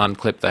never have to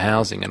unclip the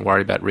housing and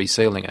worry about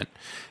resealing it.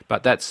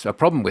 But that's a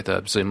problem with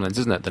a zoom lens,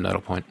 isn't it? The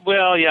nodal point.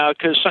 Well, yeah,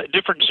 because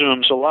different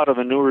zooms, a lot of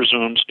the newer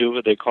zooms do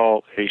what they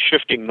call a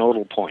shifting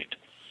nodal point.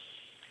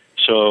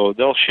 So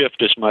they'll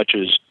shift as much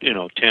as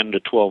 10 to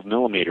 12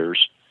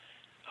 millimeters.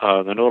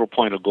 The nodal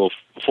point will go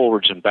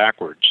forwards and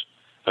backwards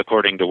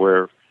according to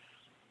where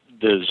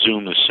the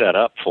zoom is set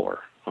up for.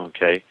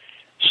 Okay,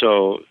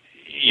 so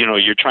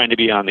you're trying to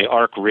be on the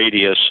arc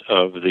radius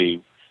of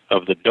the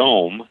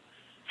dome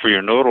for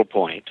your nodal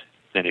point.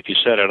 Then if you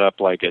set it up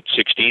like at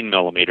 16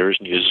 millimeters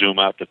and you zoom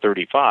out to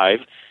 35,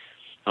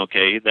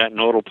 okay, that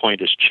nodal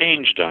point is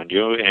changed on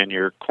you, and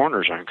your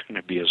corners aren't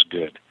going to be as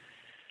good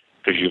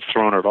because you've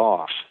thrown it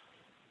off.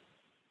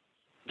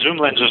 Zoom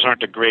lenses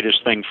aren't the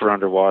greatest thing for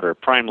underwater.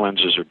 Prime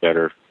lenses are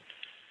better.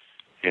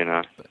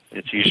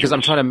 It's easier. Because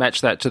I'm trying to match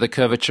that to the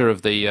curvature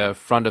of the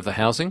front of the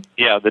housing?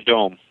 Yeah, the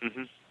dome.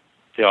 Mm-hmm.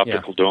 The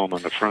optical dome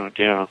on the front,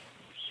 yeah.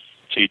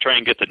 So you try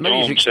and get the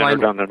dome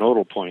centered on the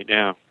nodal point,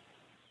 yeah.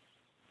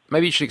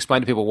 Maybe you should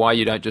explain to people why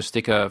you don't just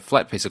stick a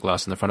flat piece of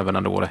glass in the front of an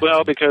underwater housing.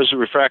 Well, because the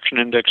refraction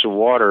index of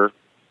water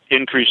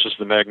increases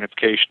the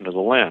magnification of the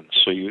lens.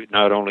 So you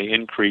not only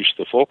increase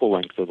the focal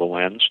length of the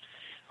lens,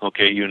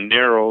 okay, you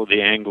narrow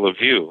the angle of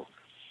view.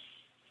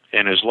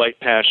 And as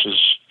light passes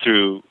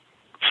through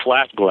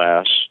flat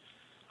glass,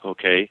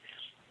 okay,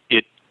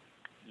 it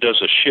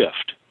does a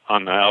shift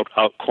on the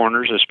out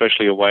corners,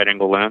 especially a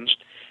wide-angle lens.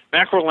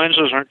 Macro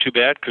lenses aren't too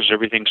bad because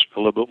everything's a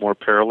little bit more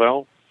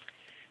parallel.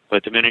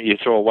 But the minute you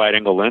throw a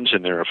wide-angle lens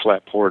in there, a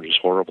flat port is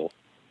horrible.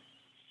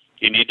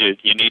 You need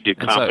to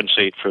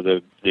compensate for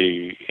the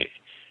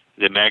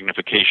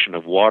magnification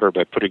of water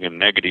by putting a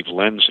negative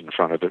lens in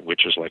front of it,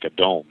 which is like a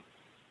dome.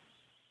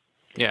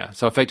 Yeah,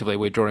 so effectively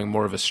we're drawing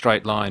more of a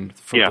straight line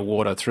from the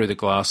water through the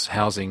glass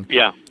housing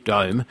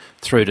dome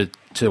through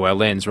to our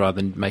lens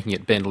rather than making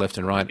it bend left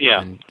and right.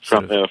 Yeah, and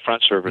from the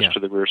front surface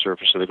to the rear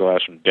surface of the glass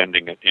and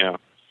bending it, yeah.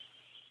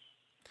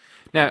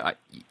 Now,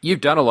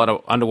 you've done a lot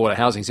of underwater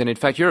housings, and in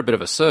fact, you're a bit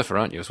of a surfer,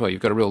 aren't you, as well?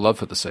 You've got a real love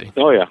for the sea.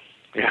 Oh, yeah.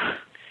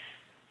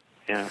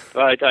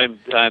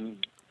 I'm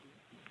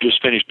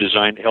just finished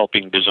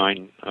helping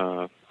design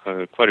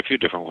quite a few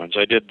different ones.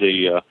 I did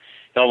the...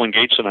 Elvin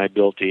Gates and I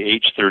built the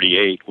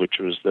H-38, which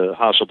was the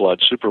Hasselblad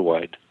super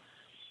wide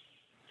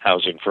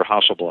housing for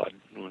Hasselblad.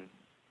 We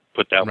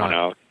put that one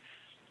out.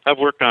 I've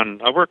worked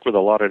with a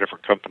lot of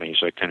different companies.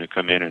 I kind of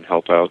come in and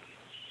help out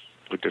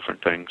with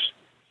different things.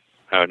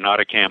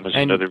 Nauticam is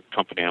another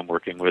company I'm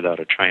working with out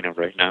of China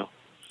right now.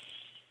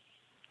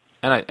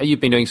 And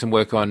you've been doing some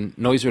work on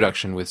noise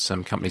reduction with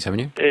some companies, haven't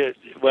you?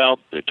 Well,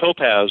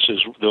 Topaz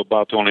is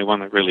about the only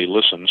one that really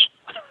listens.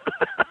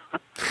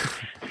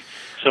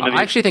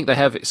 I actually think they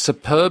have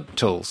superb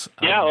tools.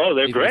 Yeah,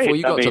 they're great. Before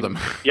you got to them.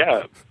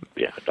 Yeah.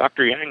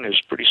 Dr. Yang is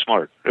pretty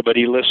smart, but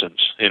he listens.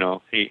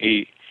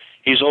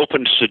 He's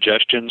open to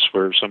suggestions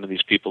for some of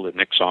these people at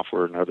Nick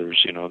Software and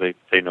others.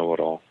 They know it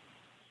all.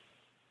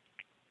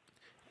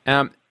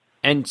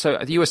 And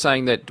so you were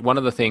saying that one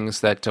of the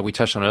things that we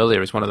touched on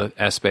earlier is one of the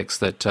aspects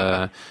that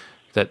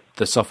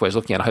the software is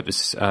looking at. I hope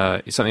this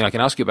is something I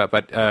can ask you about,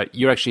 but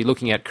you're actually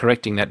looking at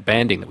correcting that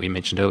banding that we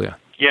mentioned earlier.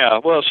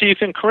 Yeah, well, so you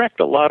can correct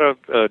a lot of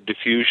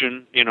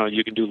diffusion.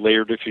 You can do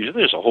layer diffusion.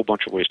 There's a whole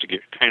bunch of ways to get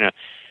kind of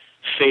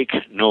fake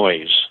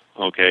noise,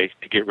 okay,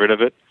 to get rid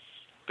of it.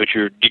 But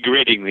you're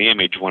degrading the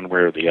image one way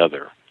or the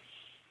other.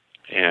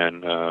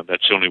 And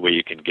that's the only way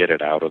you can get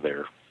it out of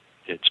there.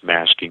 It's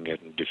masking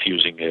it and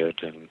diffusing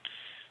it and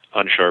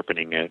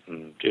unsharpening it,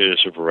 and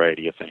there's a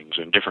variety of things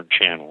and different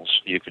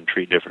channels. You can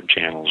treat different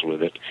channels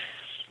with it.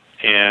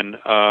 And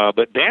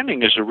but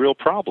banding is a real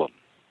problem,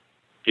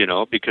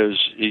 because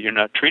you're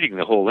not treating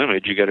the whole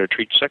image. You got to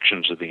treat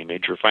sections of the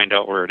image or find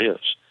out where it is.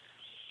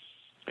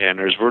 And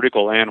there's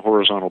vertical and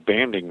horizontal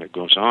banding that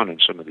goes on in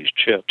some of these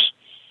chips.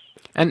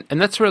 And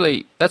that's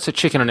a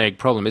chicken and egg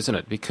problem, isn't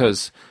it?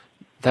 Because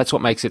that's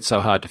what makes it so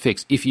hard to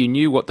fix. If you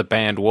knew what the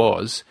band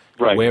was,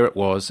 right, where it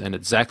was, and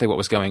exactly what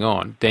was going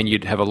on, then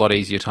you'd have a lot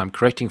easier time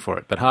correcting for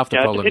it. But half the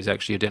problem is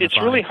actually identifying.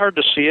 It's really hard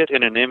to see it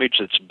in an image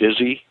that's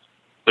busy,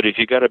 but if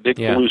you got a big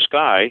blue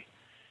sky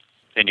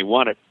and you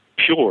want it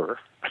pure,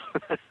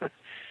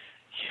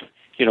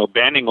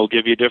 banding will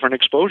give you a different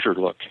exposure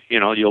look.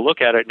 You'll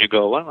look at it and you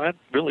go, well, that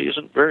really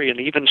isn't very an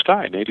even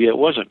sky. Maybe it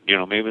wasn't.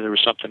 Maybe there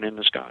was something in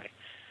the sky.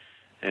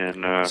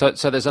 And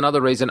so there's another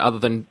reason other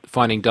than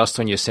finding dust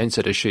on your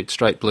sensor to shoot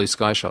straight blue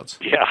sky shots.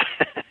 Yeah,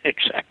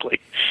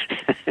 exactly.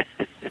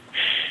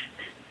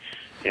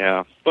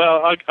 Yeah.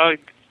 Well, I'll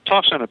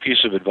toss in a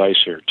piece of advice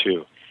here,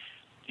 too.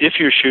 If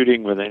you're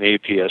shooting with an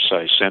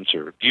APS-sized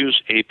sensor,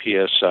 use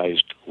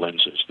APS-sized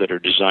lenses that are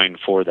designed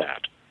for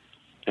that.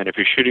 And if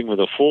you're shooting with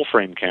a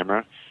full-frame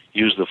camera,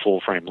 use the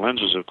full-frame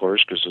lenses, of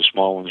course, because the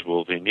small ones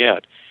will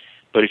vignette.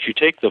 But if you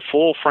take the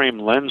full-frame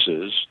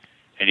lenses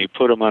and you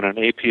put them on an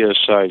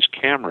APS-sized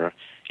camera,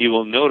 you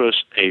will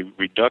notice a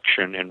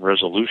reduction in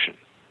resolution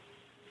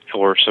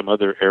or some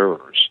other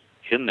errors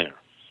in there.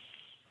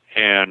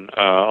 And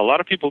a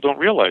lot of people don't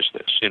realize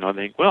this. They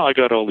think, well, I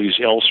got all these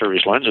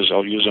L-series lenses,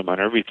 I'll use them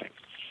on everything.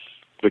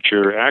 But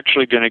you're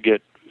actually going to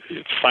get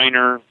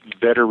finer,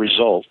 better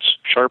results,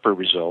 sharper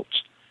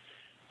results,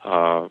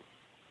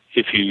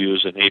 if you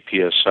use an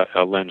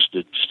a lens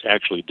that's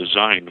actually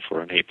designed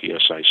for an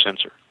APS-sized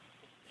sensor.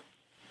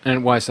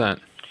 And why is that?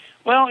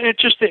 Well,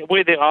 it's just the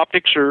way the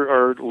optics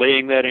are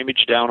laying that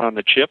image down on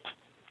the chip.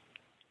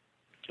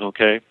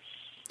 Okay.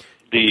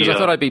 Because I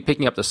thought I'd be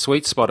picking up the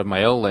sweet spot of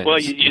my L lens. Well,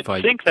 you'd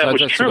think that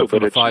was true,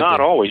 but it's not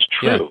always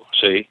true.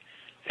 Yeah. See,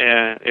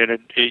 and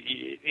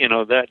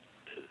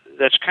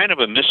that's kind of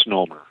a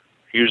misnomer,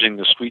 using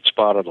the sweet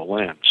spot of the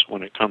lens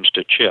when it comes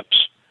to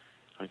chips.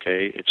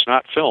 Okay, it's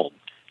not film.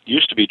 It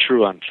used to be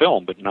true on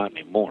film, but not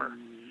anymore.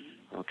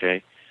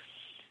 Okay,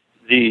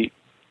 the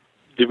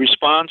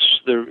response,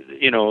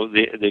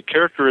 the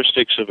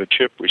characteristics of a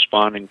chip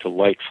responding to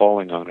light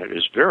falling on it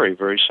is very,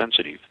 very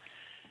sensitive.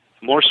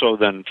 More so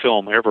than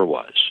film ever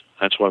was.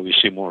 That's why we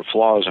see more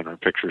flaws in our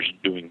pictures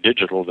doing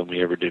digital than we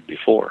ever did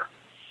before.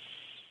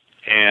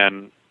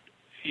 And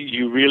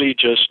you really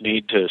just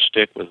need to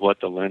stick with what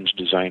the lens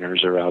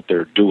designers are out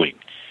there doing.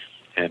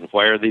 And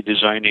why are they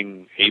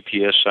designing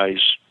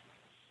APS-size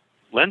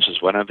lenses?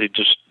 Why don't they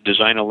just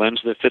design a lens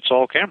that fits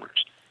all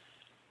cameras?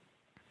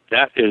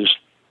 That is,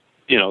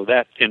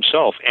 that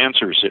himself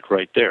answers it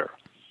right there.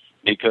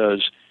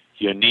 Because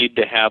you need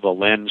to have a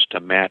lens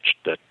to match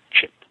the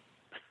chip.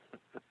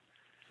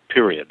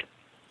 Period.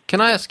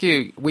 Can I ask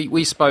you,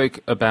 we spoke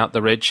about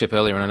the Red chip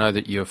earlier, and I know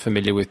that you're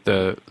familiar with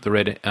the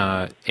Red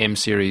M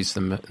series,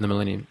 the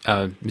Millennium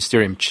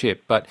Mysterium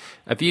chip, but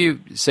have you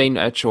seen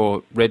much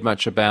or read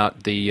much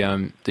about the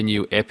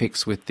new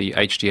Epix with the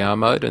HDR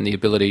mode and the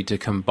ability to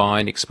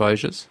combine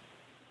exposures?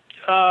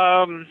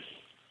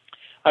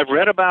 I've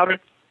read about it.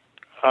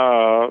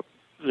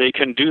 They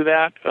can do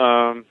that.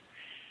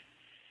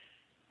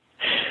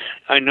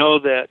 I know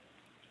that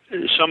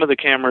some of the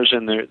cameras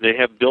they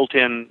have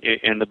built-in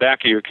in the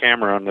back of your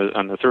camera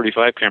on the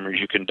 35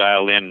 cameras, you can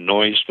dial in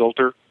noise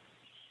filter,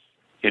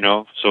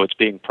 so it's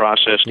being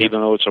processed. Yep.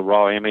 Even though it's a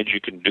raw image, you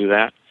can do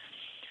that.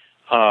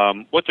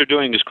 What they're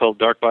doing is called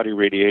dark body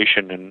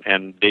radiation,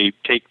 and they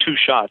take two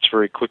shots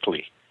very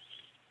quickly.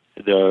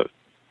 The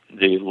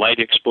light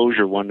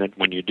exposure one, that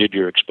when you did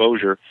your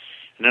exposure,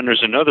 and then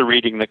there's another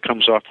reading that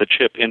comes off the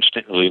chip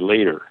instantly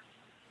later,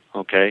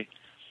 okay?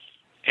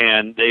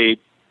 And they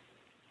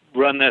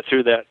run that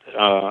through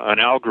an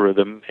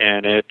algorithm,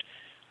 and it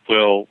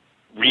will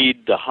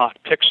read the hot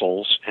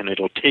pixels, and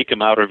it'll take them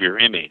out of your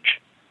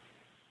image.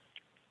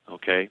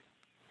 Okay?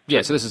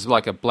 Yeah, so this is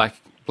like a black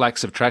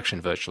subtraction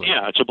virtually.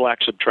 Yeah, it's a black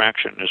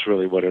subtraction is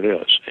really what it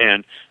is.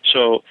 And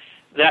so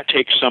that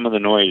takes some of the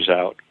noise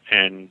out,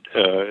 and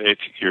if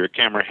your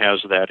camera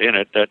has that in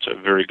it, that's a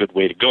very good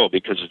way to go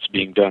because it's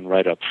being done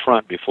right up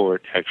front before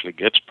it actually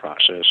gets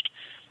processed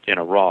in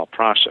a raw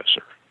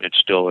processor. It's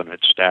still in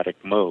its static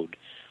mode.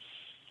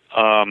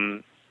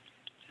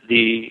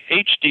 The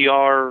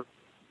HDR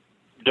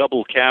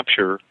double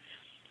capture,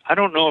 I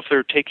don't know if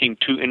they're taking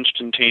two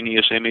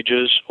instantaneous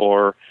images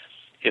or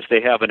if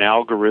they have an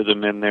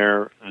algorithm in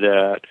there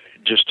that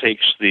just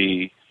takes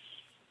the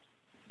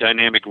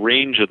dynamic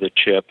range of the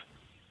chip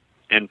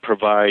and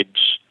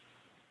provides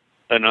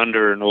an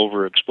under and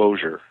over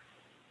exposure.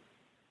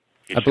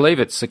 I believe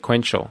it's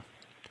sequential.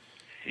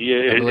 Yeah,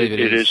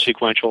 it is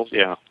sequential,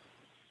 yeah.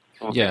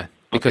 Okay. Yeah.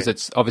 because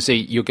it's obviously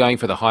you're going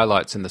for the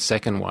highlights in the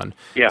second one.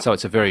 Yeah. So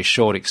it's a very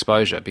short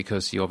exposure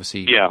because you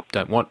obviously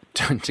don't want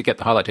to get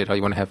the highlight detail.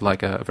 You want to have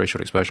like a very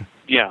short exposure.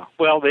 Yeah.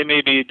 Well, they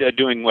may be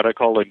doing what I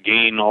call a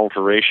gain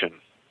alteration.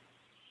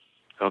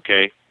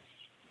 Okay.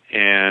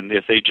 And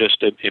if they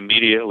just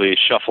immediately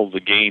shuffle the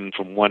gain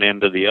from one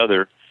end to the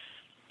other,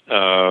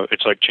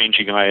 it's like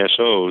changing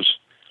ISOs,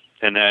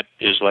 and that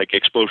is like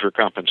exposure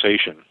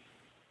compensation.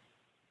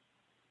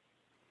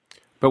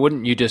 But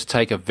wouldn't you just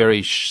take a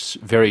very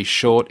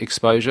short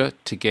exposure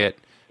to get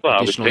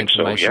additional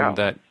information?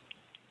 That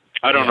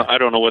I don't know. I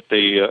don't know what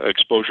the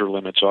exposure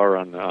limits are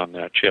on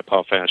that chip.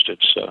 How fast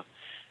it's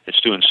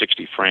doing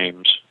 60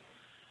 frames.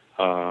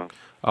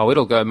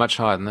 It'll go much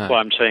higher than that. Well,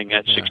 I'm saying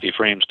at 60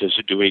 frames, does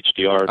it do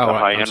HDR at the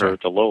high end or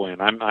at the low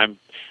end? I'm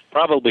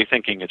probably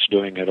thinking it's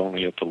doing it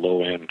only at the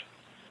low end.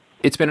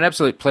 It's been an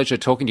absolute pleasure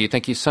talking to you.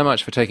 Thank you so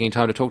much for taking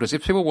time to talk to us.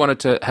 If people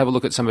wanted to have a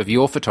look at some of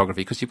your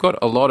photography, because you've got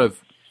a lot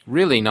of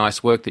really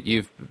nice work that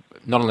you've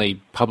not only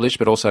published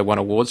but also won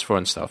awards for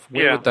and stuff.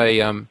 Where would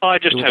they? I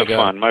just have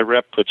fun. My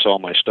rep puts all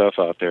my stuff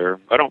out there.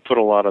 I don't put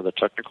a lot of the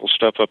technical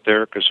stuff up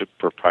there because it's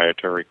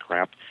proprietary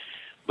crap.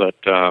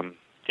 But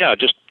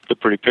just the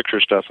pretty picture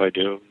stuff I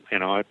do.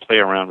 I play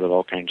around with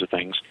all kinds of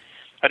things.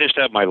 I just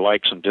have my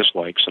likes and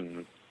dislikes,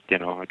 and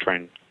I try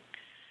and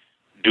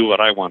do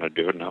what I want to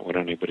do, not what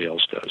anybody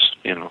else does.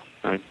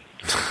 I'm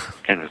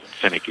kind of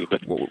finicky,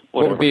 but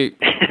what would be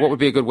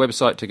a good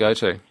website to go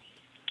to?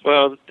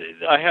 Well,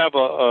 I have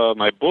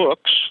my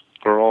books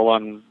are all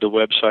on the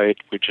website,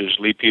 which is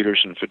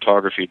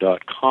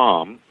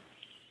leepetersonphotography.com.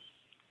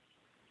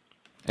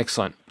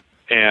 Excellent.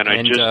 And I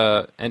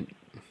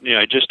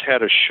just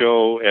had a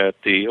show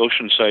at the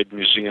Oceanside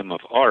Museum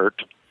of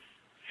Art,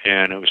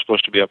 and it was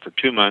supposed to be up for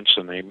 2 months,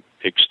 and they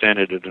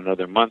extended it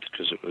another month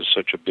because it was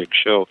such a big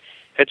show.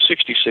 It had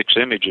 66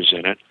 images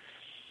in it,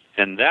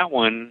 and that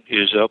one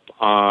is up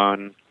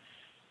on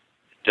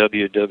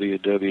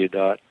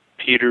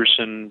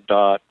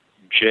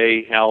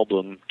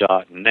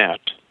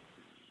www.peterson.jalbum.net,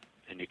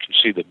 and you can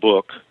see the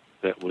book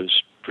that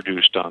was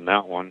produced on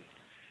that one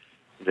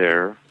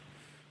there.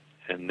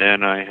 And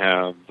then I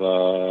have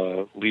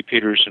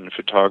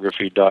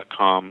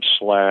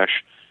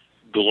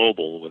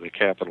leepetersonphotography.com/global with a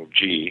capital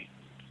G,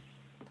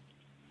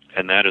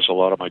 and that is a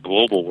lot of my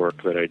global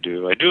work that I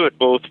do. I do it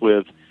both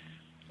with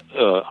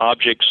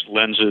objects,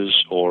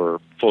 lenses, or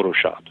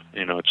Photoshop.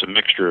 It's a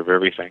mixture of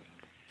everything.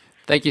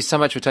 Thank you so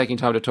much for taking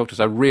time to talk to us.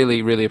 I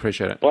really, really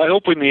appreciate it. Well, I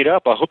hope we meet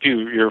up. I hope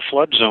your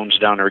flood zones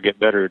down there get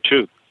better,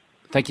 too.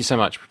 Thank you so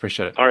much.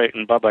 Appreciate it. All right,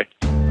 and bye-bye.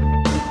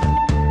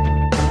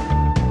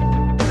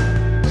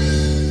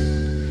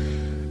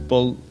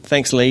 Well,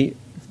 thanks, Lee.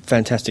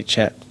 Fantastic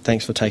chat.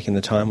 Thanks for taking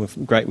the time.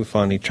 Great we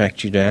finally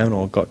tracked you down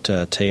or got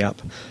tee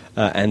up.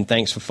 And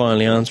thanks for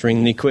finally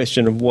answering the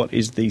question of what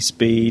is the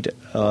speed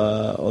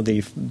or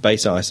the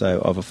base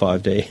ISO of a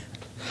 5D.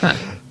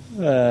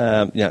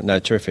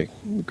 Terrific.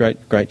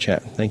 Great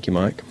chat. Thank you,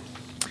 Mike.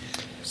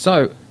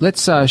 So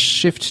let's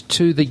shift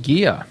to the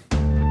gear.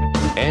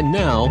 And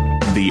now,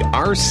 the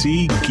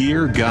RC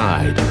Gear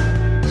Guide.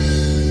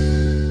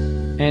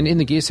 And in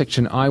the gear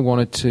section, I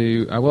wanted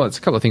to... it's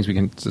a couple of things we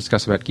can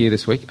discuss about gear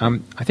this week. I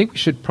think we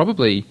should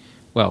probably,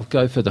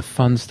 go for the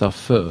fun stuff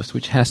first,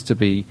 which has to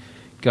be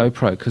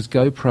GoPro, because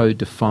GoPro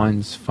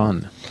defines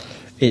fun.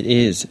 It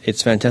is.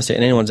 It's fantastic.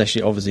 And anyone's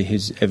actually, obviously,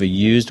 who's ever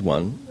used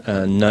one,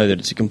 know that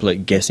it's a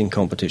complete guessing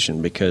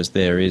competition because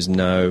there is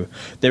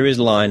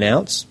line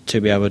outs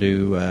to be able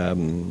to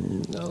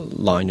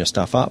line your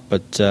stuff up,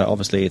 but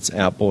obviously it's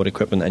outboard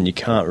equipment and you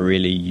can't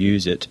really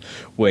use it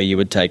where you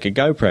would take a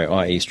GoPro,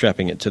 i.e.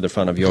 strapping it to the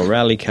front of your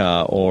rally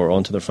car or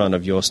onto the front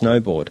of your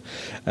snowboard.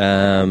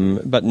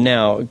 But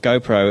now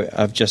GoPro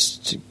are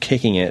just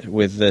kicking it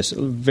with this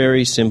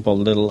very simple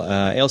little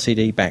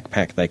LCD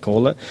backpack, they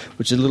call it,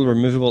 which is a little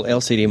removable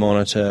LCD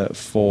monitor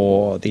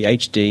for the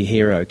HD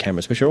Hero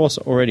cameras, which are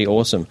also already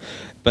awesome.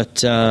 But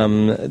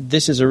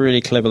this is a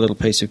really clever little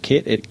piece of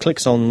kit. It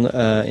clicks on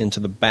into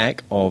the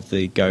back of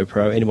the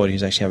GoPro. Anybody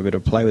who's actually had a bit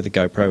of play with the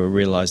GoPro will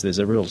realise there's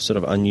a real sort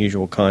of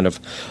unusual kind of,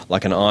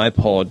 like an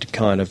iPod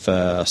kind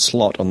of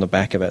slot on the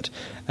back of it.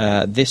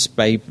 This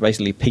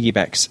basically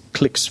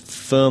clicks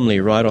firmly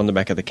right on the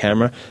back of the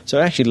camera, so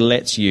it actually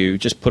lets you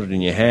just put it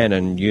in your hand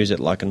and use it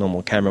like a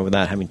normal camera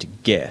without having to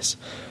guess.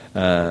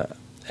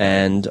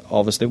 And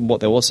obviously what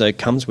there also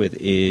comes with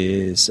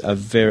is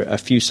a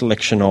few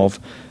selection of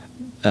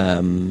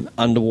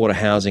underwater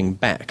housing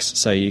backs,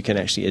 so you can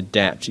actually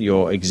adapt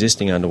your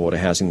existing underwater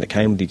housing that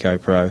came with the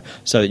GoPro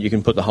so that you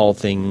can put the whole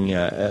thing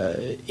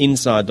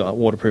inside the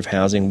waterproof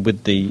housing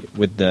with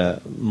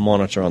the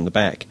monitor on the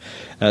back.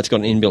 It's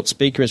got an inbuilt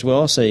speaker as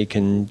well, so you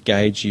can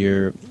gauge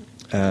your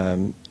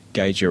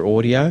gauge your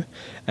audio,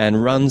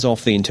 and runs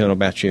off the internal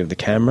battery of the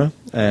camera.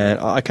 And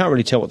I can't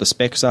really tell what the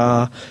specs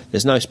are.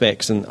 There's no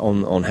specs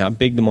on how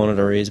big the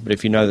monitor is, but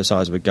if you know the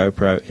size of a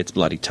GoPro, it's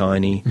bloody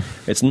tiny.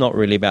 It's not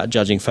really about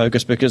judging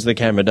focus because the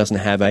camera doesn't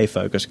have a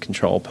focus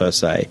control per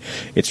se.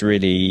 It's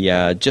really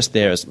just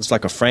there. It's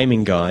like a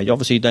framing guide.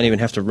 Obviously, you don't even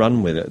have to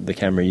run with it. The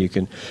camera, you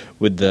can,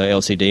 with the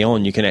LCD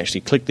on, you can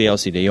actually click the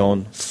LCD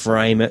on,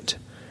 frame it,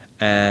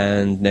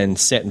 and then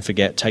set and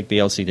forget, take the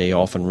LCD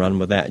off and run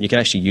with that. You can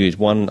actually use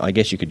one, I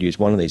guess you could use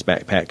one of these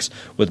backpacks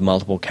with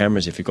multiple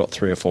cameras if you've got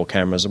 3 or 4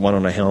 cameras, one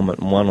on a helmet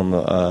and one on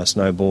the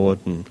snowboard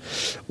and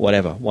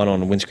whatever, one on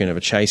the windscreen of a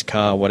chase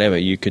car, whatever.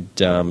 You could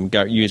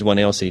go use one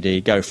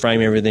LCD, go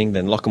frame everything,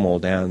 then lock them all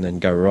down and then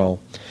go roll.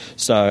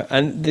 So,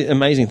 and the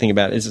amazing thing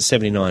about it is it's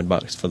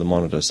 $79 for the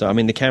monitor. So, I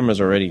mean, the cameras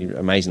are already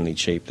amazingly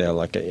cheap. They're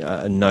like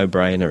a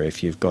no-brainer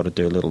if you've got to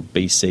do a little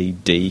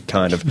BCD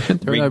kind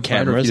of rig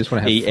cameras,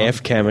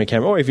 EF camera,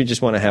 or if you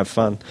just want to have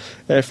fun.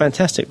 They're a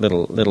fantastic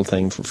little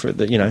thing for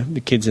the,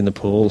 the kids in the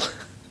pool.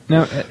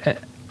 Now,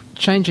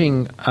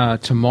 changing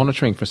to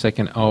monitoring for a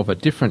second of a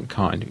different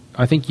kind.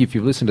 I think if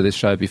you've listened to this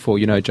show before,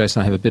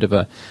 Jason, I have a bit of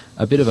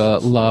a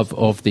love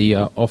of the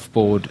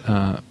off-board,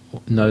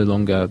 no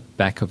longer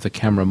back of the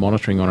camera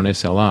monitoring on an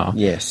SLR.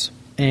 Yes.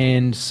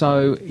 And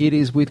so it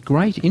is with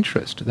great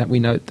interest that we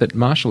note that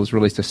Marshall has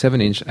released a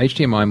 7-inch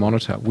HDMI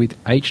monitor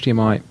with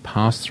HDMI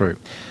pass-through.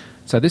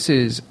 So this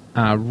is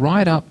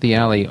right up the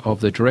alley of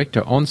the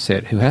director on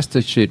set who has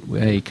to shoot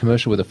a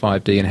commercial with a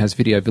 5D and has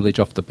Video Village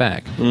off the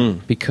back,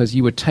 because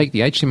you would take the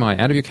HDMI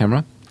out of your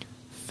camera,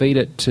 feed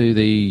it to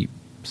the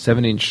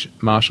 7-inch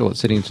Marshall that's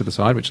sitting to the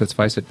side, which, let's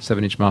face it,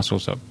 7-inch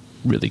Marshalls are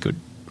really good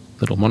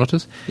little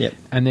monitors,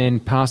 and then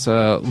pass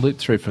a loop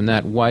through from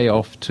that way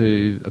off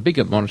to a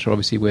bigger monitor,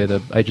 obviously, where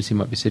the agency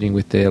might be sitting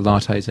with their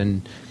lattes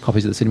and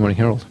copies of the Sydney Morning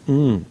Herald.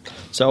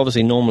 So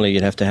obviously normally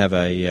you'd have to have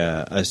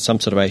some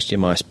sort of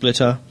HDMI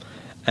splitter,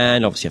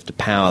 and obviously you have to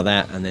power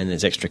that, and then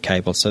there's extra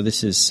cables. So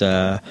this is,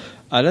 I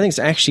don't think it's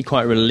actually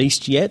quite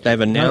released yet.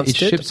 They've announced it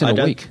ships in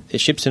a week. It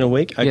ships in a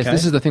week? Okay. Yes,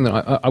 this is the thing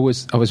that I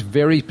was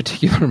very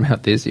particular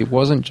about this. It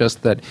wasn't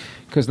just that,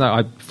 because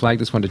I flagged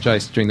this one to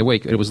Jace during the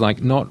week. It was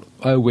like, not,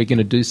 we're going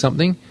to do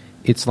something.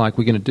 It's like,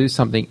 we're going to do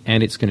something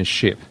and it's going to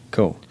ship.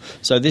 Cool.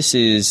 So this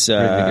is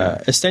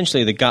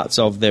essentially the guts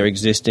of their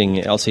existing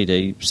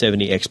LCD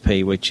 70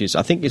 XP, which is,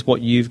 I think, is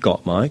what you've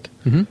got, Mike.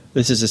 Mm-hmm.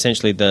 This is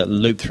essentially the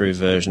loop-through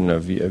version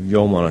of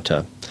your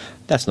monitor.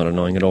 That's not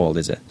annoying at all,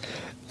 is it?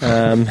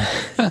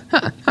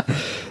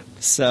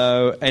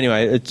 So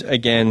anyway,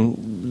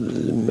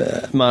 again,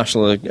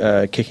 Marshall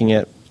are kicking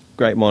it.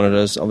 Great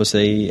monitors.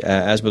 Obviously,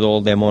 as with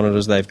all their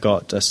monitors, they've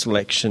got a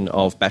selection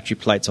of battery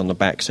plates on the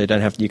back, so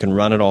you can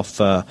run it off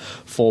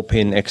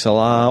 4-pin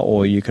XLR,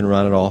 or you can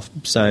run it off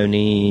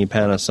Sony,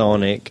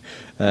 Panasonic,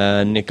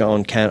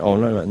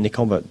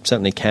 Nikon, but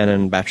certainly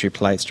Canon battery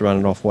plates to run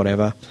it off,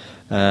 whatever.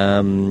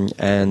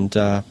 And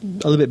a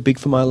little bit big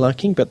for my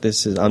liking, but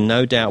this is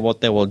no doubt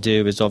what they will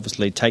do is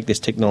obviously take this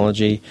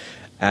technology,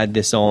 add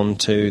this on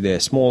to their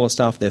smaller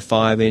stuff, their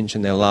 5-inch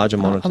and their larger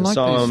monitors. Like,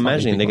 so I'm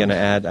imagining they're going to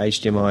add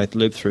HDMI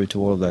loop through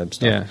to all of them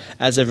stuff,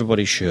 as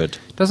everybody should.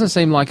 Doesn't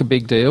seem like a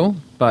big deal,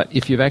 but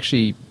if you're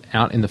actually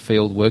out in the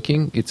field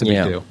working, it's a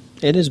big deal.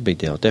 It is a big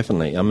deal,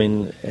 definitely. I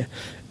mean,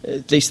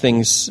 these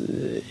things,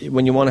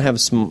 when you want to have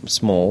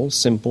small,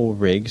 simple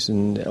rigs,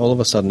 and all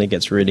of a sudden it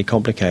gets really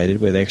complicated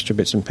with extra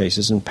bits and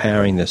pieces and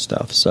powering this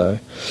stuff. So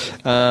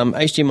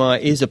HDMI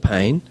is a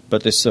pain,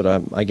 but this sort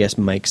of, I guess,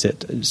 makes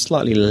it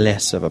slightly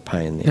less of a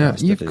pain. Now,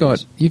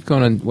 you've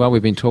gone and, while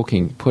we've been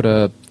talking, put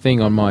a thing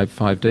on my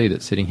 5D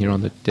that's sitting here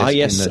on the desk. Oh,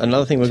 yes.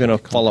 Another thing we're going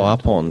to follow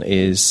up on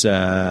is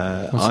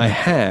I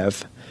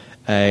have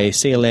a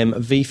CLM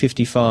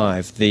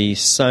V55, the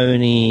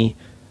Sony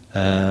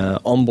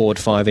onboard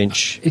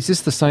 5-inch. Is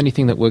this the Sony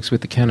thing that works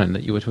with the Canon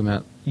that you were talking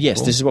about? Yes,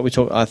 before? This is what we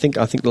talked. I think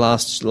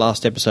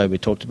last episode we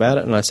talked about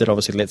it, and I said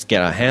obviously let's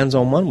get our hands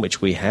on one,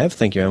 which we have.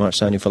 Thank you very much,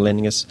 Sony, for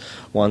lending us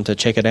one to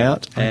check it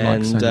out.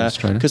 And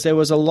because there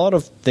was a lot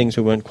of things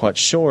we weren't quite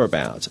sure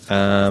about,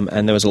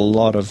 and there was a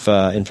lot of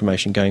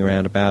information going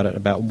around about it,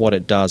 about what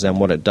it does and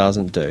what it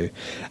doesn't do.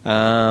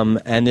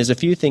 And there's a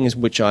few things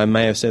which I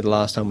may have said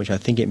last time, which I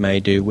think it may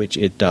do, which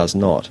it does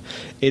not.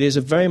 It is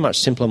a very much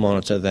simpler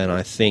monitor than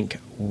I think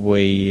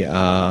we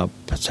are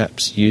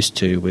perhaps used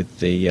to with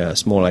the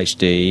small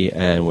HD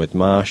and with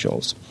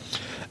Marshalls.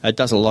 It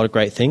does a lot of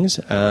great things,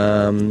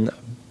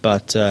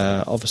 but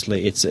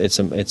obviously it's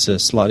a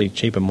slightly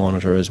cheaper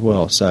monitor as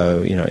well,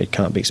 so it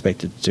can't be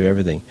expected to do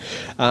everything.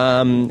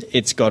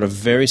 It's got a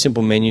very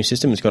simple menu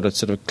system. It's got a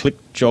sort of click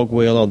jog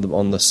wheel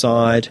on the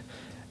side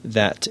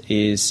that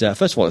is,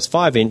 first of all, it's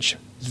 5-inch,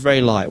 it's very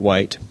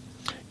lightweight,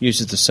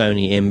 uses the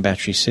Sony M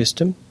battery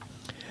system.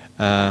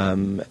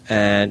 And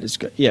it's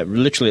got,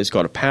 literally it's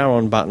got a power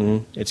on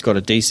button, it's got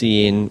a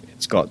DC in,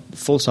 it's got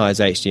full-size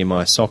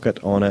HDMI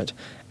socket on it,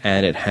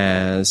 and it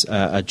has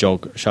a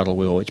jog shuttle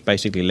wheel, which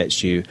basically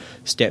lets you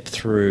step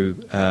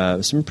through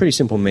some pretty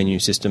simple menu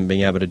system,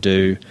 being able to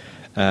do,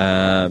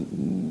 color,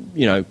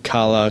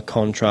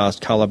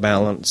 contrast, color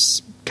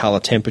balance, color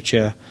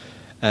temperature,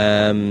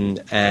 and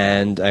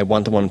a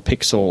 1-to-1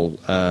 pixel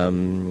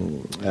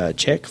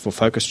check for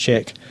focus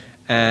check,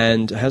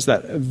 and has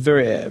that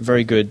very,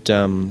 very good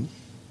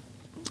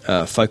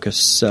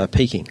focus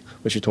peaking,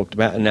 which we talked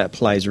about, and that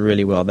plays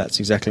really well. That's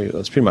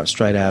pretty much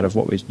straight out of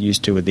what we're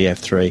used to with the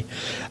F3.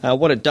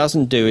 What it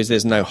doesn't do is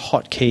there's no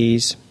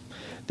hotkeys.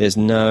 There's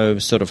no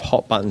sort of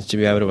hot buttons to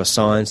be able to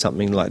assign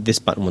something like this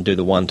button will do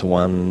the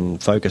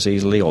 1-to-1 focus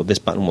easily, or this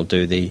button will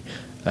do the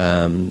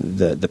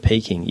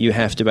peaking. You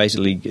have to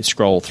basically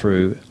scroll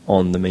through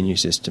on the menu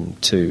system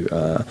to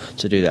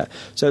do that.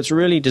 So it's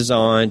really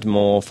designed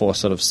more for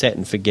sort of set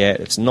and forget.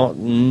 It's not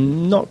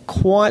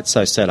quite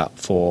so set up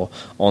for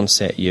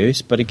on-set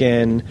use, but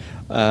again,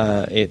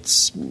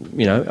 it's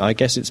I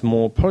guess it's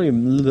probably a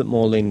little bit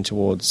more leaning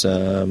towards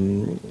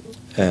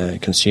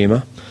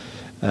consumer.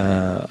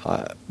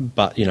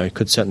 But it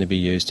could certainly be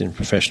used in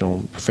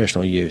professional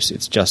use.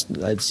 It's just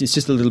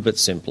a little bit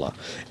simpler.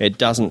 It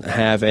doesn't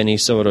have any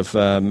sort of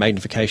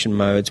magnification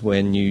modes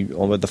with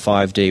the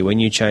 5D. When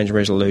you change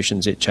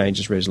resolutions, it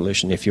changes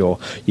resolution. If you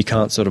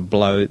can't sort of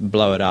blow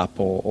it up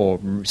or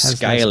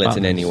scale it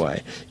in any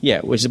way.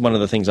 Yeah, which is one of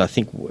the things I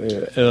think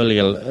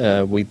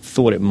earlier we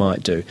thought it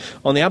might do.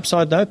 On the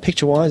upside though,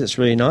 picture-wise, it's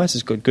really nice.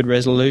 It's got good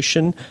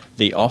resolution.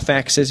 The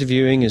off-axis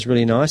viewing is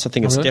really nice. I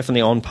think it's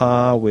definitely on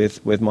par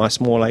with my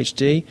small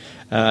HD.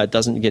 It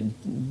doesn't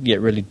get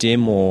really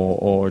dim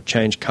or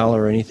change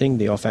color or anything.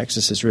 The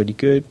off-axis is really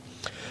good.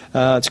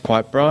 It's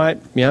quite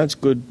bright. It's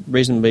good,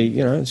 reasonably.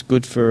 It's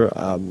good for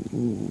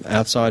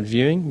outside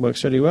viewing.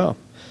 Works really well.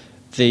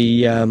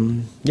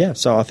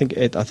 So I think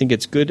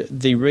it's good.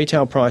 The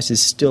retail price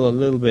is still a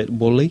little bit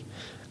woolly.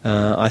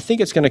 I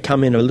think it's going to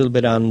come in a little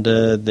bit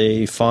under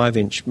the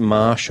 5-inch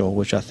Marshall,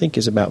 which I think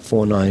is about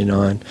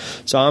 $499.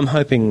 So I'm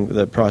hoping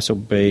the price will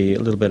be a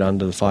little bit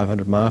under the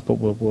 500 mark, but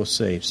we'll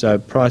see. So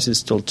price is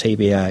still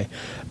TBA.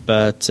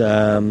 But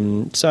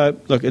so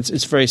look,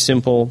 it's very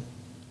simple,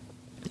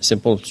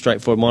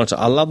 straightforward monitor.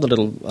 I love the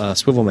little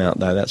swivel mount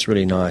though. That's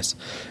really nice.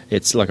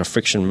 It's like a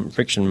friction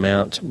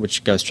mount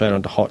which goes straight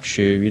onto hot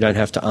shoe. You don't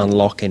have to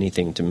unlock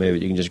anything to move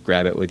it. You can just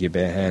grab it with your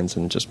bare hands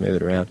and just move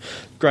it around.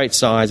 Great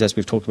size, as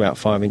we've talked about,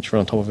 5-inch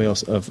on top of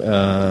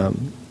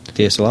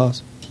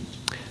DSLRs.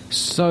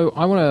 So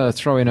I want to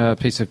throw in a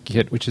piece of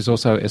kit which is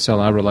also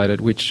SLR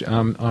related, which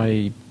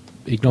I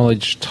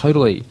acknowledge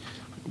totally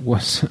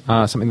was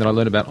something that I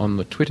learned about on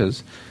the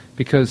Twitters.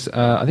 Because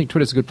I think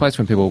Twitter's a good place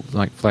when people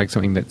flag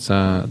something that's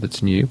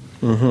new.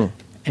 Mm-hmm.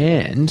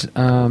 And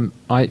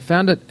I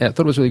found it. I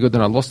thought it was really good.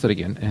 Then I lost it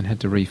again and had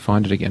to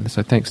re-find it again.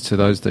 So thanks to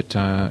those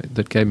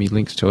that gave me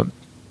links to it.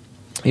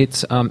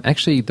 It's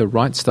actually the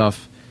Right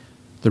Stuff,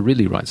 the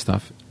really Right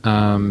Stuff,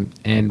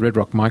 and Red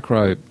Rock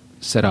Micro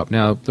setup.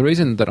 Now the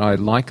reason that I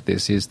like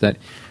this is that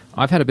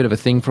I've had a bit of a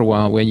thing for a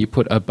while where you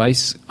put a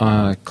base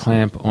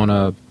clamp on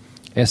a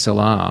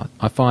SLR.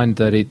 I find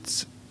that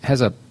it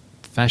has a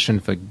fashion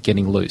for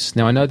getting loose.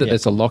 Now I know that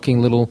there's a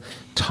locking little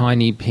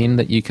tiny pin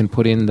that you can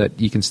put in that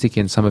you can stick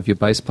in some of your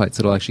base plates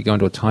that'll actually go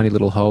into a tiny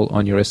little hole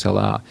on your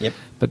SLR. Yep.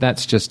 But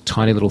that's just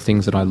tiny little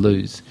things that I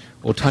lose,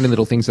 or tiny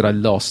little things that I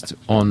lost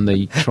on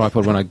the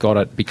tripod when I got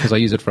it because I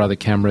use it for other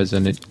cameras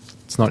and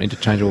it's not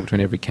interchangeable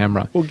between every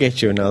camera. We'll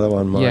get you another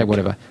one, Mike. Yeah,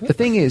 whatever. The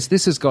thing is,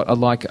 this has got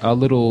a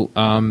little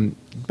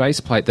base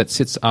plate that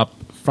sits up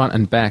front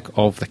and back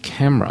of the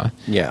camera.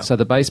 Yeah. So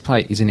the base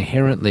plate is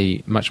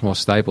inherently much more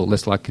stable,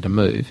 less likely to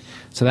move.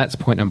 So that's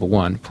point number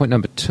one. Point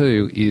number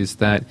two is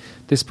that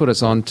this put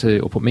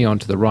me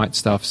onto the Right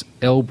Stuff's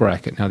L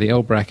bracket. Now the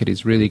L bracket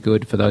is really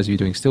good for those of you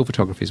doing still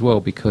photography as well,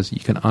 because you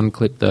can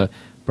unclip the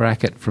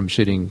bracket from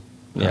shooting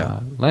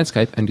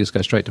landscape and just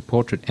go straight to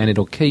portrait, and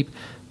it'll keep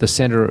the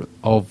center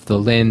of the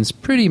lens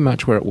pretty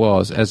much where it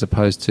was, as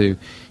opposed to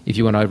if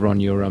you went over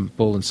on your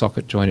ball and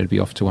socket joint, it'd be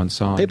off to one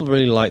side. People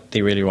really like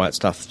the Really Right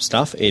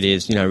Stuff. It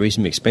is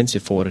reasonably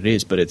expensive for what it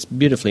is, but it's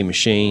beautifully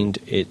machined.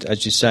 It,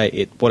 as you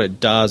say, what it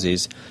does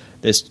is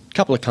there's a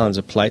couple of kinds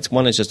of plates.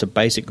 One is just a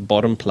basic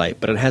bottom plate,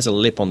 but it has a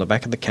lip on the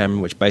back of the camera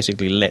which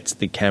basically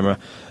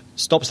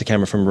stops the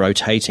camera from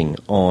rotating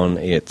on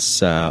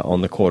its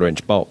on the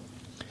 1/4-inch bolt.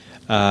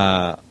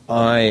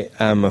 I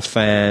am a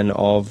fan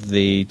of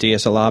the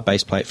DSLR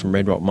base plate from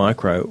Red Rock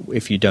Micro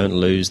if you don't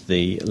lose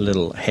the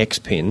little hex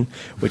pin,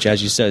 which,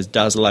 as you said,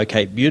 does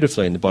locate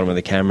beautifully in the bottom of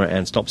the camera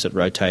and stops it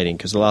rotating,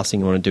 because the last thing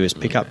you want to do is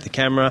pick up the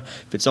camera.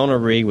 If it's on a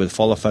rig with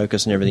follow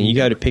focus and everything, you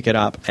go to pick it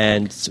up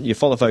and your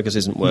follow focus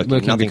isn't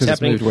working. Nothing's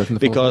happening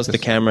because the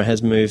camera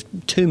has moved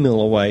 2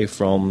 mil away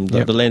from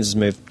the lens has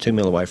moved 2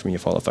 mil away from your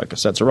follow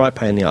focus. So it's a right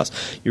pain in the ass.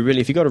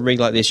 If you've got a rig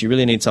like this, you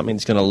really need something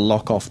that's going to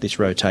lock off this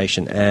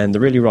rotation, and the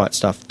Really Right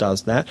Stuff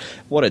does that.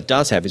 What it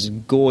does have is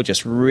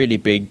gorgeous, really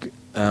big,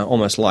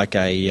 almost like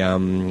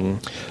a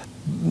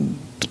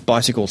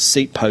bicycle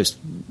seat post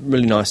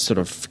really nice sort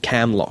of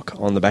cam lock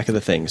on the back of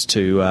the things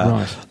to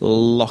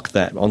lock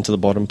that onto the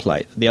bottom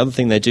plate. The other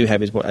thing they do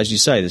have is, as you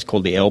say, it's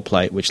called the L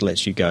plate, which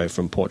lets you go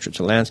from portrait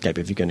to landscape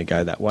if you're going to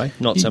go that way.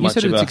 Not so much.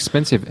 You said it's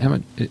expensive. How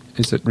much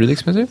is it? Really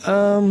expensive?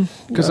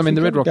 Because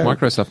the Red Rock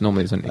Micro stuff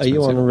normally isn't expensive. Are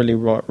you on Really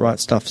Right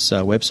Stuff's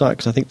website?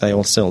 Because I think they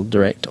all sell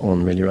direct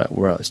on Really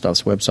Right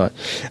Stuff's website.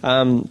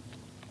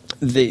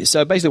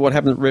 So basically what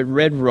happened,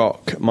 Red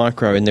Rock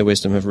Micro in their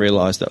wisdom have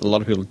realised that a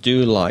lot of people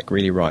do like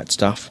Really Right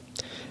Stuff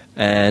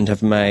and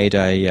have made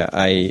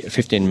a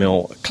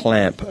 15mm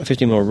clamp, a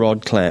 15mm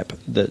rod clamp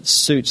that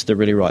suits the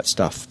Really Right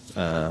Stuff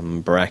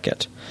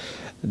bracket.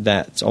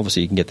 That's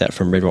obviously you can get that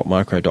from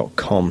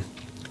redrockmicro.com.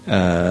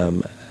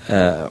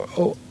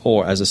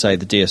 Or as I say,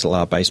 the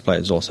DSLR base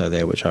plate is also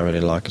there, which I really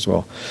like as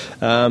well.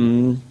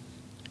 You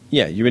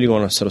really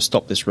want to sort of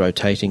stop this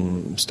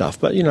rotating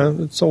stuff, but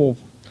it's all.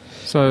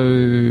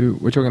 So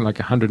we're talking like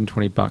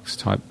 $120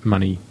 type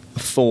money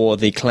for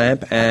the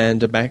clamp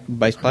and a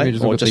base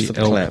plate, or just for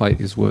the clamp? L plate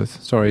is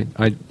worth. Sorry,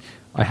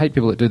 I hate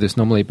people that do this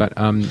normally, but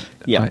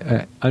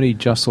I only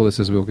just saw this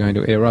as we were going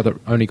to air. Rather,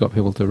 only got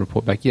people to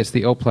report back. Yes,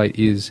 the L plate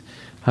is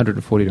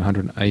 140 to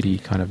 180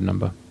 kind of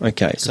number.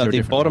 Okay, so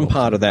the bottom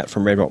part of that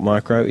from Red Rock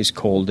Micro is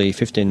called the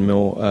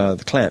 15mm,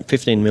 the clamp,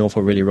 15mm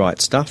for Really Right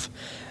Stuff,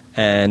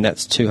 and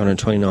that's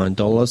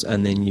 $229,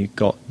 and then you've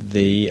got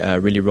the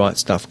Really Right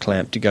Stuff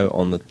clamp to go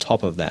on the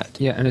top of that.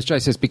 Yeah, and as Jay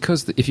says,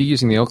 because if you're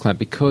using the L clamp,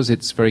 because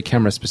it's very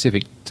camera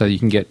specific, so you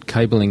can get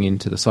cabling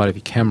into the side of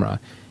your camera,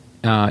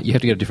 you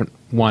have to get a different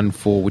one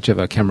for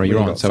whichever camera you're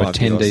on. So a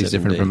 10D is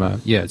different from a...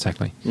 Yeah,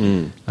 exactly.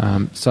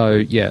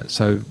 So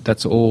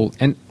that's all.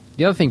 And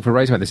the other thing for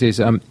raising about this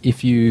is,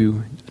 if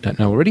you don't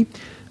know already,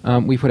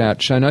 we put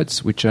out show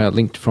notes, which are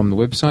linked from the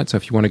website. So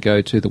if you want to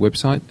go to the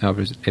website,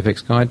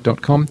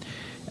 fxguide.com,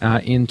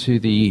 into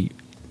the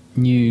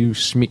new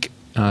SMIC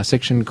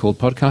section called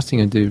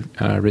podcasting, and do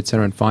Red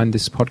Center and find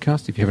this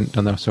podcast. If you haven't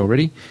done that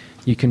already,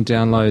 you can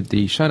download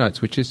the show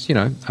notes, which is,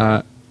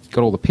 got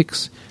all the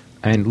pics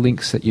and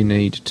links that you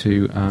need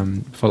to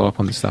follow up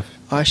on this stuff.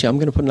 Actually, I'm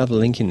going to put another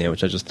link in there,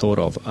 which I just thought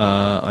of.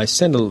 I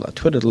sent a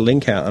Twitter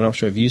link out. I'm not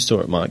sure if you saw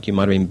it, Mike. You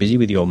might have been busy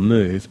with your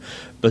move.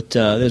 But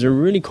there's a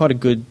really quite a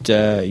good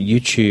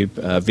YouTube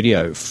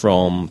video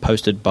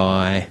posted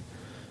by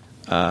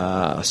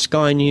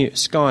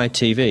Sky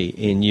TV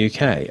in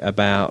UK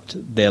about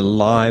their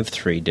live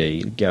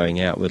 3D, going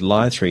out with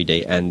live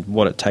 3D and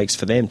what it takes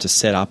for them to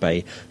set up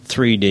a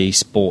 3D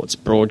sports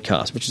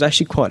broadcast, which is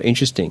actually quite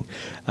interesting.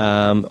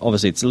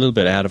 Obviously, it's a little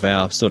bit out of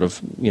our sort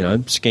of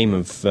scheme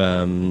of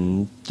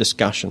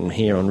discussion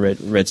here on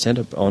Red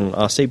Centre on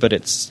RC, but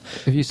it's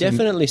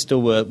definitely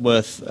still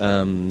worth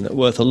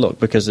a look,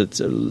 because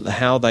it's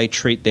how they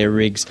treat their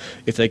rigs.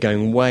 If they're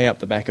going way up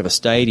the back of a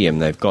stadium,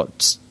 they've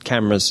got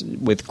cameras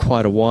with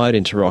quite a wide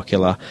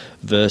interocular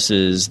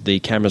versus the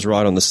cameras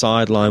right on the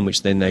sideline,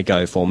 which then they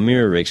go for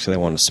mirror rigs because they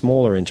want a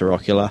smaller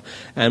interocular.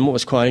 And what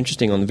was quite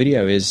interesting on the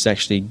video is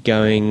actually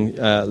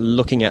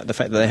looking at the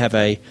fact that they have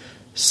a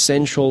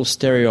central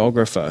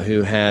stereographer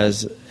who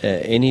has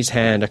in his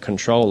hand a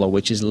controller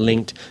which is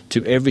linked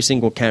to every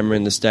single camera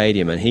in the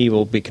stadium, and he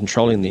will be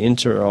controlling the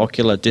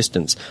interocular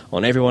distance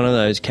on every one of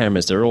those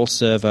cameras. They're all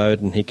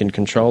servoed and he can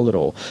control it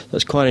all. So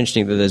it's quite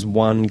interesting that there's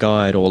one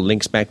guy it all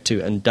links back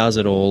to and does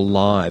it all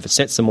live. It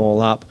sets them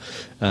all up,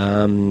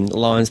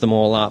 lines them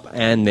all up,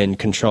 and then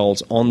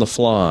controls on the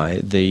fly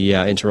the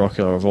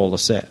interocular of all the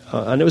set.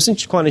 And it was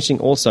quite interesting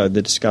also,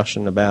 the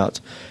discussion about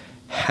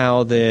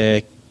how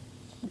they're,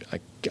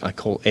 I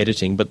call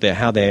editing, but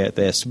how their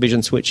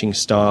vision switching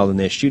style and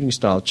their shooting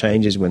style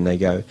changes when they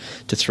go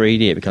to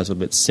 3D. It becomes a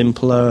little bit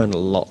simpler and a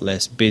lot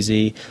less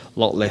busy, a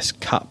lot less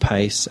cut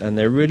pace, and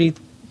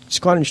it's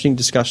quite an interesting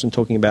discussion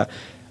talking about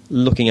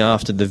looking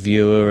after the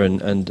viewer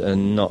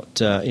and not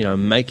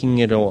making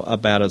it all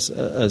about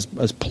as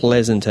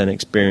pleasant an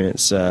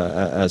experience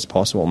as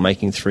possible,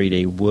 making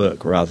 3D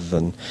work rather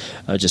than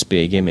just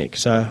be a gimmick.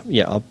 So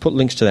yeah, I'll put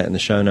links to that in the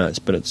show notes,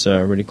 but it's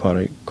really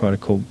quite a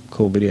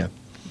cool video.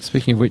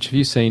 Speaking of which, have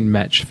you seen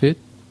Match Fit?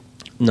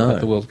 No.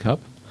 At the World Cup?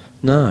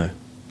 No.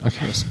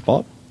 Okay. A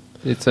spot?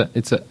 It's a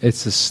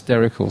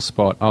hysterical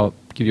spot. I'll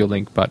give you a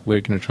link, but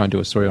we're going to try and do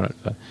a story on it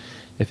for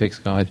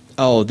FX Guide.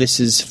 Oh, this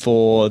is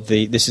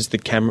the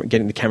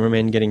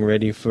cameramen getting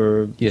ready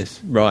for. Yes.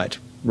 Right.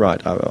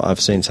 I've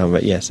seen some of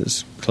it. Yes,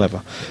 it's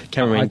clever.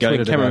 Cameramen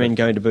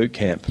going to boot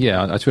camp.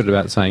 Yeah, I tweeted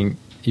about saying,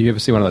 you ever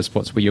see one of those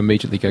spots where you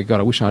immediately go,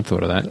 God, I wish I'd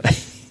thought of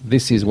that.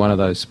 This is one of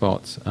those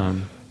spots.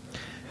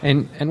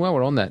 And while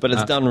we're on that... But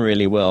it's done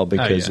really well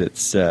because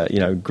it's,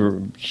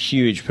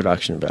 huge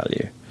production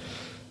value.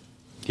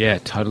 Yeah,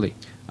 totally.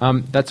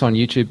 That's on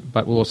YouTube,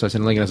 but we'll also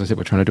send a link. And as I said,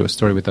 we're trying to do a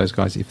story with those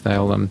guys if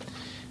they'll...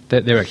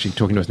 They're actually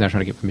talking to us now,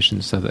 trying to get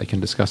permission so that they can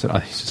discuss it. I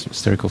think it's just a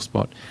hysterical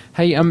spot.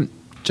 Hey,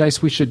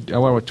 Jace, we should,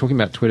 while we're talking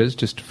about Twitters,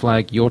 just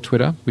flag your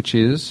Twitter, which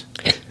is...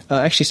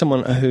 actually,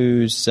 someone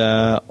who's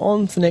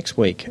on for next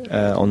week,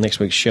 on next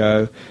week's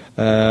show,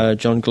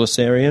 John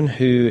Glasarian,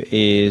 who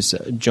is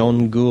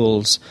John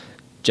Gould's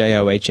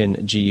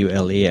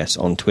JOHNGULES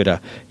on Twitter.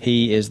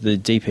 He is the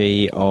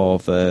DP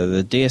of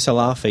the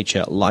DSLR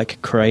feature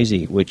Like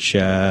Crazy, which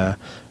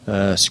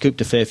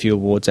scooped a fair few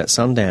awards at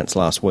Sundance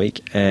last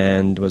week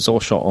and was all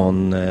shot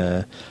on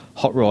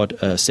Hot Rod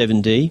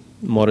 7D,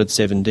 modded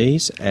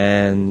 7Ds,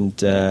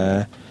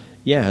 and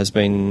has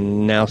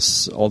been now,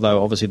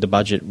 although obviously the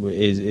budget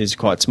is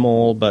quite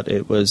small, but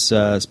it was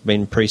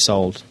been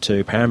pre-sold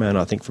to Paramount,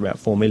 I think, for about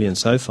 $4 million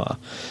so far.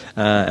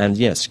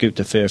 Scooped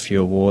a fair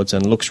few awards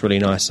and looks really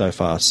nice so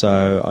far.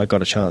 So I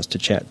got a chance to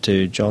chat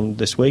to John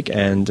this week,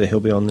 and he'll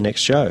be on the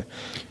next show.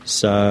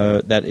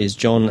 So that is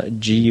John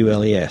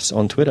Gules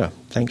on Twitter.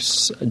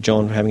 Thanks,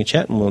 John, for having a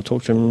chat, and we'll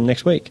talk to him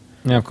next week.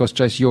 Now, of course,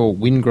 Jace, you're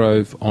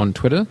Wingrove on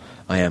Twitter.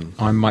 I am.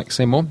 I'm Mike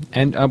Seymour.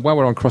 And while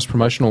we're on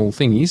cross-promotional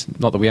thingies,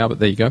 not that we are, but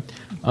there you go.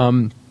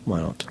 Why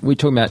not? We're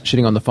talking about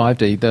shitting on the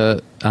 5D.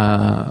 The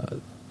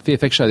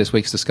VFX show this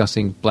week is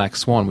discussing Black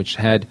Swan, which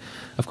had,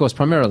 of course,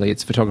 primarily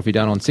its photography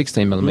done on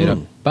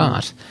 16mm,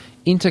 but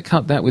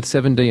intercut that with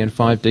 7D and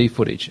 5D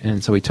footage.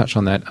 And so we touched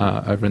on that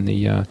over in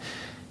the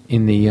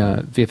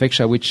VFX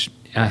show, which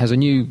has a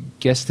new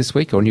guest this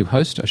week, or a new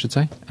host, I should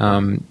say.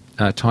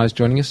 Ty's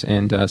joining us,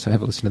 and so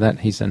have a listen to that.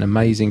 He's an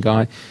amazing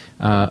guy,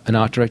 an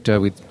art director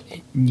with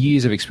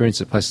years of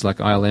experience at places like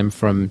ILM,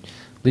 from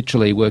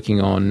literally working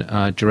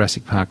on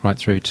Jurassic Park right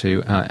through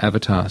to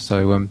Avatar.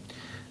 So,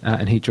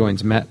 and he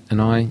joins Matt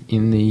and I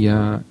in the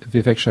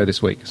VFX show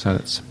this week. So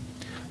that's,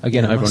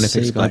 again, over on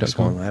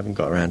fxguy.com. I haven't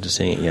got around to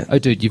seeing it yet. Oh,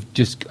 dude, you've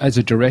just, as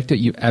a director,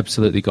 you've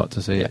absolutely got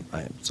to see it.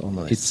 It's on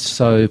the list. It's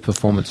so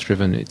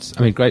performance-driven. It's,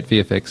 I mean, great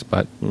VFX,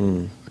 but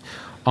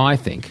I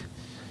think...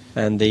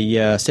 And the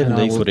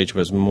 7D footage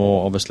was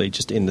more obviously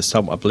just in the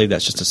subway. I believe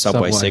that's just a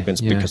subway sequence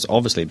because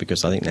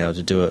I think now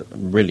to do it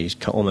really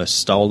almost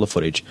stole the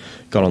footage,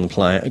 got on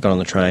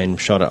the train,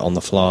 shot it on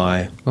the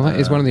fly. Well, that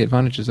is one of the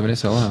advantages of an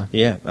SLR.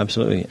 Yeah,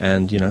 absolutely.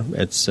 And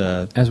it's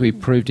as we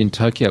proved in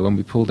Tokyo when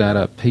we pulled out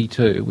a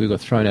P2, we got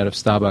thrown out of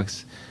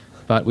Starbucks,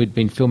 but we'd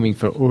been filming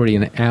for already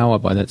an hour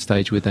by that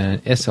stage with an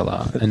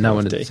SLR, and no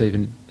one had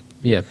even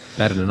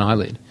batted an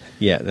eyelid.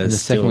 Yeah, and the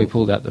second we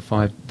pulled out the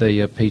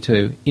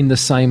P2 in the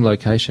same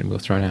location, we were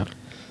thrown out.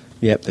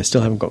 Yep, they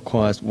still haven't got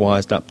quite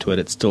wised up to it.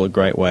 It's still a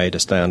great way to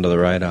stay under the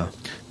radar.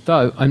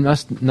 Though I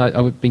must note,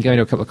 I've been going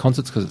to a couple of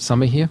concerts because it's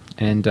summer here,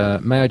 and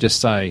may I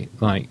just say,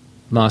 like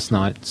last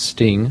night,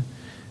 Sting.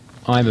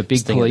 I'm a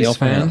big Police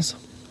fan. House.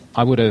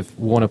 I would have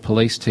worn a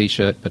Police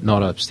T-shirt, but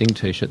not a Sting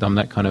T-shirt. I'm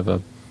that kind of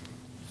a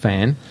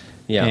fan.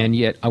 Yeah. And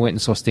yet, I went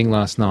and saw Sting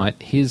last night.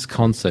 His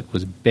concert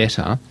was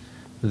better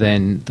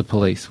than the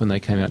Police when they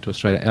came out to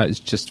Australia. It's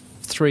just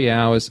 3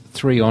 hours,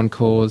 3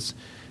 encores.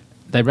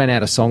 They ran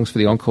out of songs for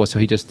the encore, so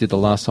he just did the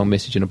last song,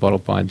 Message in a Bottle,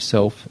 by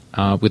himself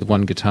with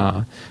one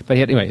guitar. But he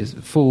had, anyway, it's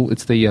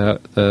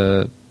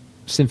the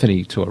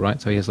symphony tour,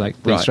 right? So he has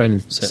like the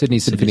Australian Sydney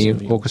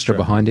Symphony Orchestra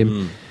behind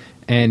him.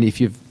 And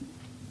if you've,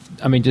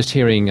 I mean, just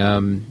hearing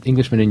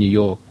Englishman in New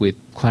York with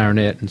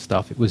clarinet and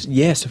stuff, it was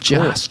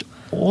just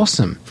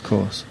awesome. Of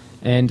course.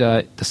 And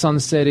the sun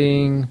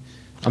setting.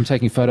 I'm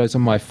taking photos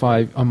on my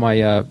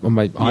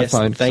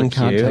iPhone. Thank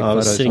you. I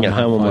was sitting at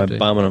home on my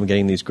bum and I'm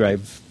getting these great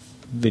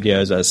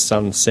videos as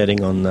sun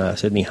setting on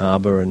Sydney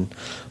Harbour, and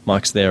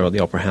Mike's there at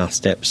the Opera House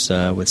steps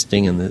with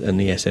Sting and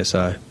the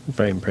SSO.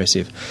 Very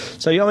impressive.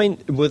 So, I mean,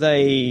 were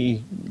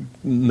they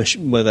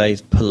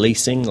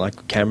policing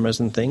like cameras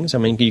and things? I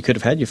mean, you could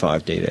have had your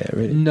 5D there,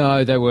 really.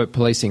 No, they were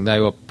policing.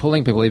 They were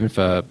pulling people even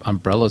for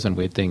umbrellas and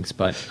weird things.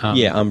 But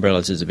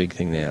umbrellas is a big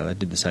thing now. They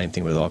did the same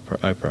thing with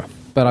Oprah.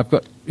 But I've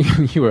got...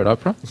 You were at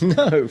Oprah?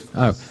 No.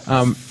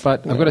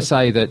 But I've got to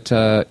say that,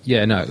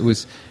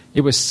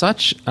 it was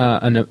such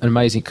an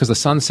amazing... Because the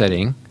sun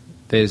setting,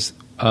 there's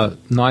a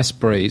nice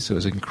breeze. It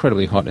was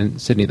incredibly hot in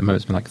Sydney at the moment.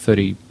 It's been like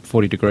 30,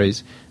 40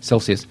 degrees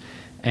Celsius.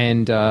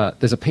 And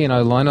there's a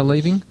P&O liner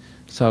leaving,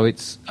 so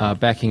it's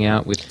backing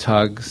out with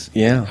tugs.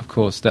 Yeah. Of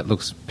course, that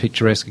looks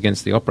picturesque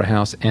against the Opera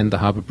House and the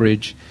Harbour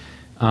Bridge.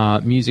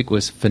 Music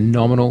was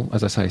phenomenal.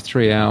 As I say,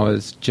 3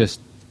 hours, just...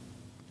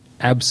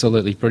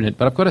 absolutely brilliant.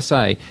 But I've got to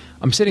say,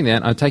 I'm sitting there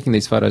and I'm taking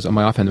these photos on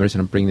my iPhone. The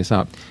reason I'm bringing this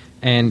up,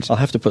 and I'll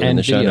have to put it in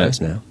the show notes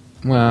now.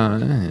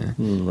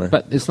 Well,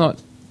 but it's not.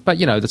 But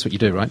that's what you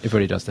do, right?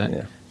 Everybody does that.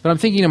 Yeah. But I'm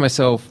thinking to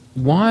myself,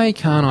 why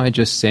can't I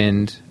just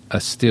send a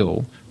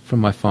still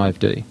from my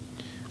 5D?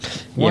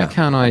 Why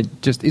can't I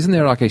just? Isn't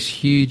there like a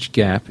huge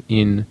gap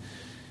in?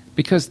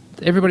 Because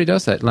everybody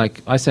does that.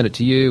 Like, I sent it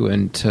to you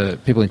and to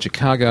people in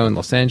Chicago and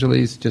Los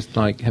Angeles, just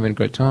like having a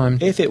great time.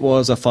 If it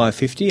was a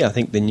 550, I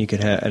think then you could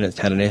have, and it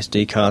had an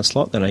SD card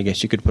slot, then I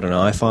guess you could put an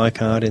iFi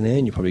card in there,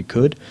 and you probably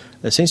could.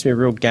 There seems to be a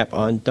real gap.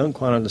 I don't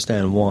quite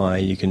understand why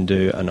you can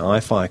do an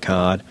iFi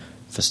card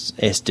for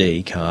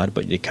SD card,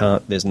 but you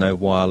can't, there's no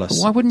wireless.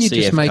 But why wouldn't you CF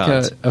just make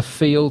cards. a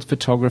field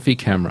photography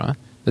camera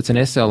that's an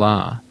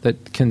SLR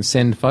that can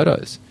send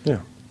photos? Yeah.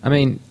 I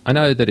mean, I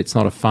know that it's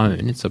not a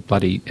phone; it's a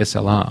bloody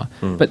SLR.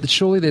 But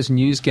surely there's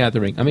news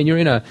gathering. I mean, you're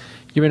in a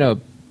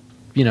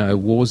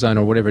war zone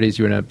or whatever it is,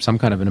 you're in some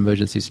kind of an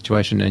emergency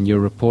situation and you're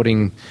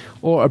reporting,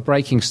 or a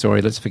breaking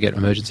story. Let's forget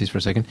emergencies for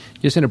a second.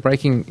 You're just in a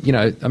breaking,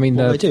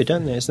 they do,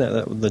 don't they?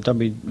 Isn't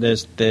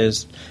that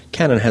there's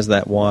Canon has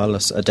that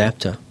wireless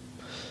adapter.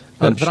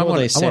 But I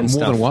want more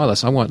than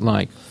wireless. I want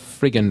like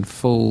friggin'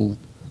 full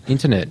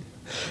internet.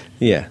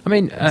 Yeah, I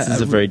mean, this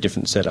is a very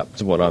different setup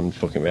to what I'm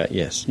talking about.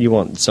 Yes, you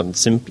want some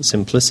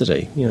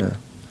simplicity,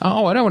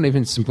 Oh, I don't want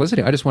even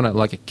simplicity. I just want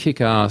like a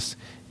kick-ass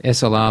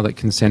SLR that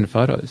can send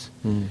photos.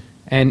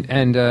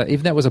 And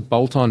if that was a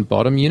bolt-on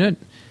bottom unit,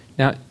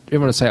 now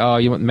everyone will say, oh,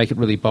 you want to make it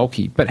really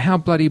bulky. But how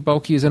bloody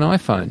bulky is an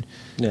iPhone?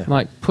 Yeah.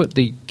 Like, put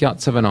the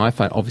guts of an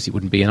iPhone. Obviously, it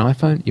wouldn't be an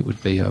iPhone. It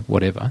would be a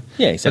whatever.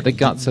 Yeah, exactly. But the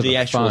guts of the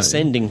actual phone,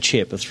 sending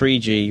chip, a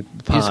 3G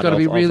part. It's got to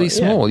be really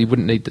small. You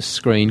wouldn't need the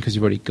screen because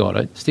you've already got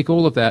it. Stick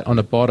all of that on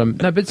the bottom.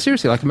 No, but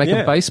seriously, like make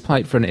a base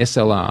plate for an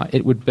SLR.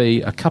 It would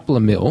be a couple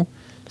of mil,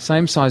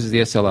 same size as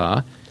the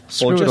SLR.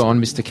 Screw it on,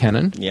 Mr.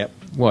 Canon. Yep.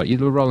 What, you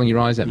were rolling your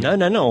eyes at me?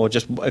 No. Or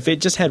just if it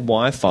just had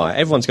Wi-Fi.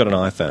 Everyone's got an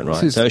iPhone,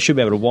 right? So it should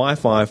be able to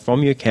Wi-Fi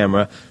from your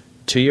camera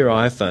to your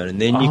iPhone,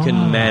 and then you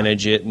can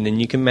manage it, and then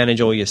you can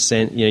manage all your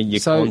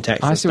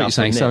contacts. I see what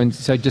you're saying.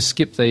 So just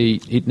skip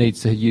it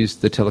needs to use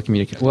the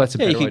telecommunication. Well, that's a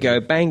better you could idea.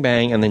 go bang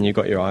bang, and then you've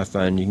got your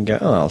iPhone. You can go,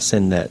 I'll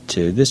send that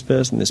to this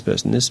person, this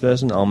person, this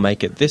person. I'll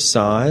make it this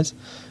size.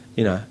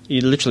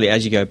 You literally,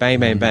 as you go bang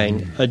bang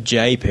bang, a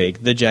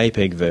JPEG, the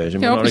JPEG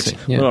version. Yeah,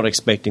 we're not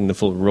expecting the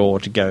full RAW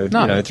to go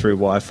through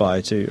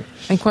Wi-Fi too.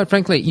 And quite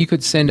frankly, you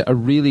could send a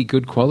really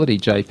good quality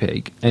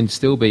JPEG and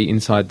still be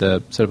inside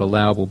the sort of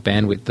allowable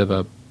bandwidth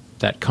of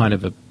that kind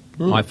of a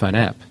iPhone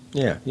app.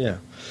 Yeah.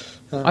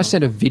 I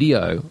sent a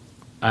video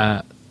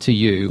to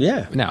you.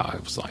 Yeah. Now,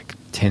 it was like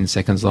 10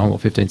 seconds long or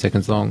 15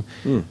 seconds long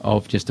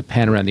of just a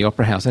pan around the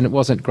Opera House, and it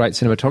wasn't great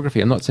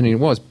cinematography. I'm not saying it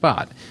was,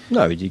 but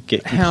no, you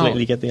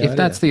completely get the idea. If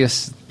that's the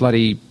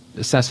bloody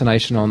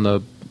assassination on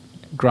the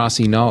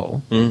grassy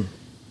knoll, I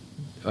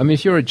mean,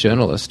 if you're a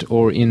journalist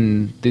or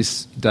in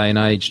this day and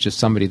age just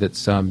somebody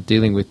that's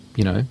dealing with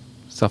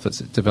stuff that's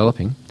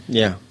developing,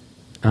 yeah.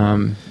 I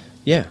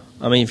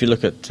mean, if you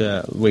look at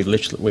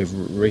we've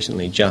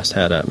recently just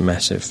had a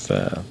massive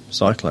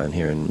cyclone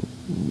here in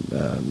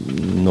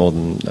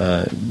northern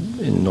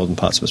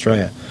parts of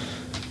Australia,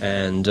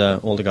 and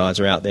all the guys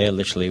are out there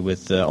literally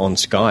with on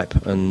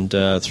Skype and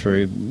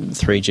through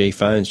 3G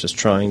phones, just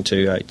trying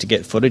to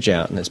get footage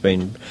out, and it's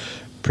been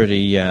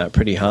pretty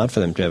hard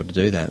for them to be able to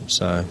do that.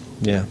 So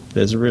yeah,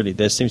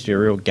 there seems to be a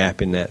real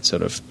gap in that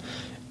sort of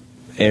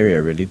area.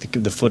 Really,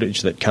 the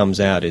footage that comes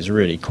out is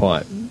really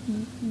quite.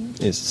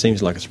 It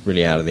seems like it's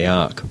really out of the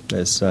arc.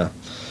 There's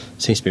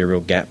seems to be a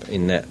real gap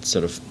in that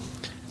sort of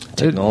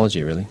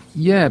technology, really.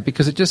 Yeah,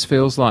 because it just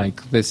feels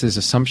like there's this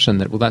assumption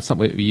that, well, that's not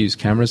what we use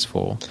cameras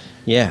for.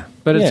 Yeah.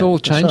 But it's all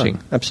changing.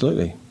 Right.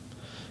 Absolutely.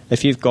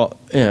 If you've got,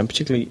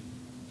 particularly,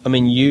 I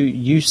mean,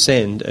 you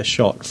send a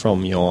shot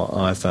from your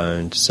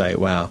iPhone to say,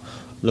 wow,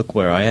 look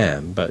where I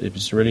am, but it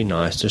was really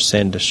nice to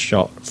send a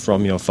shot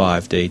from your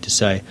 5D to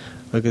say,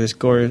 look at this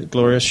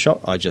glorious shot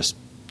I just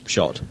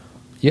shot.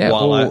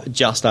 Yeah,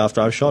 just after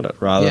I shot it,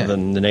 rather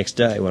than the next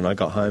day when I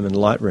got home and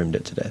Lightroomed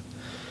it to death.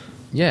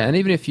 Yeah, and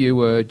even if you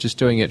were just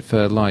doing it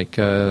for like,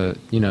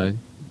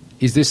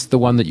 is this the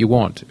one that you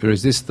want, or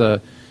is this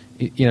the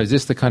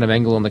kind of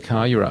angle on the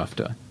car you're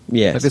after?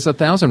 Yes. Like, there's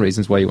 1,000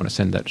 reasons why you want to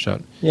send that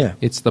shot. Yeah.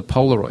 It's the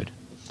Polaroid. I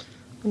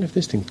wonder if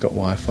this thing's got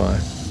Wi-Fi.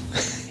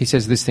 He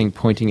says this thing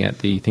pointing at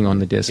the thing on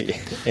the desk.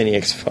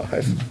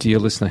 NEX5. Dear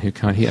listener who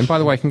can't hear. And by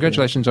the way,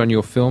 congratulations on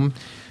your film.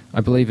 I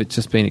believe it's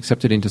just been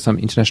accepted into some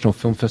international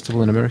film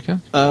festival in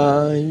America.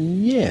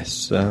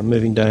 Yes.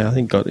 Moving Day, I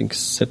think, got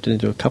accepted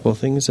into a couple of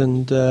things,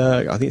 and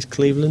I think it's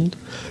Cleveland,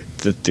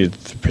 the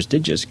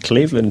prestigious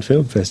Cleveland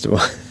Film Festival.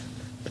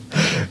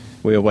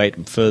 We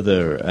await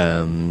further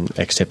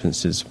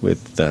acceptances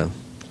with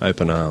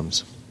open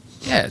arms.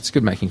 Yeah, it's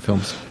good making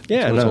films.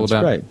 Yeah, That's what it's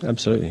great.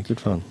 Absolutely. Good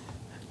fun.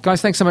 Guys,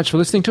 thanks so much for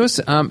listening to us.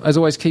 As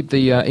always, keep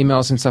the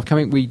emails and stuff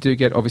coming. We do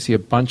get, obviously, a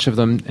bunch of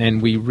them,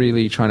 and we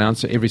really try and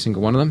answer every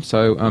single one of them.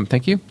 So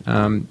thank you.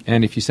 And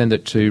if you send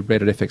it to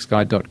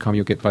red@fxguide.com,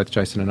 you'll get both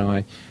Jason and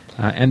I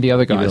and the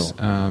other guys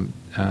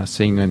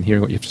seeing and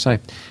hearing what you have to say.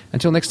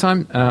 Until next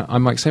time,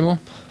 I'm Mike Seymour.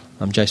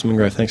 I'm Jason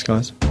Wingrove. Thanks,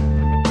 guys.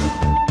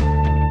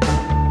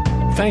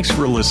 Thanks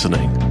for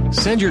listening.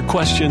 Send your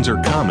questions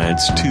or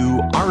comments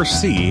to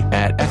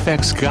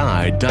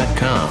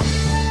rc@fxguide.com.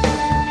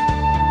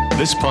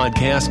 This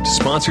podcast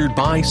sponsored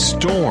by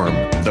Storm,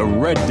 the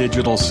Red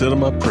Digital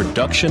Cinema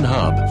production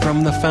hub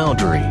from the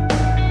Foundry.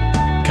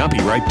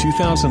 Copyright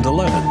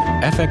 2011,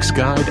 FX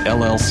Guide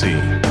LLC.